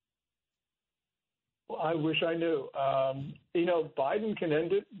 Well, I wish I knew. Biden can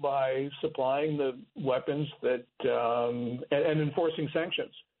end it by supplying the weapons that and enforcing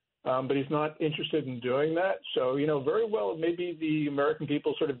sanctions. But he's not interested in doing that. So, very well, maybe the American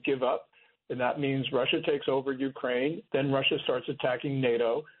people sort of give up. And that means Russia takes over Ukraine. Then Russia starts attacking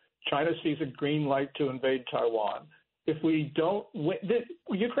NATO. China sees a green light to invade Taiwan. If we don't win,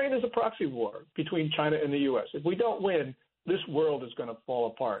 Ukraine is a proxy war between China and the U.S. If we don't win, this world is going to fall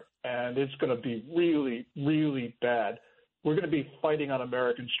apart, and it's going to be really, really bad. We're going to be fighting on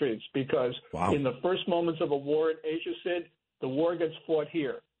American streets because in the first moments of a war in Asia, Sid, the war gets fought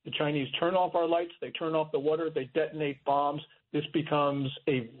here. The Chinese turn off our lights, they turn off the water, they detonate bombs. This becomes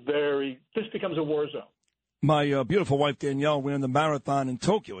a war zone. My beautiful wife, Danielle, ran the marathon in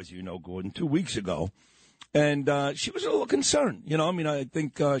Tokyo, as you know, Gordon, 2 weeks ago. And she was a little concerned. I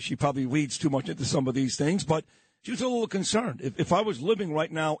think she probably reads too much into some of these things, but she was a little concerned. If I was living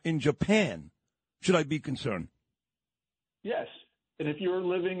right now in Japan, should I be concerned? Yes. And if you're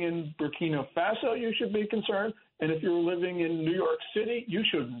living in Burkina Faso, you should be concerned. And if you're living in New York City, you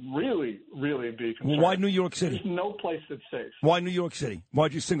should really, really be concerned. Well, why New York City? There's no place that's safe. Why New York City?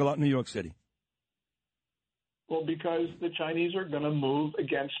 Why'd you single out New York City? Well, because the Chinese are going to move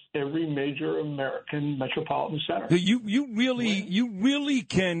against every major American metropolitan center. You really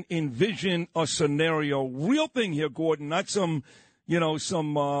can envision a scenario, real thing here, Gordon, not some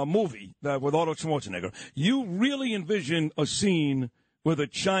movie with Arnold Schwarzenegger. You really envision a scene where the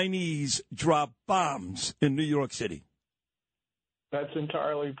Chinese drop bombs in New York City. That's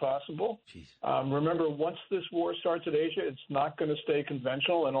entirely possible. Remember, once this war starts in Asia, it's not going to stay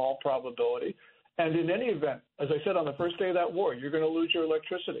conventional in all probability. And in any event, as I said, on the first day of that war, you're going to lose your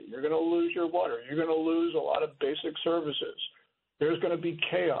electricity. You're going to lose your water. You're going to lose a lot of basic services. There's going to be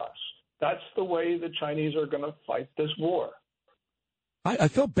chaos. That's the way the Chinese are going to fight this war. I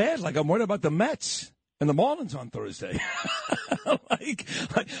feel bad. Like I'm worried about the Mets and the Marlins on Thursday.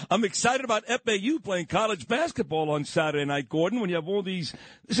 I'm excited about FAU playing college basketball on Saturday night, Gordon, when you have all these.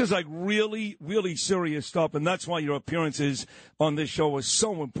 This is like really, really serious stuff, and that's why your appearances on this show are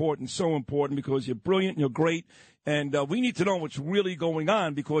so important because you're brilliant and you're great, and we need to know what's really going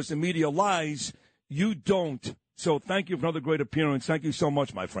on because the media lies. You don't. So thank you for another great appearance. Thank you so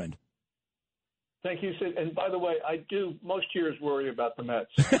much, my friend. Thank you, Sid. And by the way, I do most years worry about the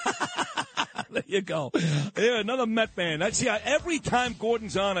Mets. There you go. Yeah, another Met fan. Every time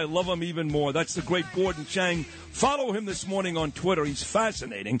Gordon's on, I love him even more. That's the great Gordon Chang. Follow him this morning on Twitter. He's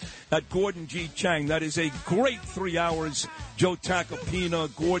fascinating at Gordon G. Chang. That is a great 3 hours. Joe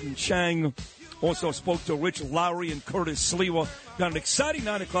Tacopina, Gordon Chang. Also spoke to Rich Lowry and Curtis Sliwa. Got an exciting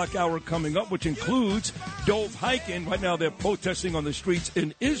 9 o'clock hour coming up, which includes Dov Hikind. Right now they're protesting on the streets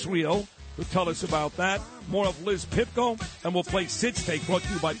in Israel. Will tell us about that. More of Liz Pipko, and we'll play Sid's Take, brought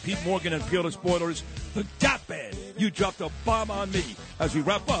to you by Pete Morgan and Peerless Spoilers. The Gap Band, You Dropped a Bomb on Me, as we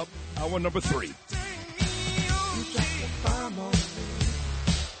wrap up hour number 3. You dropped a bomb on me,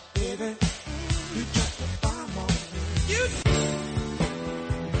 baby. You dropped a bomb on me.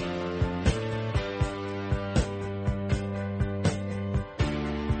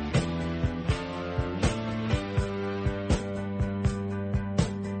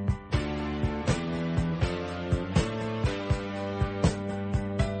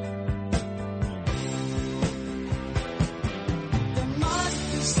 There must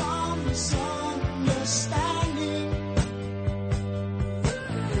be some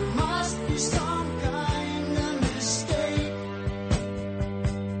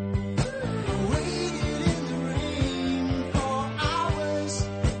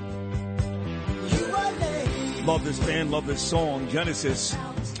Love this band, love this song, Genesis.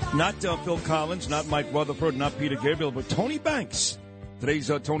 Not Phil Collins, not Mike Rutherford, not Peter Gabriel, but Tony Banks.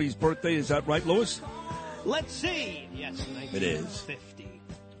 Today's Tony's birthday. Is that right, Louis? Let's see. Yes, It is. 1950.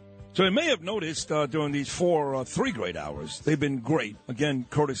 So you may have noticed during these three great hours, they've been great. Again,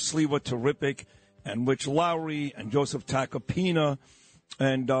 Curtis Sliwa, terrific, and Rich Lowry, and Joseph Tacopina,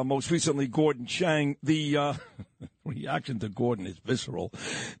 and most recently Gordon Chang. The reaction to Gordon is visceral.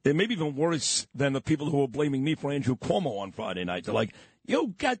 It may be even worse than the people who were blaming me for Andrew Cuomo on Friday night. They're like,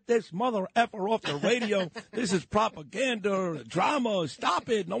 you get this mother effer off the radio. This is propaganda, drama. Stop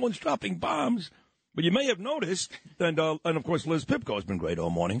it. No one's dropping bombs. But you may have noticed, and of course Liz Pipko has been great all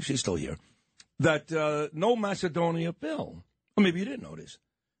morning. She's still here. That no Macedonia Phil. Or maybe you didn't notice.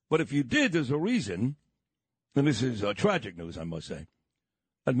 But if you did, there's a reason. And this is tragic news, I must say.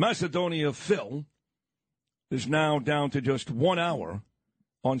 That Macedonia Phil is now down to just 1 hour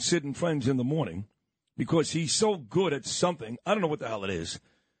on Sid and Friends in the morning because he's so good at something. I don't know what the hell it is,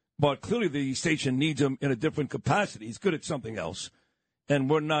 but clearly the station needs him in a different capacity. He's good at something else, and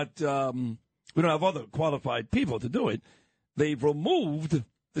we're not. We don't have other qualified people to do it. They've removed,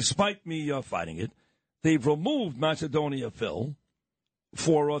 despite me fighting it, they've removed Macedonia Phil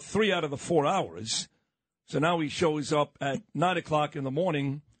for 3 out of the 4 hours. So now he shows up at 9 o'clock in the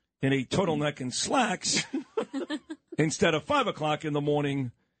morning in a turtleneck and slacks instead of 5 o'clock in the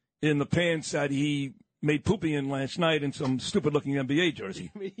morning in the pants that he made poopy in last night in some stupid-looking NBA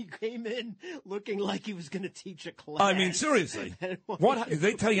jersey. He came in looking like he was going to teach a class. I mean, seriously. What? Did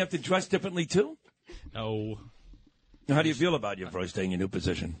they tell you have to dress differently, too? No. How do you feel about your first day in your new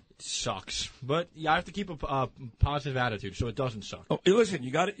position? It sucks. But I have to keep a positive attitude so it doesn't suck. Oh, listen,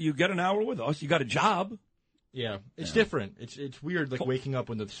 you get an hour with us. You got a job. Yeah, it's different. It's weird, like waking up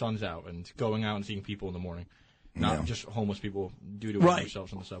when the sun's out and going out and seeing people in the morning. Not just homeless people do to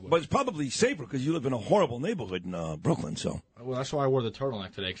themselves on the subway. But it's probably safer because you live in a horrible neighborhood in Brooklyn. So, well, that's why I wore the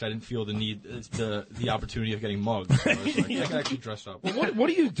turtleneck today because I didn't feel the need, the opportunity of getting mugged. So I was like, I can actually dress up. Well, what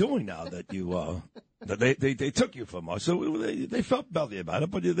are you doing now that you that they took you from us? So they felt badly about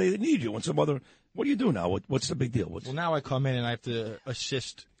it, but they need you and some other. What do you do now? What's the big deal? Well, now I come in and I have to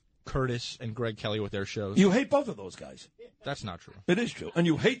assist Curtis and Greg Kelly with their shows. You hate both of those guys. That's not true. It is true, and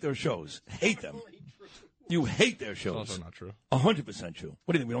you hate their shows. Hate them. You hate their shows. That's also not true. 100% true.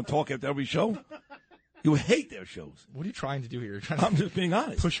 What do you think? We don't talk after every show? You hate their shows. What are you trying to do here? I'm just being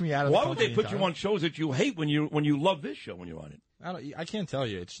honest. Push me out of. Why would they put you on shows that you hate when you love this show when you're on it? I can't tell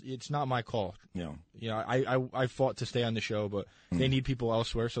you. It's not my call. Yeah. Yeah. I fought to stay on the show, but they need people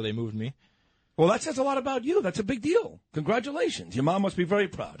elsewhere, so they moved me. Well, that says a lot about you. That's a big deal. Congratulations. Your mom must be very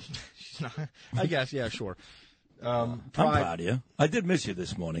proud. She's not, I guess. Yeah. Sure. I'm proud of you. I did miss you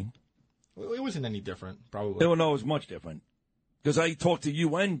this morning. It wasn't any different, probably. No, it was much different. Because I talk to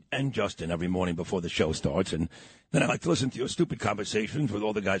you and Justin every morning before the show starts, and then I like to listen to your stupid conversations with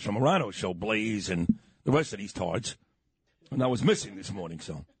all the guys from Morano's show, Blaze, and the rest of these tards. And I was missing this morning,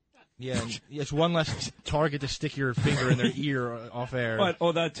 so. Yeah, it's one less target to stick your finger in their ear off air. Right.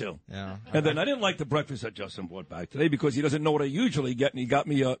 Oh, that too. Yeah. And then I didn't like the breakfast that Justin brought back today because he doesn't know what I usually get, and he got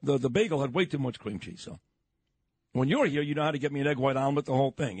me the bagel had way too much cream cheese. So when you're here, you know how to get me an egg white omelet, the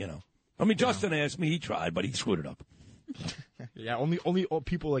whole thing, you know. I mean, Justin asked me. He tried, but he screwed it up. Yeah, only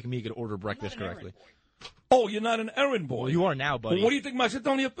people like me could order breakfast correctly. Oh, you're not an errand boy. Well, you are now, buddy. Well, what do you think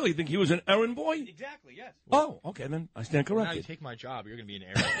Macedonia Phil? You think he was an errand boy? Exactly, yes. Oh, okay, then I stand corrected. Now you take my job, you're going to be an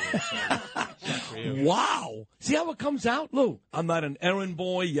errand boy. So wow. See how it comes out, Lou? I'm not an errand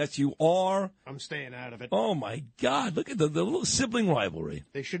boy. Yes, you are. I'm staying out of it. Oh, my God. Look at the little sibling rivalry.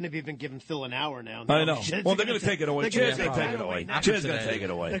 They shouldn't have even given Phil an hour now. I know. Well, they're going to take it away. Chair's going to take it away. Chair's going to take it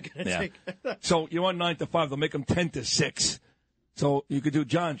away. So you're on 9 to 5. They'll make them 10 to 6. So you could do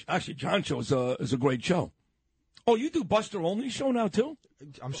John. Actually, John show is a great show. Oh, you do Buster Only show now, too?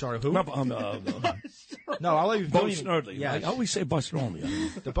 I'm sorry, who? No, I'll let you. Bo Snerdley. Yeah, I always say Buster Only.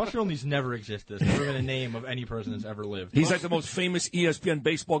 The Buster Only's never existed. There's never been a name of any person that's ever lived. He's like the most famous ESPN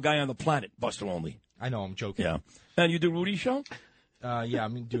baseball guy on the planet, Buster Only. I know, I'm joking. Yeah. And you do Rudy's show? Yeah,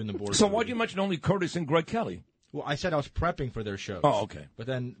 I'm doing the board. So why'd you mention only Curtis and Greg Kelly? Well, I said I was prepping for their shows. Oh, okay. But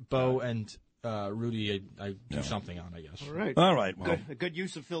then Bo and Rudy, I do something on, I guess. All right. Well, a good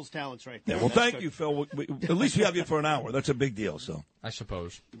use of Phil's talents right there. Yeah, well, thank you, Phil. At least we have you for an hour. That's a big deal. So I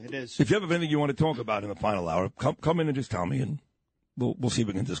suppose it is. If you have anything you want to talk about in the final hour, come in and just tell me, and we'll see if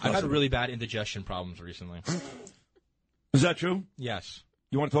we can discuss. I've had it. really bad indigestion problems recently. Is that true? Yes.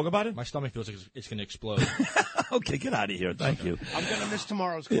 You want to talk about it? My stomach feels like it's going to explode. Okay, get out of here. Thank you. I'm going to miss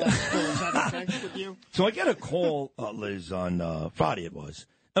tomorrow's class. Phil, is that okay with you? So I get a call, Liz, on Friday it was.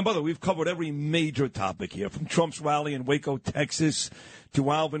 And by the way, we've covered every major topic here, from Trump's rally in Waco, Texas,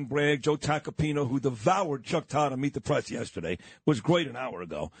 to Alvin Bragg, Joe Tacopino, who devoured Chuck Todd on Meet the Press yesterday. Was great an hour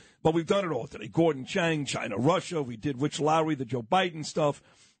ago. But we've done it all today. Gordon Chang, China, Russia. We did Rich Lowry, the Joe Biden stuff.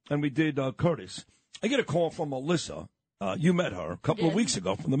 And we did Curtis. I get a call from Melissa. You met her a couple of weeks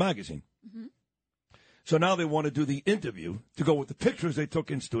ago from the magazine. Mm-hmm. So now they want to do the interview to go with the pictures they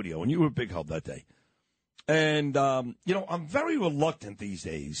took in studio. And you were a big help that day. And, I'm very reluctant these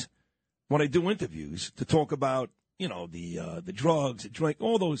days when I do interviews to talk about, the drugs, the drink,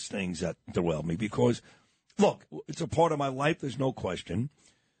 all those things that derail me because, look, it's a part of my life. There's no question.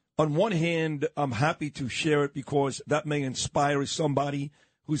 On one hand, I'm happy to share it because that may inspire somebody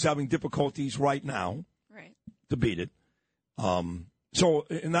who's having difficulties right now to beat it. So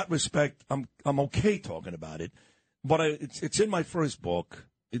in that respect, I'm okay talking about it. But it's in my first book.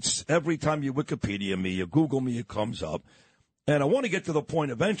 It's every time you Wikipedia me, you Google me, it comes up. And I want to get to the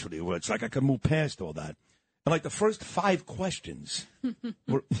point eventually where it's like I can move past all that. And like the first 5 questions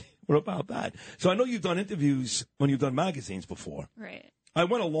were about that. So I know you've done interviews when you've done magazines before. Right. I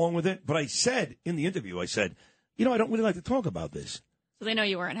went along with it, but I said in the interview, I don't really like to talk about this. So they know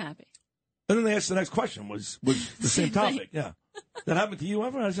you weren't happy. And then they asked the next question was the same topic. Yeah. That happened to you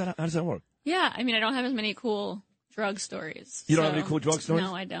ever? How does that work? Yeah. I mean, I don't have as many cool drug stories. You don't have any cool drug stories?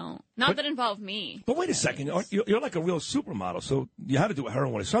 No, I don't. Not that involve me. But wait a second. You're like a real supermodel, so you had to do a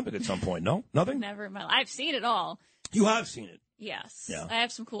heroin or something at some point, no? Nothing? Never in my life. I've seen it all. You have seen it? Yes. Yeah. I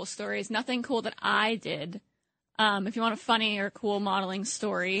have some cool stories. Nothing cool that I did. If you want a funny or cool modeling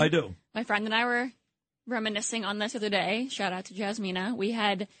story. I do. My friend and I were reminiscing on this the other day. Shout out to Jasmina. We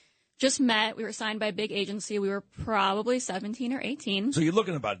had just met. We were signed by a big agency. We were probably 17 or 18. So you're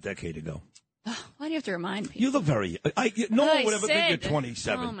looking about a decade ago. Why do you have to remind people? You look very... no one would ever think you're said-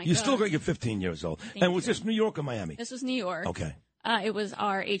 27. Oh, my you still God. look like you're 15 years old. Thank And was this New York or Miami? This was New York. Okay. It was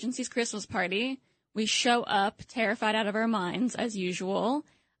our agency's Christmas party. We show up terrified out of our minds, as usual.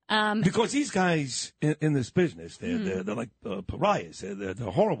 Because these guys in this business, they're like pariahs. They're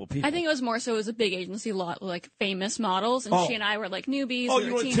horrible people. I think it was more so it was a big agency, lot like famous models, and she and I were like newbies. Oh, we you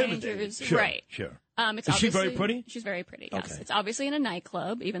were were intimidated. teenagers. Sure, right. sure. It's Is she very obviously- pretty? She's very pretty, yes. Okay. It's obviously in a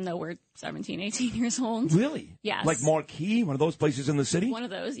nightclub, even though we're 17, 18 years old. Really? Yes. Like Marquee, one of those places in the city? One of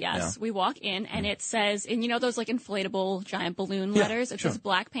those, yes. Yeah. We walk in, and it says, and you know those like inflatable giant balloon letters? It says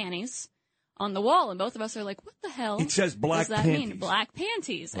black panties on the wall, and both of us are like, what the hell It says black does that panties. mean? Black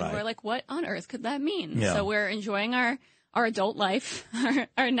panties. And Right. we're like, what on earth could that mean? Yeah. So we're enjoying our adult life,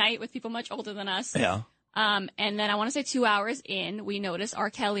 our night with people much older than us. Yeah. And then I want to say 2 hours in, we notice R.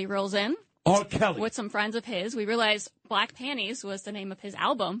 Kelly rolls in. R. Kelly. With some friends of his. We realized Black Panties was the name of his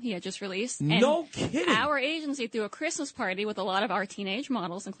album he had just released. And No kidding. Our agency threw a Christmas party with a lot of our teenage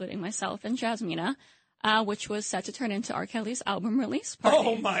models, including myself and Jasmina, which was set to turn into R. Kelly's album release party.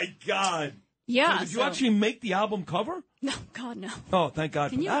 Oh, my God. Yeah. So did you actually make the album cover? No, God, no. Oh, thank God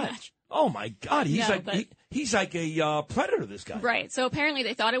Can for you that. imagine? Oh, my God. He's No, like but- he's like a predator, this guy. Right. So apparently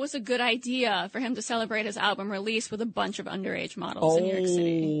they thought it was a good idea for him to celebrate his album release with a bunch of underage models in New York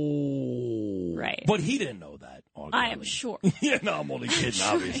City. Right. But he didn't know that. I am sure. Yeah, no, I'm only kidding,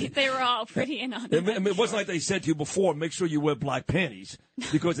 obviously. They were all pretty in on I it. mean, it wasn't like they said to you before, make sure you wear black panties.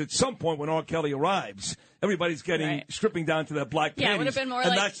 Because at some point when R. Kelly arrives, everybody's getting stripping down to their black panties. Yeah, it would have been more and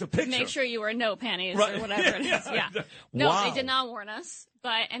like, that's the picture. make sure you wear no panties Right. or whatever it is. Yeah. Yeah. No, Wow. they did not warn us.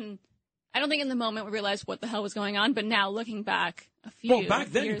 And I don't think in the moment we realized what the hell was going on. But now looking back a few Well, back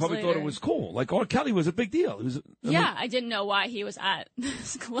then you years probably later, thought it was cool. Like R. Kelly was a big deal. It was. I didn't know why he was at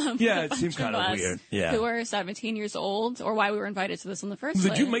this club. Yeah, with a it bunch seemed of kinda us weird. Yeah. Who were 17 years old, or why we were invited to this in the first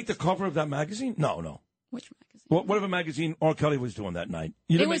place. Did you make the cover of that magazine? No. Which magazine? Whatever magazine R. Kelly was doing that night.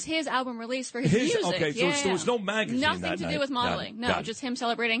 You It didn't was make- his album release for his, His- music. okay, so yeah. there was no magazine Nothing that to night. do with Got it. modeling. No, Got it. just him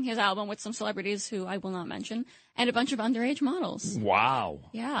celebrating his album with some celebrities who I will not mention, and a bunch of underage models. Wow.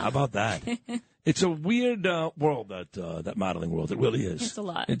 Yeah. How about that? It's a weird world, that modeling world. It really is. It's a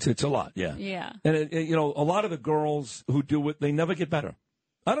lot. It's a lot, yeah. Yeah. And, a lot of the girls who do it, they never get better.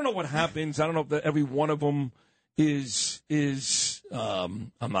 I don't know what happens. I don't know if every one of them is I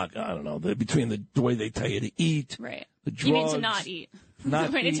don't know, between the way they tell you to eat. Right. The drugs. You mean to not eat. Not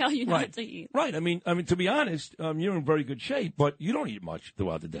the way eat. to tell you Right. not to eat. Right. I mean, to be honest, you're in very good shape, but you don't eat much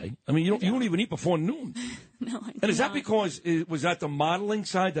throughout the day. I mean, you don't even eat before noon. No, I And is that not. because was that the modeling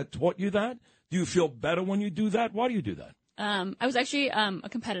side that taught you that? Do you feel better when you do that? Why do you do that? I was actually a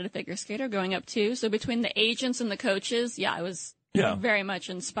competitive figure skater growing up too. So between the agents and the coaches, I was very much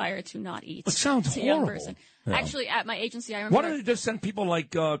inspired to not eat. It sounds as a young horrible. person. Yeah. Actually, at my agency, I remember. Why don't they just send people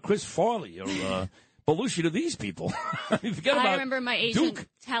like Chris Farley or Belushi to these people. I mean, forget about I remember my agent Duke.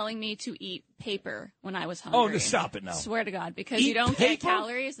 telling me to eat paper when I was hungry. Oh, just stop it now. Swear to God, because Eat you don't paper? get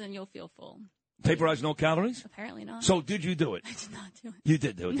calories, then you'll feel full. Paper has no calories? Apparently not. So did you do it? I did not do it. You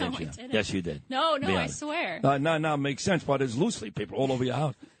did do it, No, didn't you? I didn't. Yes, you did. No, Be I honest. swear. Now it makes sense, but there's loose leaf paper all over your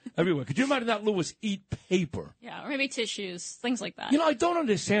house. Everywhere. Could you imagine that Lewis eat paper? Yeah, or maybe tissues, things like that. You know, I don't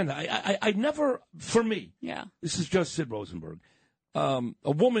understand that. I never, for me, Yeah. this is just Sid Rosenberg. A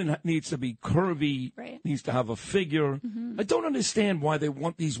woman needs to be curvy, Right. needs to have a figure. Mhm. I don't understand why they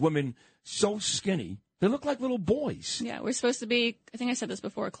want these women so skinny. They look like little boys. Yeah, we're supposed to be, I think I said this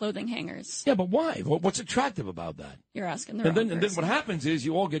before, clothing hangers. Yeah, but why? What's attractive about that? You're asking the And wrong then person. what happens is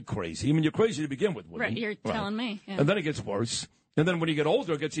you all get crazy. I mean, you're crazy to begin with. Women. Right, you're telling me. Yeah. And then it gets worse. And then when you get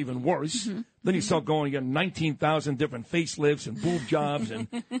older, it gets even worse. Mm-hmm. Then you start going, you get 19,000 different facelifts and boob jobs. And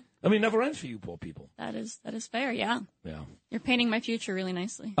I mean, it never ends for you poor people. That is fair, yeah. Yeah. You're painting my future really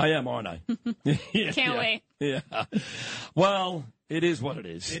nicely. I am, aren't I? Yeah, Can't wait. Yeah. Well, it is what it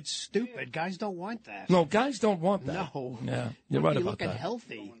is. It's stupid. Guys don't want that. No, guys don't want that. No. Yeah, you're What right if you about look that. at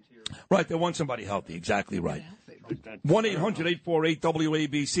healthy. Right, they want somebody healthy. Exactly right.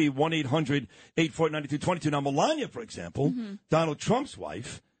 1-800-848-WABC, 1-800-848-9222. Now, Melania, for example, Mm-hmm. Donald Trump's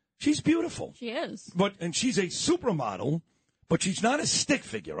wife, she's beautiful. She is. And she's a supermodel, but she's not a stick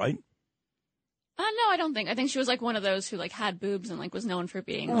figure, right? No, I don't think. I think she was like one of those who like had boobs and like was known for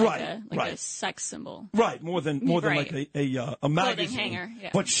being like a sex symbol. Right, more than Right. like a magazine. hanger, yeah.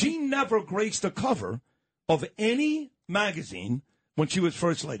 But she never graced the cover of any magazine when she was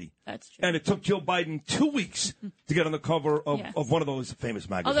First Lady. That's true. And it took Jill Biden 2 weeks to get on the cover of, Yes. of one of those famous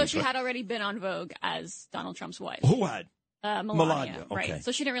magazines. Although she right? had already been on Vogue as Donald Trump's wife. Who had? Melania. okay. Right.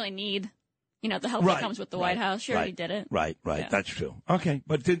 So she didn't really need, the help that comes with the White House. She already did it. Right. Yeah. That's true. Okay,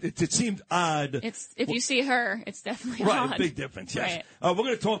 but it seemed odd. If you see her, it's definitely Right, odd. big difference, yes. Right. We're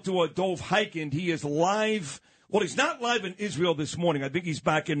going to talk to Dov Hikind. He is live. Well, he's not live in Israel this morning. I think he's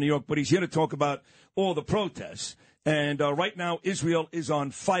back in New York, but he's here to talk about all the protests. And right now, Israel is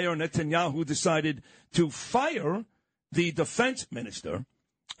on fire. Netanyahu decided to fire the defense minister,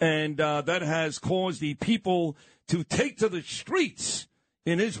 and that has caused the people to take to the streets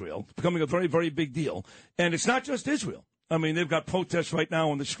in Israel, becoming a very, very big deal. And it's not just Israel. I mean, they've got protests right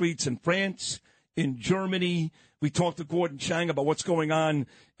now on the streets in France, in Germany. We talked to Gordon Chang about what's going on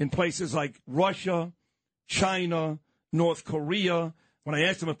in places like Russia, China, North Korea. When I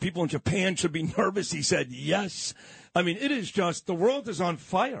asked him if people in Japan should be nervous, he said yes. I mean, it is just, the world is on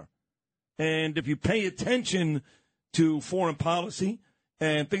fire. And if you pay attention to foreign policy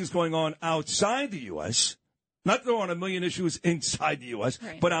and things going on outside the U.S., not that there aren't a million issues inside the U.S.,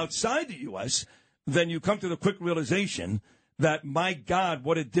 but outside the U.S., then you come to the quick realization that, my God,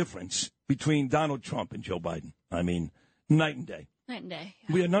 what a difference between Donald Trump and Joe Biden. I mean, night and day. Night and day.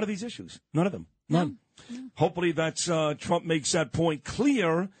 We had none of these issues. None of them. None. Hopefully that's Trump makes that point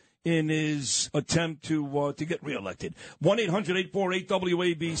clear in his attempt to get reelected.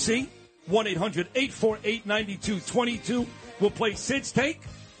 1-800-848-WABC, 1-800-848-9222. We'll play Sid's Take.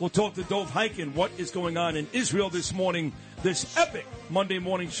 We'll talk to Dov Hikind. What is going on in Israel this morning? This epic Monday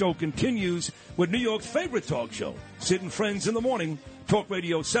morning show continues with New York's favorite talk show, Sid and Friends in the Morning, Talk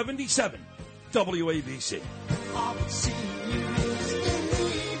Radio 77, WABC.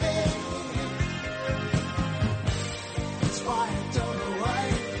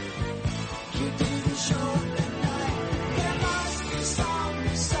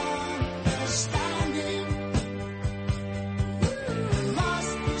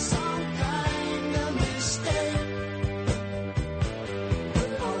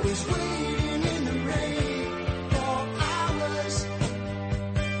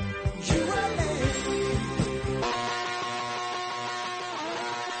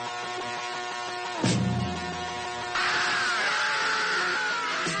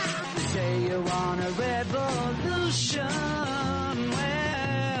 Say you want a revolution,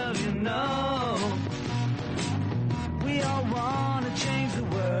 well, you know, we all want to change the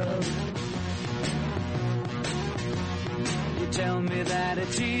world. You tell me that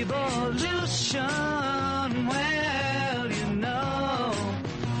it's evolution, well, you know,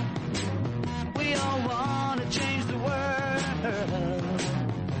 we all want to change the world.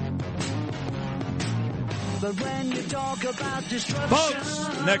 But when you talk about destruction,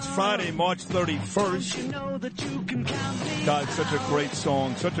 Folks, next Friday, March 31st. God, such a great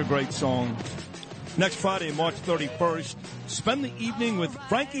song. Such a great song. Next Friday, March 31st, spend the evening with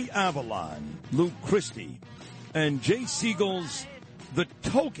Frankie Avalon, Luke Christie, and Jay Siegel's The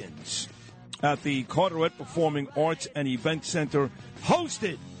Tokens at the Carteret Performing Arts and Event Center,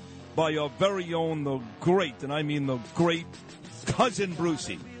 hosted by your very own, the great, and I mean the great, Cousin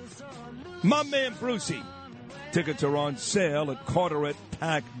Brucey. My man Brucey. Tickets are on sale at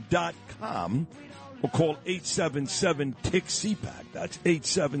CarteretPack.com or call 877-TICK-CPAC. That's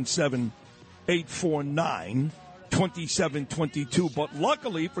 877-849-2722. But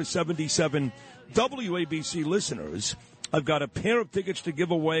luckily for 77 WABC listeners, I've got a pair of tickets to give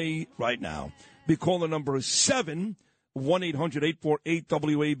away right now. Be calling number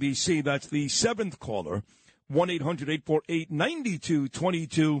 1-800-848-WABC. That's the seventh caller.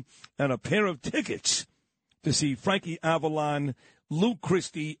 1-800-848-9222. And a pair of tickets to see Frankie Avalon, Luke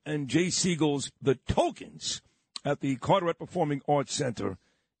Christie, and Jay Siegel's The Tokens at the Carteret Performing Arts Center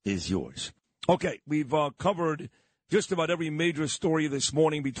is yours. Okay, we've covered just about every major story this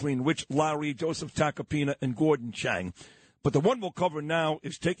morning between Rich Lowry, Joseph Tacopina, and Gordon Chang. But the one we'll cover now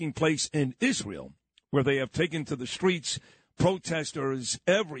is taking place in Israel, where they have taken to the streets protesters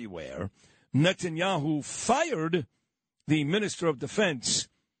everywhere. Netanyahu fired the Minister of Defense,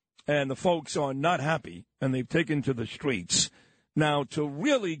 and the folks are not happy, and they've taken to the streets. Now, to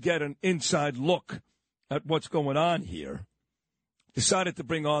really get an inside look at what's going on here, decided to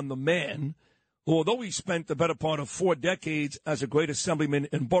bring on the man who, although he spent the better part of 4 decades as a great assemblyman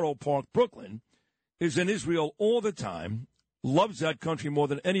in Borough Park, Brooklyn, is in Israel all the time, loves that country more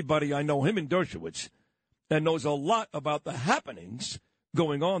than anybody I know, him in Dershowitz, and knows a lot about the happenings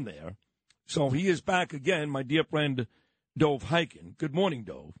going on there. So he is back again, my dear friend Dov Hikind. Good morning,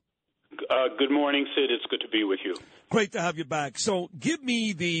 Dov. Good morning, Sid. It's good to be with you. Great to have you back. So give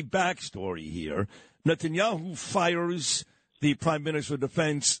me the backstory here. Netanyahu fires the Prime Minister of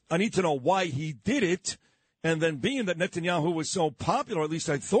Defense. I need to know why he did it. And then being that Netanyahu was so popular, at least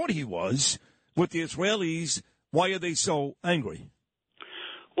I thought he was, with the Israelis, why are they so angry?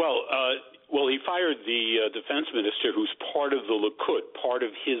 Well, he fired the defense minister who's part of the Likud, part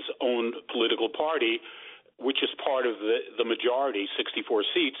of his own political party, which is part of the majority, 64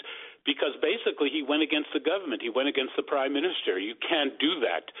 seats, because basically he went against the government. He went against the prime minister. You can't do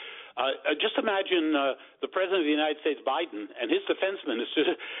that. Just imagine the president of the United States, Biden, and his defense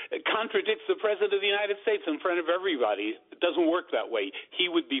minister contradicts the president of the United States in front of everybody. It doesn't work that way.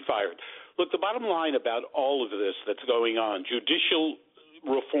 He would be fired. Look, the bottom line about all of this that's going on, judicial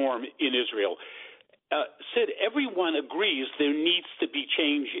reform in Israel, Sid, everyone agrees there needs to be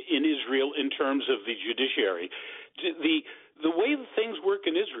change in Israel in terms of the judiciary. The way that things work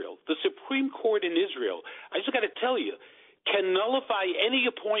in Israel, the Supreme Court in Israel, I just got to tell you, can nullify any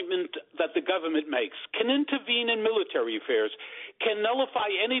appointment that the government makes, can intervene in military affairs, can nullify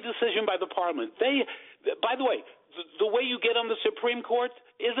any decision by the parliament. By the way, the way you get on the Supreme Court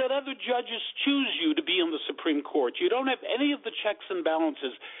is that other judges choose you to be on the Supreme Court. You don't have any of the checks and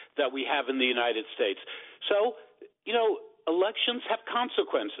balances that we have in the United States. So, elections have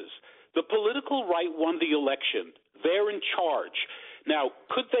consequences. The political right won the election. They're in charge. Now,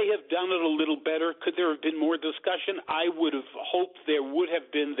 could they have done it a little better? Could there have been more discussion? I would have hoped there would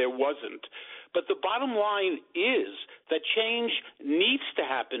have been. There wasn't. But the bottom line is that change needs to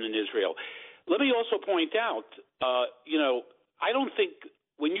happen in Israel. Let me also point out, I don't think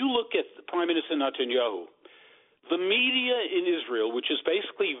when you look at Prime Minister Netanyahu, the media in Israel, which is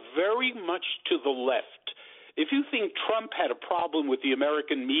basically very much to the left, if you think Trump had a problem with the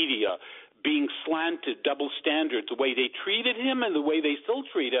American media being slanted, double standards, the way they treated him and the way they still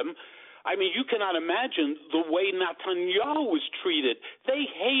treat him, I mean, you cannot imagine the way Netanyahu was treated. They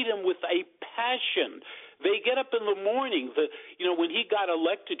hate him with a passion. They get up in the morning, when he got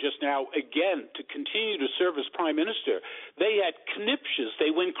elected just now, again, to continue to serve as prime minister, they had conniptions. They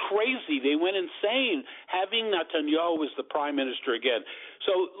went crazy. They went insane having Netanyahu as the prime minister again.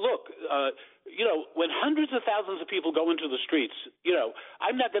 So, look, when hundreds of thousands of people go into the streets,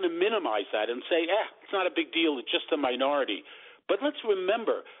 I'm not going to minimize that and say, it's not a big deal. It's just a minority. But let's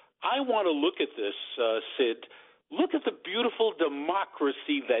remember, I want to look at this, Sid. Look at the beautiful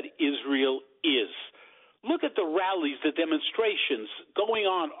democracy that Israel is. Look at the rallies, the demonstrations going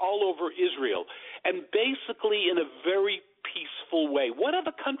on all over Israel, and basically in a very peaceful way. What other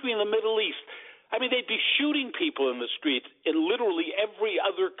country in the Middle East? I mean, they'd be shooting people in the streets in literally every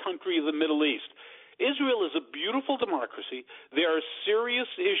other country of the Middle East. Israel is a beautiful democracy. There are serious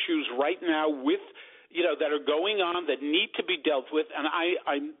issues right now with, that are going on that need to be dealt with, and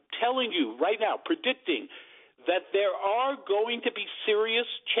I'm telling you right now, predicting that there are going to be serious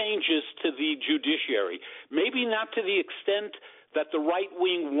changes to the judiciary. Maybe not to the extent that the right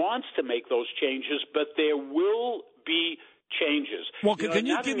wing wants to make those changes, but there will be changes. Well, can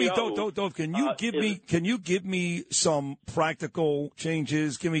you give me, Dov, can you give me some practical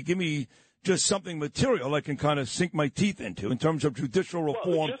changes? Give me just something material I can kind of sink my teeth into in terms of judicial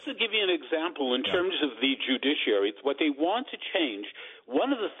reform. Well, just to give you an example, in terms of the judiciary, what they want to change,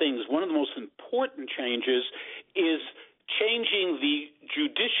 one of the most important changes is changing the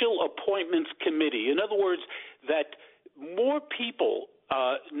Judicial Appointments Committee. In other words, that more people,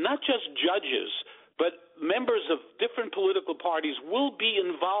 not just judges, but members of different political parties will be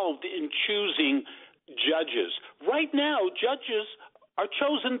involved in choosing judges. Right now, judges are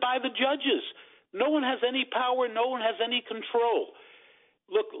chosen by the judges. No one has any power. No one has any control.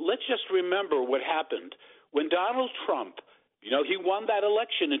 Look, let's just remember what happened. When Donald Trump, he won that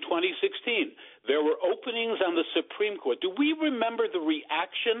election in 2016, there were openings on the Supreme Court. Do we remember the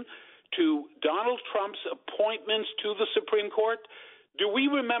reaction to Donald Trump's appointments to the Supreme Court? Do we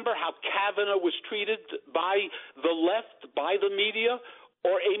remember how Kavanaugh was treated by the left, by the media,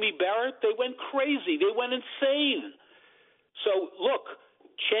 or Amy Barrett? They went crazy. They went insane. So, look,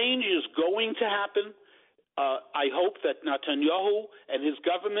 change is going to happen. I hope that Netanyahu and his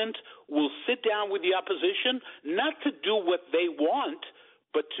government will sit down with the opposition, not to do what they want,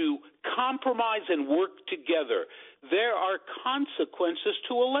 but to compromise and work together. There are consequences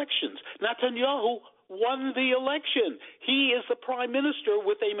to elections. Netanyahu won the election. He is the prime minister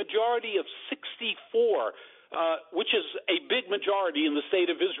with a majority of 64, which is a big majority in the state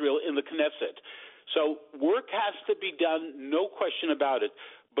of Israel in the Knesset. So work has to be done, no question about it.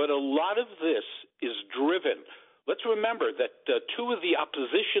 But a lot of this is driven. Let's remember that two of the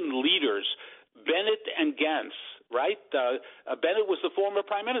opposition leaders, Bennett and Gantz, right? Bennett was the former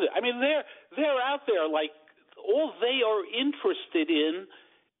prime minister. I mean, they're out there like all they are interested in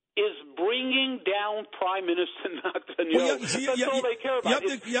is bringing down Prime Minister Netanyahu. That's all they care about.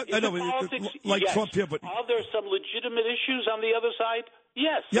 I know, like yes. Trump here, but are there some legitimate issues on the other side?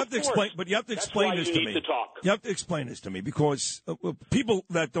 Yes, you have to course. explain. But you have to explain this to me. You have to explain this to me because people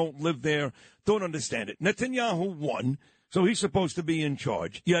that don't live there don't understand it. Netanyahu won, so he's supposed to be in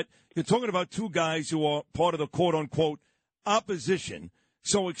charge. Yet you're talking about two guys who are part of the quote unquote opposition.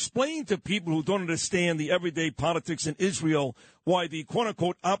 So explain to people who don't understand the everyday politics in Israel why the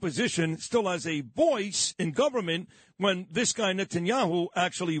quote-unquote opposition still has a voice in government when this guy Netanyahu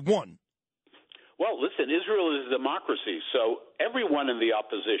actually won. Well, listen, Israel is a democracy, so everyone in the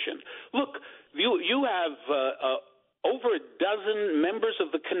opposition. Look, you have over a dozen members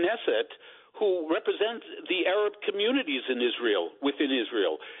of the Knesset who represent the Arab communities in Israel, within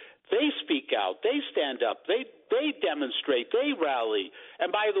Israel. They speak out. They stand up. They demonstrate. They rally.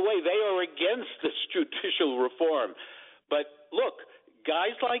 And by the way, they are against this judicial reform. But look,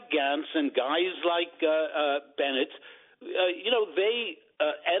 guys like Gantz and guys like Bennett, they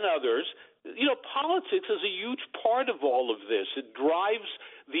and others, politics is a huge part of all of this. It drives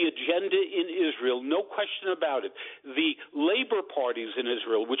the agenda in Israel, no question about it. The labor parties in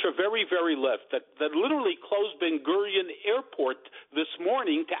Israel, which are very, very left, that literally closed Ben Gurion Airport this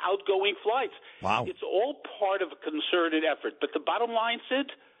morning to outgoing flights. Wow. It's all part of a concerted effort. But the bottom line,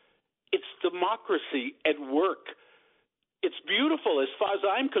 Sid, it's democracy at work. It's beautiful as far as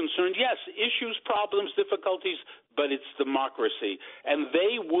I'm concerned. Yes, issues, problems, difficulties, but it's democracy. And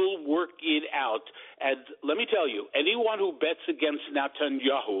they will work it out. And let me tell you, anyone who bets against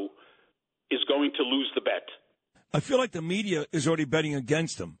Netanyahu is going to lose the bet. I feel like the media is already betting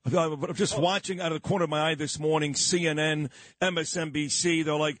against him. I'm just watching out of the corner of my eye this morning, CNN, MSNBC.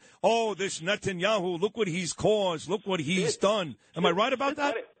 They're like, oh, this Netanyahu, look what he's caused. Look what he's done. Am I right about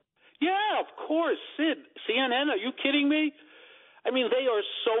that? Yeah, of course, Sid. CNN, are you kidding me? I mean, they are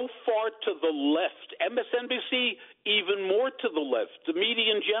so far to the left. MSNBC, even more to the left. The media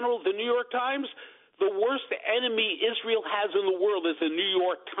in general, the New York Times, the worst enemy Israel has in the world is the New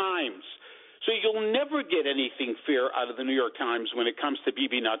York Times. So you'll never get anything fair out of the New York Times when it comes to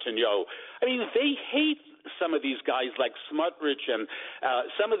Bibi Netanyahu. I mean, they hate some of these guys like Smotrich and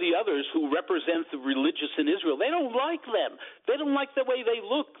some of the others who represent the religious in Israel. They don't like them. They don't like the way they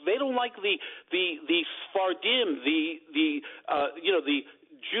look. They don't like the Sfardim, the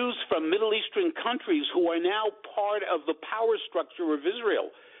Jews from Middle Eastern countries who are now part of the power structure of Israel.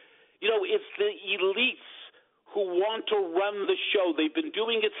 It's the elites who want to run the show. They've been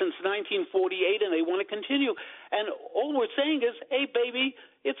doing it since 1948, and they want to continue. And all we're saying is, hey, baby,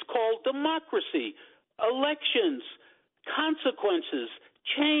 it's called democracy. Elections, consequences,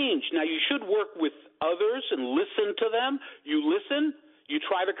 change. Now, you should work with others and listen to them. You listen, you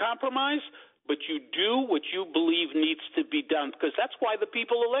try to compromise, but you do what you believe needs to be done, because that's why the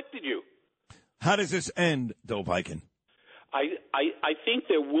people elected you. How does this end, Dov Hikind? I think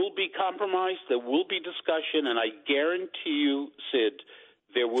there will be compromise, there will be discussion, and I guarantee you, Sid,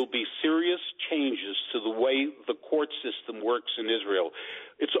 there will be serious changes to the way the court system works in Israel.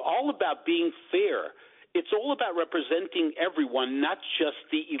 It's all about being fair. It's all about representing everyone, not just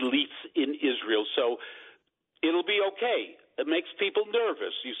the elites in Israel. So it'll be okay. It makes people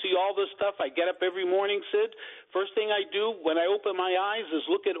nervous. You see all this stuff. I get up every morning, Sid. First thing I do when I open my eyes is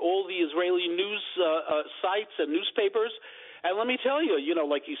look at all the Israeli news sites and newspapers. And let me tell you,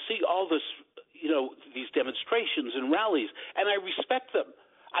 like you see all this, these demonstrations and rallies, and I respect them.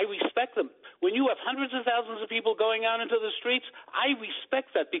 I respect them. When you have hundreds of thousands of people going out into the streets, I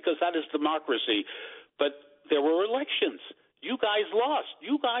respect that because that is democracy. But there were elections. You guys lost.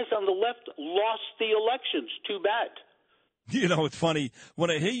 You guys on the left lost the elections. Too bad. It's funny.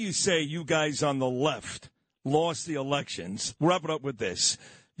 When I hear you say you guys on the left lost the elections, wrap it up with this.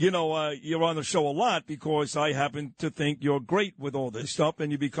 You're on the show a lot because I happen to think you're great with all this stuff,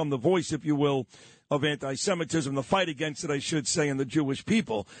 and you become the voice, if you will, of anti-Semitism, the fight against it, I should say, and the Jewish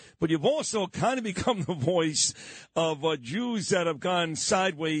people. But you've also kind of become the voice of Jews that have gone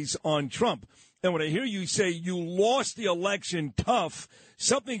sideways on Trump. And when I hear you say you lost the election tough,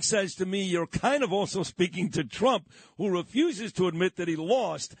 something says to me you're kind of also speaking to Trump, who refuses to admit that he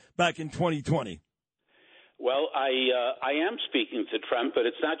lost back in 2020. Well, I am speaking to Trump, but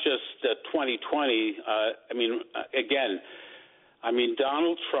it's not just 2020.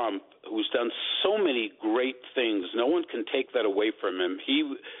 Donald Trump, who's done so many great things, no one can take that away from him. He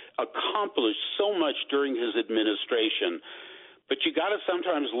accomplished so much during his administration. But you got to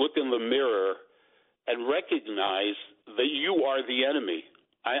sometimes look in the mirror and recognize that you are the enemy.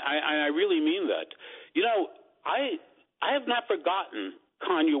 I really mean that. I have not forgotten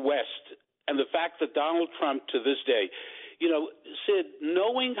Kanye West and the fact that Donald Trump to this day, Sid,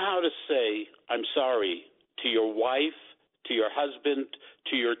 knowing how to say, I'm sorry to your wife, to your husband,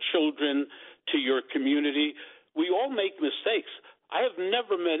 to your children, to your community, we all make mistakes. I have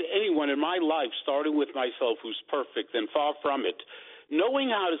never met anyone in my life, starting with myself, who's perfect, and far from it.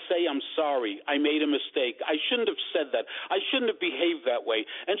 Knowing how to say, I'm sorry, I made a mistake, I shouldn't have said that, I shouldn't have behaved that way.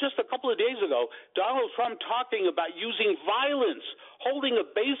 And just a couple of days ago, Donald Trump talking about using violence, holding a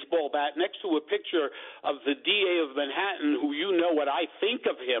baseball bat next to a picture of the DA of Manhattan, who you know what I think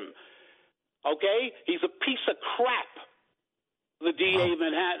of him. Okay? He's a piece of crap, the DA of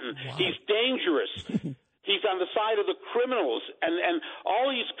Manhattan. Wow. He's dangerous. He's on the side of the criminals, and all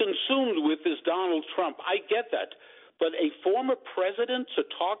he's consumed with is Donald Trump. I get that. But a former president to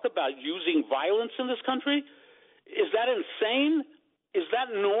talk about using violence in this country, is that insane? Is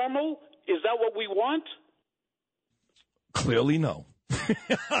that normal? Is that what we want? Clearly no.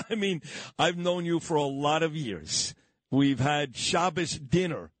 I mean, I've known you for a lot of years. We've had Shabbos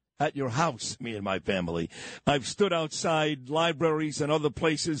dinner at your house, me and my family. I've stood outside libraries and other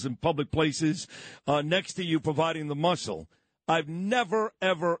places and public places next to you providing the muscle. I've never,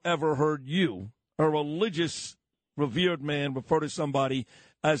 ever, ever heard you, a religious, revered man, refer to somebody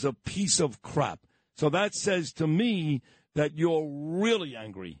as a piece of crap. So that says to me that you're really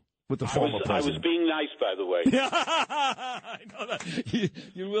angry with the former president. I was being nice, by the way. I know that.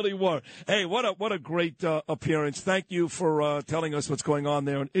 You really were. Hey, what a great appearance. Thank you for telling us what's going on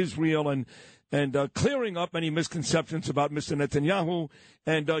there in Israel and clearing up any misconceptions about Mr. Netanyahu.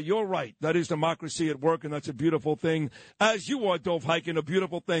 And you're right. That is democracy at work, and that's a beautiful thing. As you are, Dov Hikind, a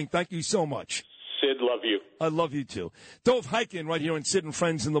beautiful thing. Thank you so much. Sid, love you. I love you, too. Dov Hikind right here in Sid and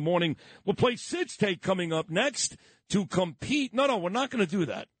Friends in the Morning. We'll play Sid's Take coming up next to compete. No, we're not going to do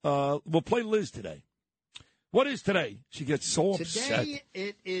that. We'll play Liz today. What is today? She gets so upset. Today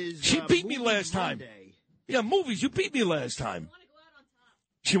it is She beat me last time. Yeah, movies. You beat me last time.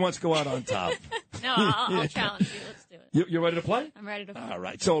 She wants to go out on top. No, I'll challenge you. Let's do it. You ready to play? I'm ready to play. All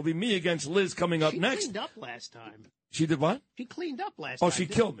right. So it'll be me against Liz coming up next. She cleaned up last time. She did what? She cleaned up last time. Oh, she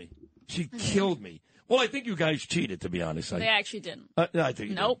killed me. She killed me. Well, I think you guys cheated, to be honest. They actually didn't. I think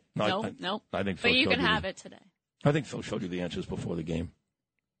you did. Nope. Nope. I think Phil but you showed can have it today. I think Phil showed you the answers before the game.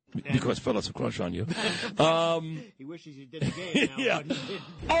 Because Phil has a crush on you. He wishes he did the game now. Yeah. But he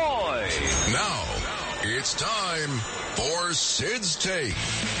didn't. Oi! Now, it's time for Sid's Take.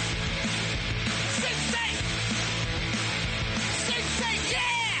 Sid's Take! Sid's Take,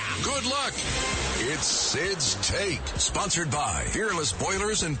 yeah! Good luck. It's Sid's Take, sponsored by Fearless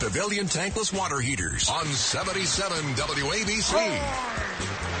Boilers and Pavilion Tankless Water Heaters on 77 WABC.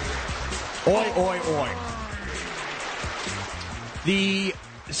 Oi, oi, oi. The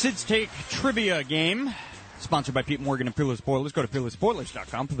Sid's Take trivia game, sponsored by Pete Morgan and Fearless Boilers. Go to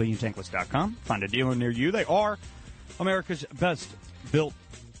fearlessboilers.com, paviliontankless.com. Find a dealer near you. They are America's best built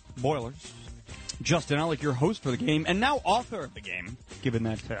boilers. Justin Alec, your host for the game, and now author of the game, given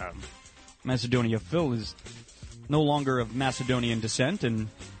that Macedonia Phil is no longer of Macedonian descent and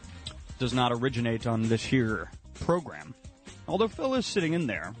does not originate on this here program. Although Phil is sitting in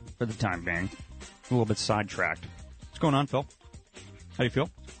there for the time being. A little bit sidetracked. What's going on, Phil? How do you feel?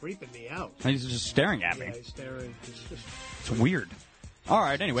 It's creeping me out. He's just staring at me. Yeah, he's staring. It's weird. All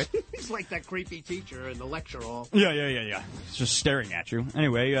right, anyway. He's like that creepy teacher in the lecture hall. Yeah. It's just staring at you.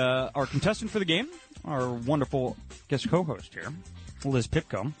 Anyway, our contestant for the game, our wonderful guest co-host here, Liz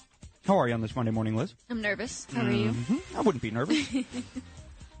Pipcombe. How are you on this Monday morning, Liz? I'm nervous. How are you? I wouldn't be nervous.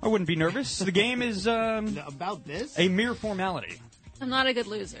 I wouldn't be nervous. The game is about this? A mere formality. I'm not a good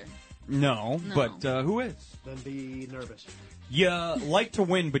loser. No. But who is? Then be nervous. You like to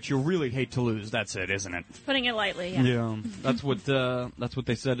win, but you really hate to lose. That's it, isn't it? Putting it lightly, yeah. Yeah. That's what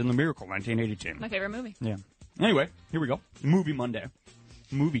they said in The Miracle, 1982. My favorite movie. Yeah. Anyway, here we go. Movie Monday.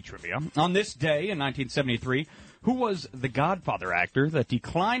 Movie trivia. On this day in 1973, who was the Godfather actor that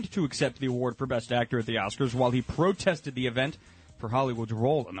declined to accept the award for Best Actor at the Oscars while he protested the event for Hollywood's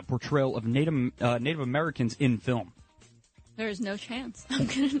role in the portrayal of Native Americans in film? There's no chance I'm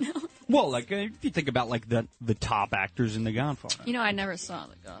going to know. Well, like, if you think about, like, the top actors in The Godfather. You know, I never saw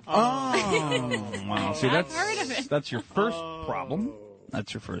The Godfather. Oh, wow. See, I've heard of it. That's your first problem.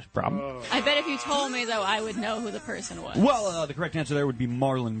 That's your first problem. I bet if you told me, though, I would know who the person was. Well, the correct answer there would be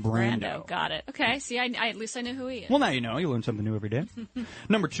Marlon Brando. Got it. Okay, see, I at least I knew who he is. Well, now you know. You learn something new every day.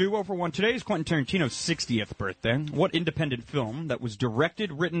 Number 2, 0 for 1. Today is Quentin Tarantino's 60th birthday. What independent film that was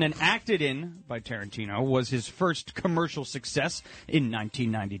directed, written, and acted in by Tarantino was his first commercial success in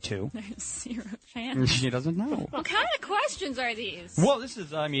 1992? There's zero chance. She doesn't know. What kind of questions are these? Well, this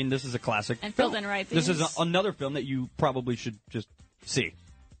is a classic And film. Phil didn't write This these? is another film that you probably should just see.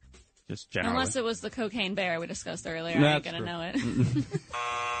 Just generally. Unless it was the Cocaine Bear we discussed earlier. That's I ain't gonna true. know it.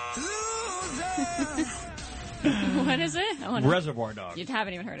 What is it? I wanna- Reservoir Dogs. You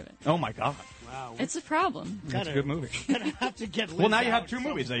haven't even heard of it. Oh, my God. Wow. It's a problem. It's a good movie. Gonna have to get Well, now Liz you have out 2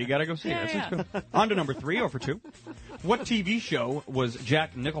 movies that you got to go see. Yeah, That's yeah. good. On to number 3, 0 for 2. What TV show was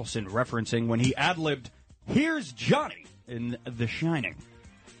Jack Nicholson referencing when he ad-libbed, "Here's Johnny" in The Shining?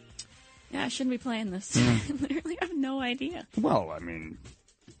 Yeah, I shouldn't be playing this. Mm. Literally, I have no idea. Well, I mean,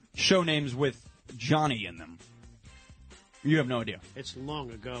 show names with Johnny in them. You have no idea. It's long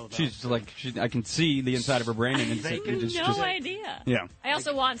ago, though. She's like, I can see the inside of her brain, and it's I have no idea. Yeah. I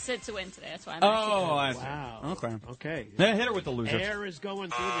also want Sid to win today. That's why I'm Oh, I actually see. Wow. Okay. Okay. Yeah, hit her with the loser. Air is going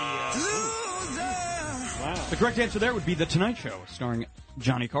through the... Wow. The correct answer there would be The Tonight Show, starring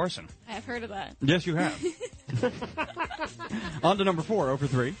Johnny Carson. I have heard of that. Yes, you have. On to number 4, 0 for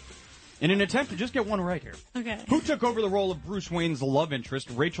 3. In an attempt to just get one right here. Okay. Who took over the role of Bruce Wayne's love interest,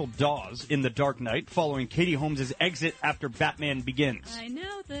 Rachel Dawes, in The Dark Knight following Katie Holmes' exit after Batman Begins? I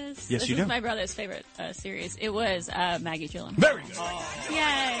know this. Yes, this you is do. my brother's favorite series. It was Maggie Gyllenhaal. Very good. Yay!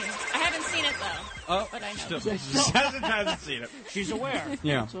 I haven't seen it though. But I know. hasn't seen it. She's aware.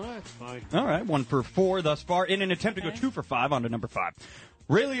 Yeah. So that's fine. All right, 1 for 4 thus far. In an attempt to go 2 for 5, on to number 5.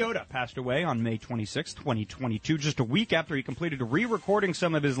 Ray Liotta passed away on May 26, 2022, just a week after he completed re-recording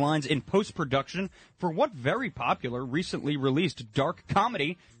some of his lines in post-production for what very popular, recently released dark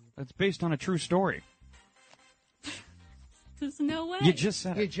comedy that's based on a true story. There's no way. You just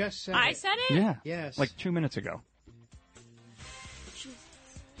said You it. just said I it. said it? Yeah. Yes. Like 2 minutes ago.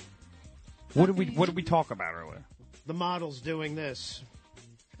 What did we talk about earlier? The model's doing this.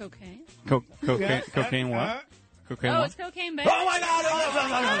 Cocaine. Cocaine what? Cocaine Oh, what? it's Cocaine Bear. Oh, my God!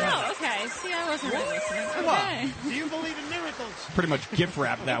 Oh, okay. See, I wasn't really listening. Okay. Do you believe in miracles? Pretty much gift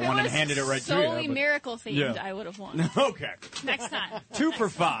wrapped that If it one and was handed it right to solely you. but- miracle themed, Yeah. I would have won. Okay. Next time. 2 for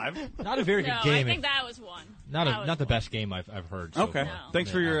 5. Not a very good No, game. I think that was one. Not That was the best game I've heard. So Okay. far. Thanks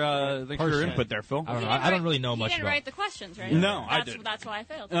for your input there, Phil. I don't know. I don't really know He much didn't about. write the questions, right? No, I That's- didn't. That's why I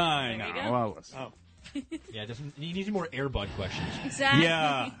failed. I There you know. go. Well, listen. Yeah, he needs more Airbud questions. Exactly.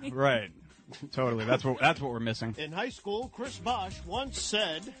 Yeah, right. Totally. That's what we're missing. In high school, Chris Bosch once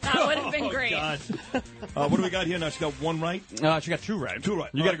said... That would have been great. God. What do we got here now? She got 1 right? She got 2 right. 2 right.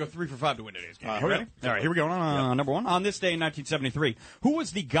 You got to go 3 for 5 to win today's game. You hurry ready? up. All right, here we go. Number 1. On this day in 1973, who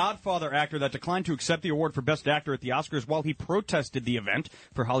was the Godfather actor that declined to accept the award for Best Actor at the Oscars while he protested the event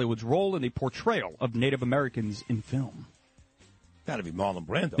for Hollywood's role in the portrayal of Native Americans in film? Got to be Marlon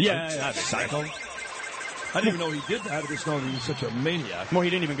Brando. Yeah, right? that's Psycho. I didn't even know he did that. I just know he was such a maniac. Well, he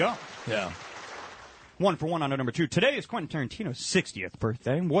didn't even go. Yeah. 1 for 1 on to number 2. Today is Quentin Tarantino's 60th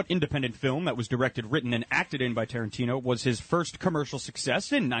birthday. What independent film that was directed, written, and acted in by Tarantino was his first commercial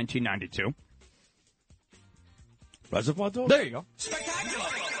success in 1992? Reservoir Dogs? There you go.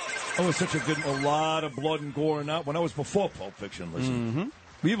 Oh, it's such a lot of blood and gore in that one. That was before Pulp Fiction, listen. Mm-hmm.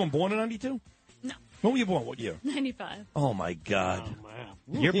 Were you even born in 92? No. When were you born? What year? 95. Oh, my God.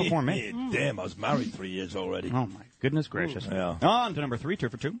 Year before me. Damn, I was married 3 years already. Oh, my goodness gracious. Yeah. On to number 3, 2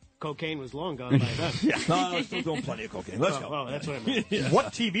 for 2. Cocaine was long gone by then. Yeah. No, I'm still doing plenty of cocaine. Let's go. Well, that's what I mean. Yeah. What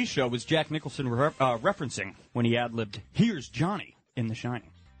TV show was Jack Nicholson referencing when he ad-libbed, "Here's Johnny" in The Shining?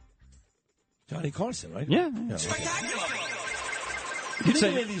 Johnny Carson, right? Yeah. Okay. You think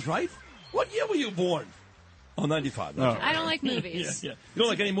any of these right? What year were you born? Oh, 95. Oh. I don't like movies. Yeah. You don't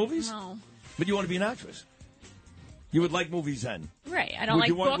like any movies? No. But you want to be an actress? You would like movies then? Right. I don't Would like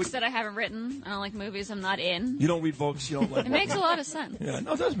you want- books that I haven't written. I don't like movies I'm not in. You don't read books? You don't like It makes a lot of sense. Yeah,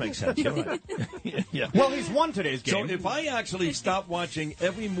 no, it does make sense. You're right. Yeah. Well, he's won today's game. So if I actually stopped watching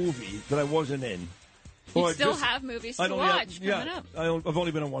every movie that I wasn't in, You or still just- have movies I to don't watch have- coming up. I've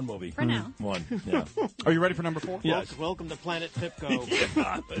only been in one movie. For now. One. Yeah. Are you ready for number 4? Yes. Welcome to Planet Pipco.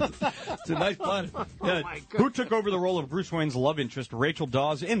 It's a nice planet. Yeah. Who took over the role of Bruce Wayne's love interest, Rachel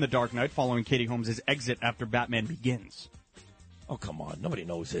Dawes, in The Dark Knight following Katie Holmes' exit after Batman Begins? Oh, come on. Nobody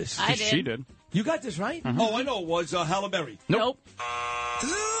knows this. I did. She did. You got this right? Oh, I know. It was Halle Berry. Nope.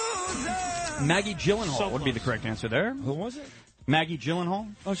 Maggie Gyllenhaal would be the correct answer there. Who was it? Maggie Gyllenhaal?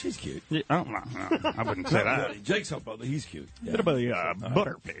 Oh, she's cute. Yeah, oh, no, I wouldn't say that. Jake's her brother. He's cute. Yeah. Bit of a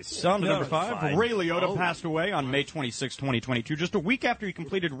butterface. On to Yeah, number 5. fine. Ray Liotta passed away on May 26, 2022, just a week after he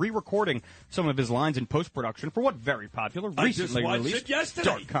completed re-recording some of his lines in post-production for what very popular, I just recently watched released it yesterday.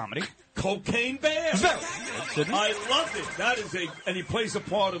 dark comedy. Cocaine Bear. Very good, Sidney. I loved it. That is and he plays the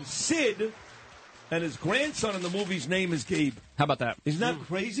part of Sid, and his grandson in the movie's name is Gabe. How about that? Isn't that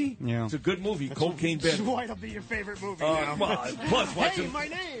crazy? Yeah. It's a good movie, Cocaine Bear. Why it'll be your favorite movie now? Well, plus, watch Hey, him. my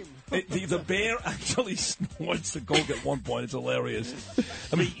name! The bear actually snorts the coke at one point. It's hilarious.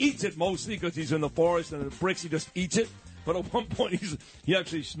 I mean, he eats it mostly because he's in the forest and the bricks, he just eats it. But at one point, he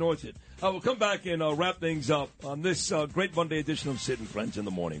actually snorts it. I will come back and wrap things up on this great Monday edition of Sid and Friends in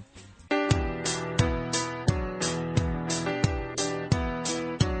the Morning.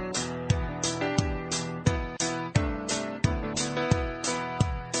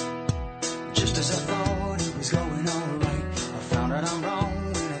 Just as I thought it was going all right, I found out I'm wrong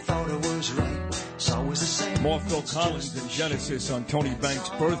when I thought it was right. It's always the same. More Phil Collins and Genesis on Tony Banks'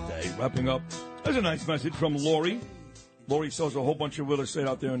 birthday. Wrapping up. There's a nice message from Lori. Lori sells a whole bunch of real estate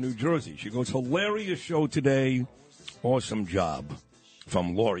out there in New Jersey. She goes, hilarious show today. Awesome job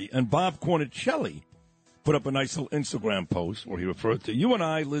from Lori. And Bob Cornicelli put up a nice little Instagram post where he referred to you and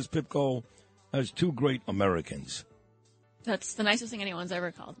I, Liz Pipko, as two great Americans. That's the nicest thing anyone's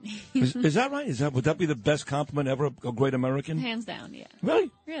ever called me. Is that right? Would that be the best compliment ever, a great American? Hands down, yeah.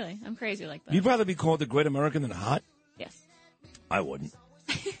 Really? Really, I'm crazy like that. You'd rather be called a great American than hot? Yes. I wouldn't.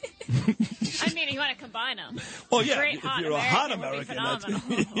 I mean, you want to combine them. Well, yeah, Great if hot you're a hot American American, would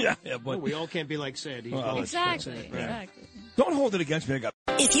be phenomenal. yeah, but we all can't be like Sid. He's Well, both. Exactly, That's it. Right. exactly. don't hold it against me. I got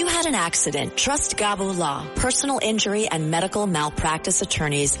If you had an accident, trust Gabo Law, personal injury and medical malpractice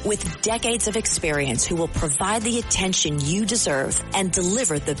attorneys with decades of experience who will provide the attention you deserve and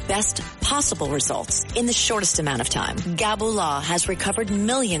deliver the best possible results in the shortest amount of time. Gabo Law has recovered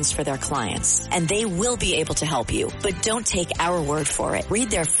millions for their clients, and they will be able to help you. But don't take our word for it.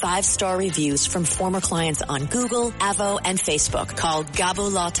 Read their 5-star reviews from former clients on Google, Avo, and Facebook. Call Gabo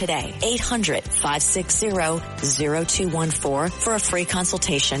Law today, 800-560-0214 for a free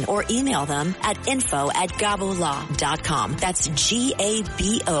consultation, or email them at info@gabolaw.com. That's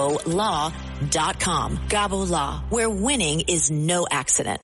GABO law.com. Gabo Law, where winning is no accident.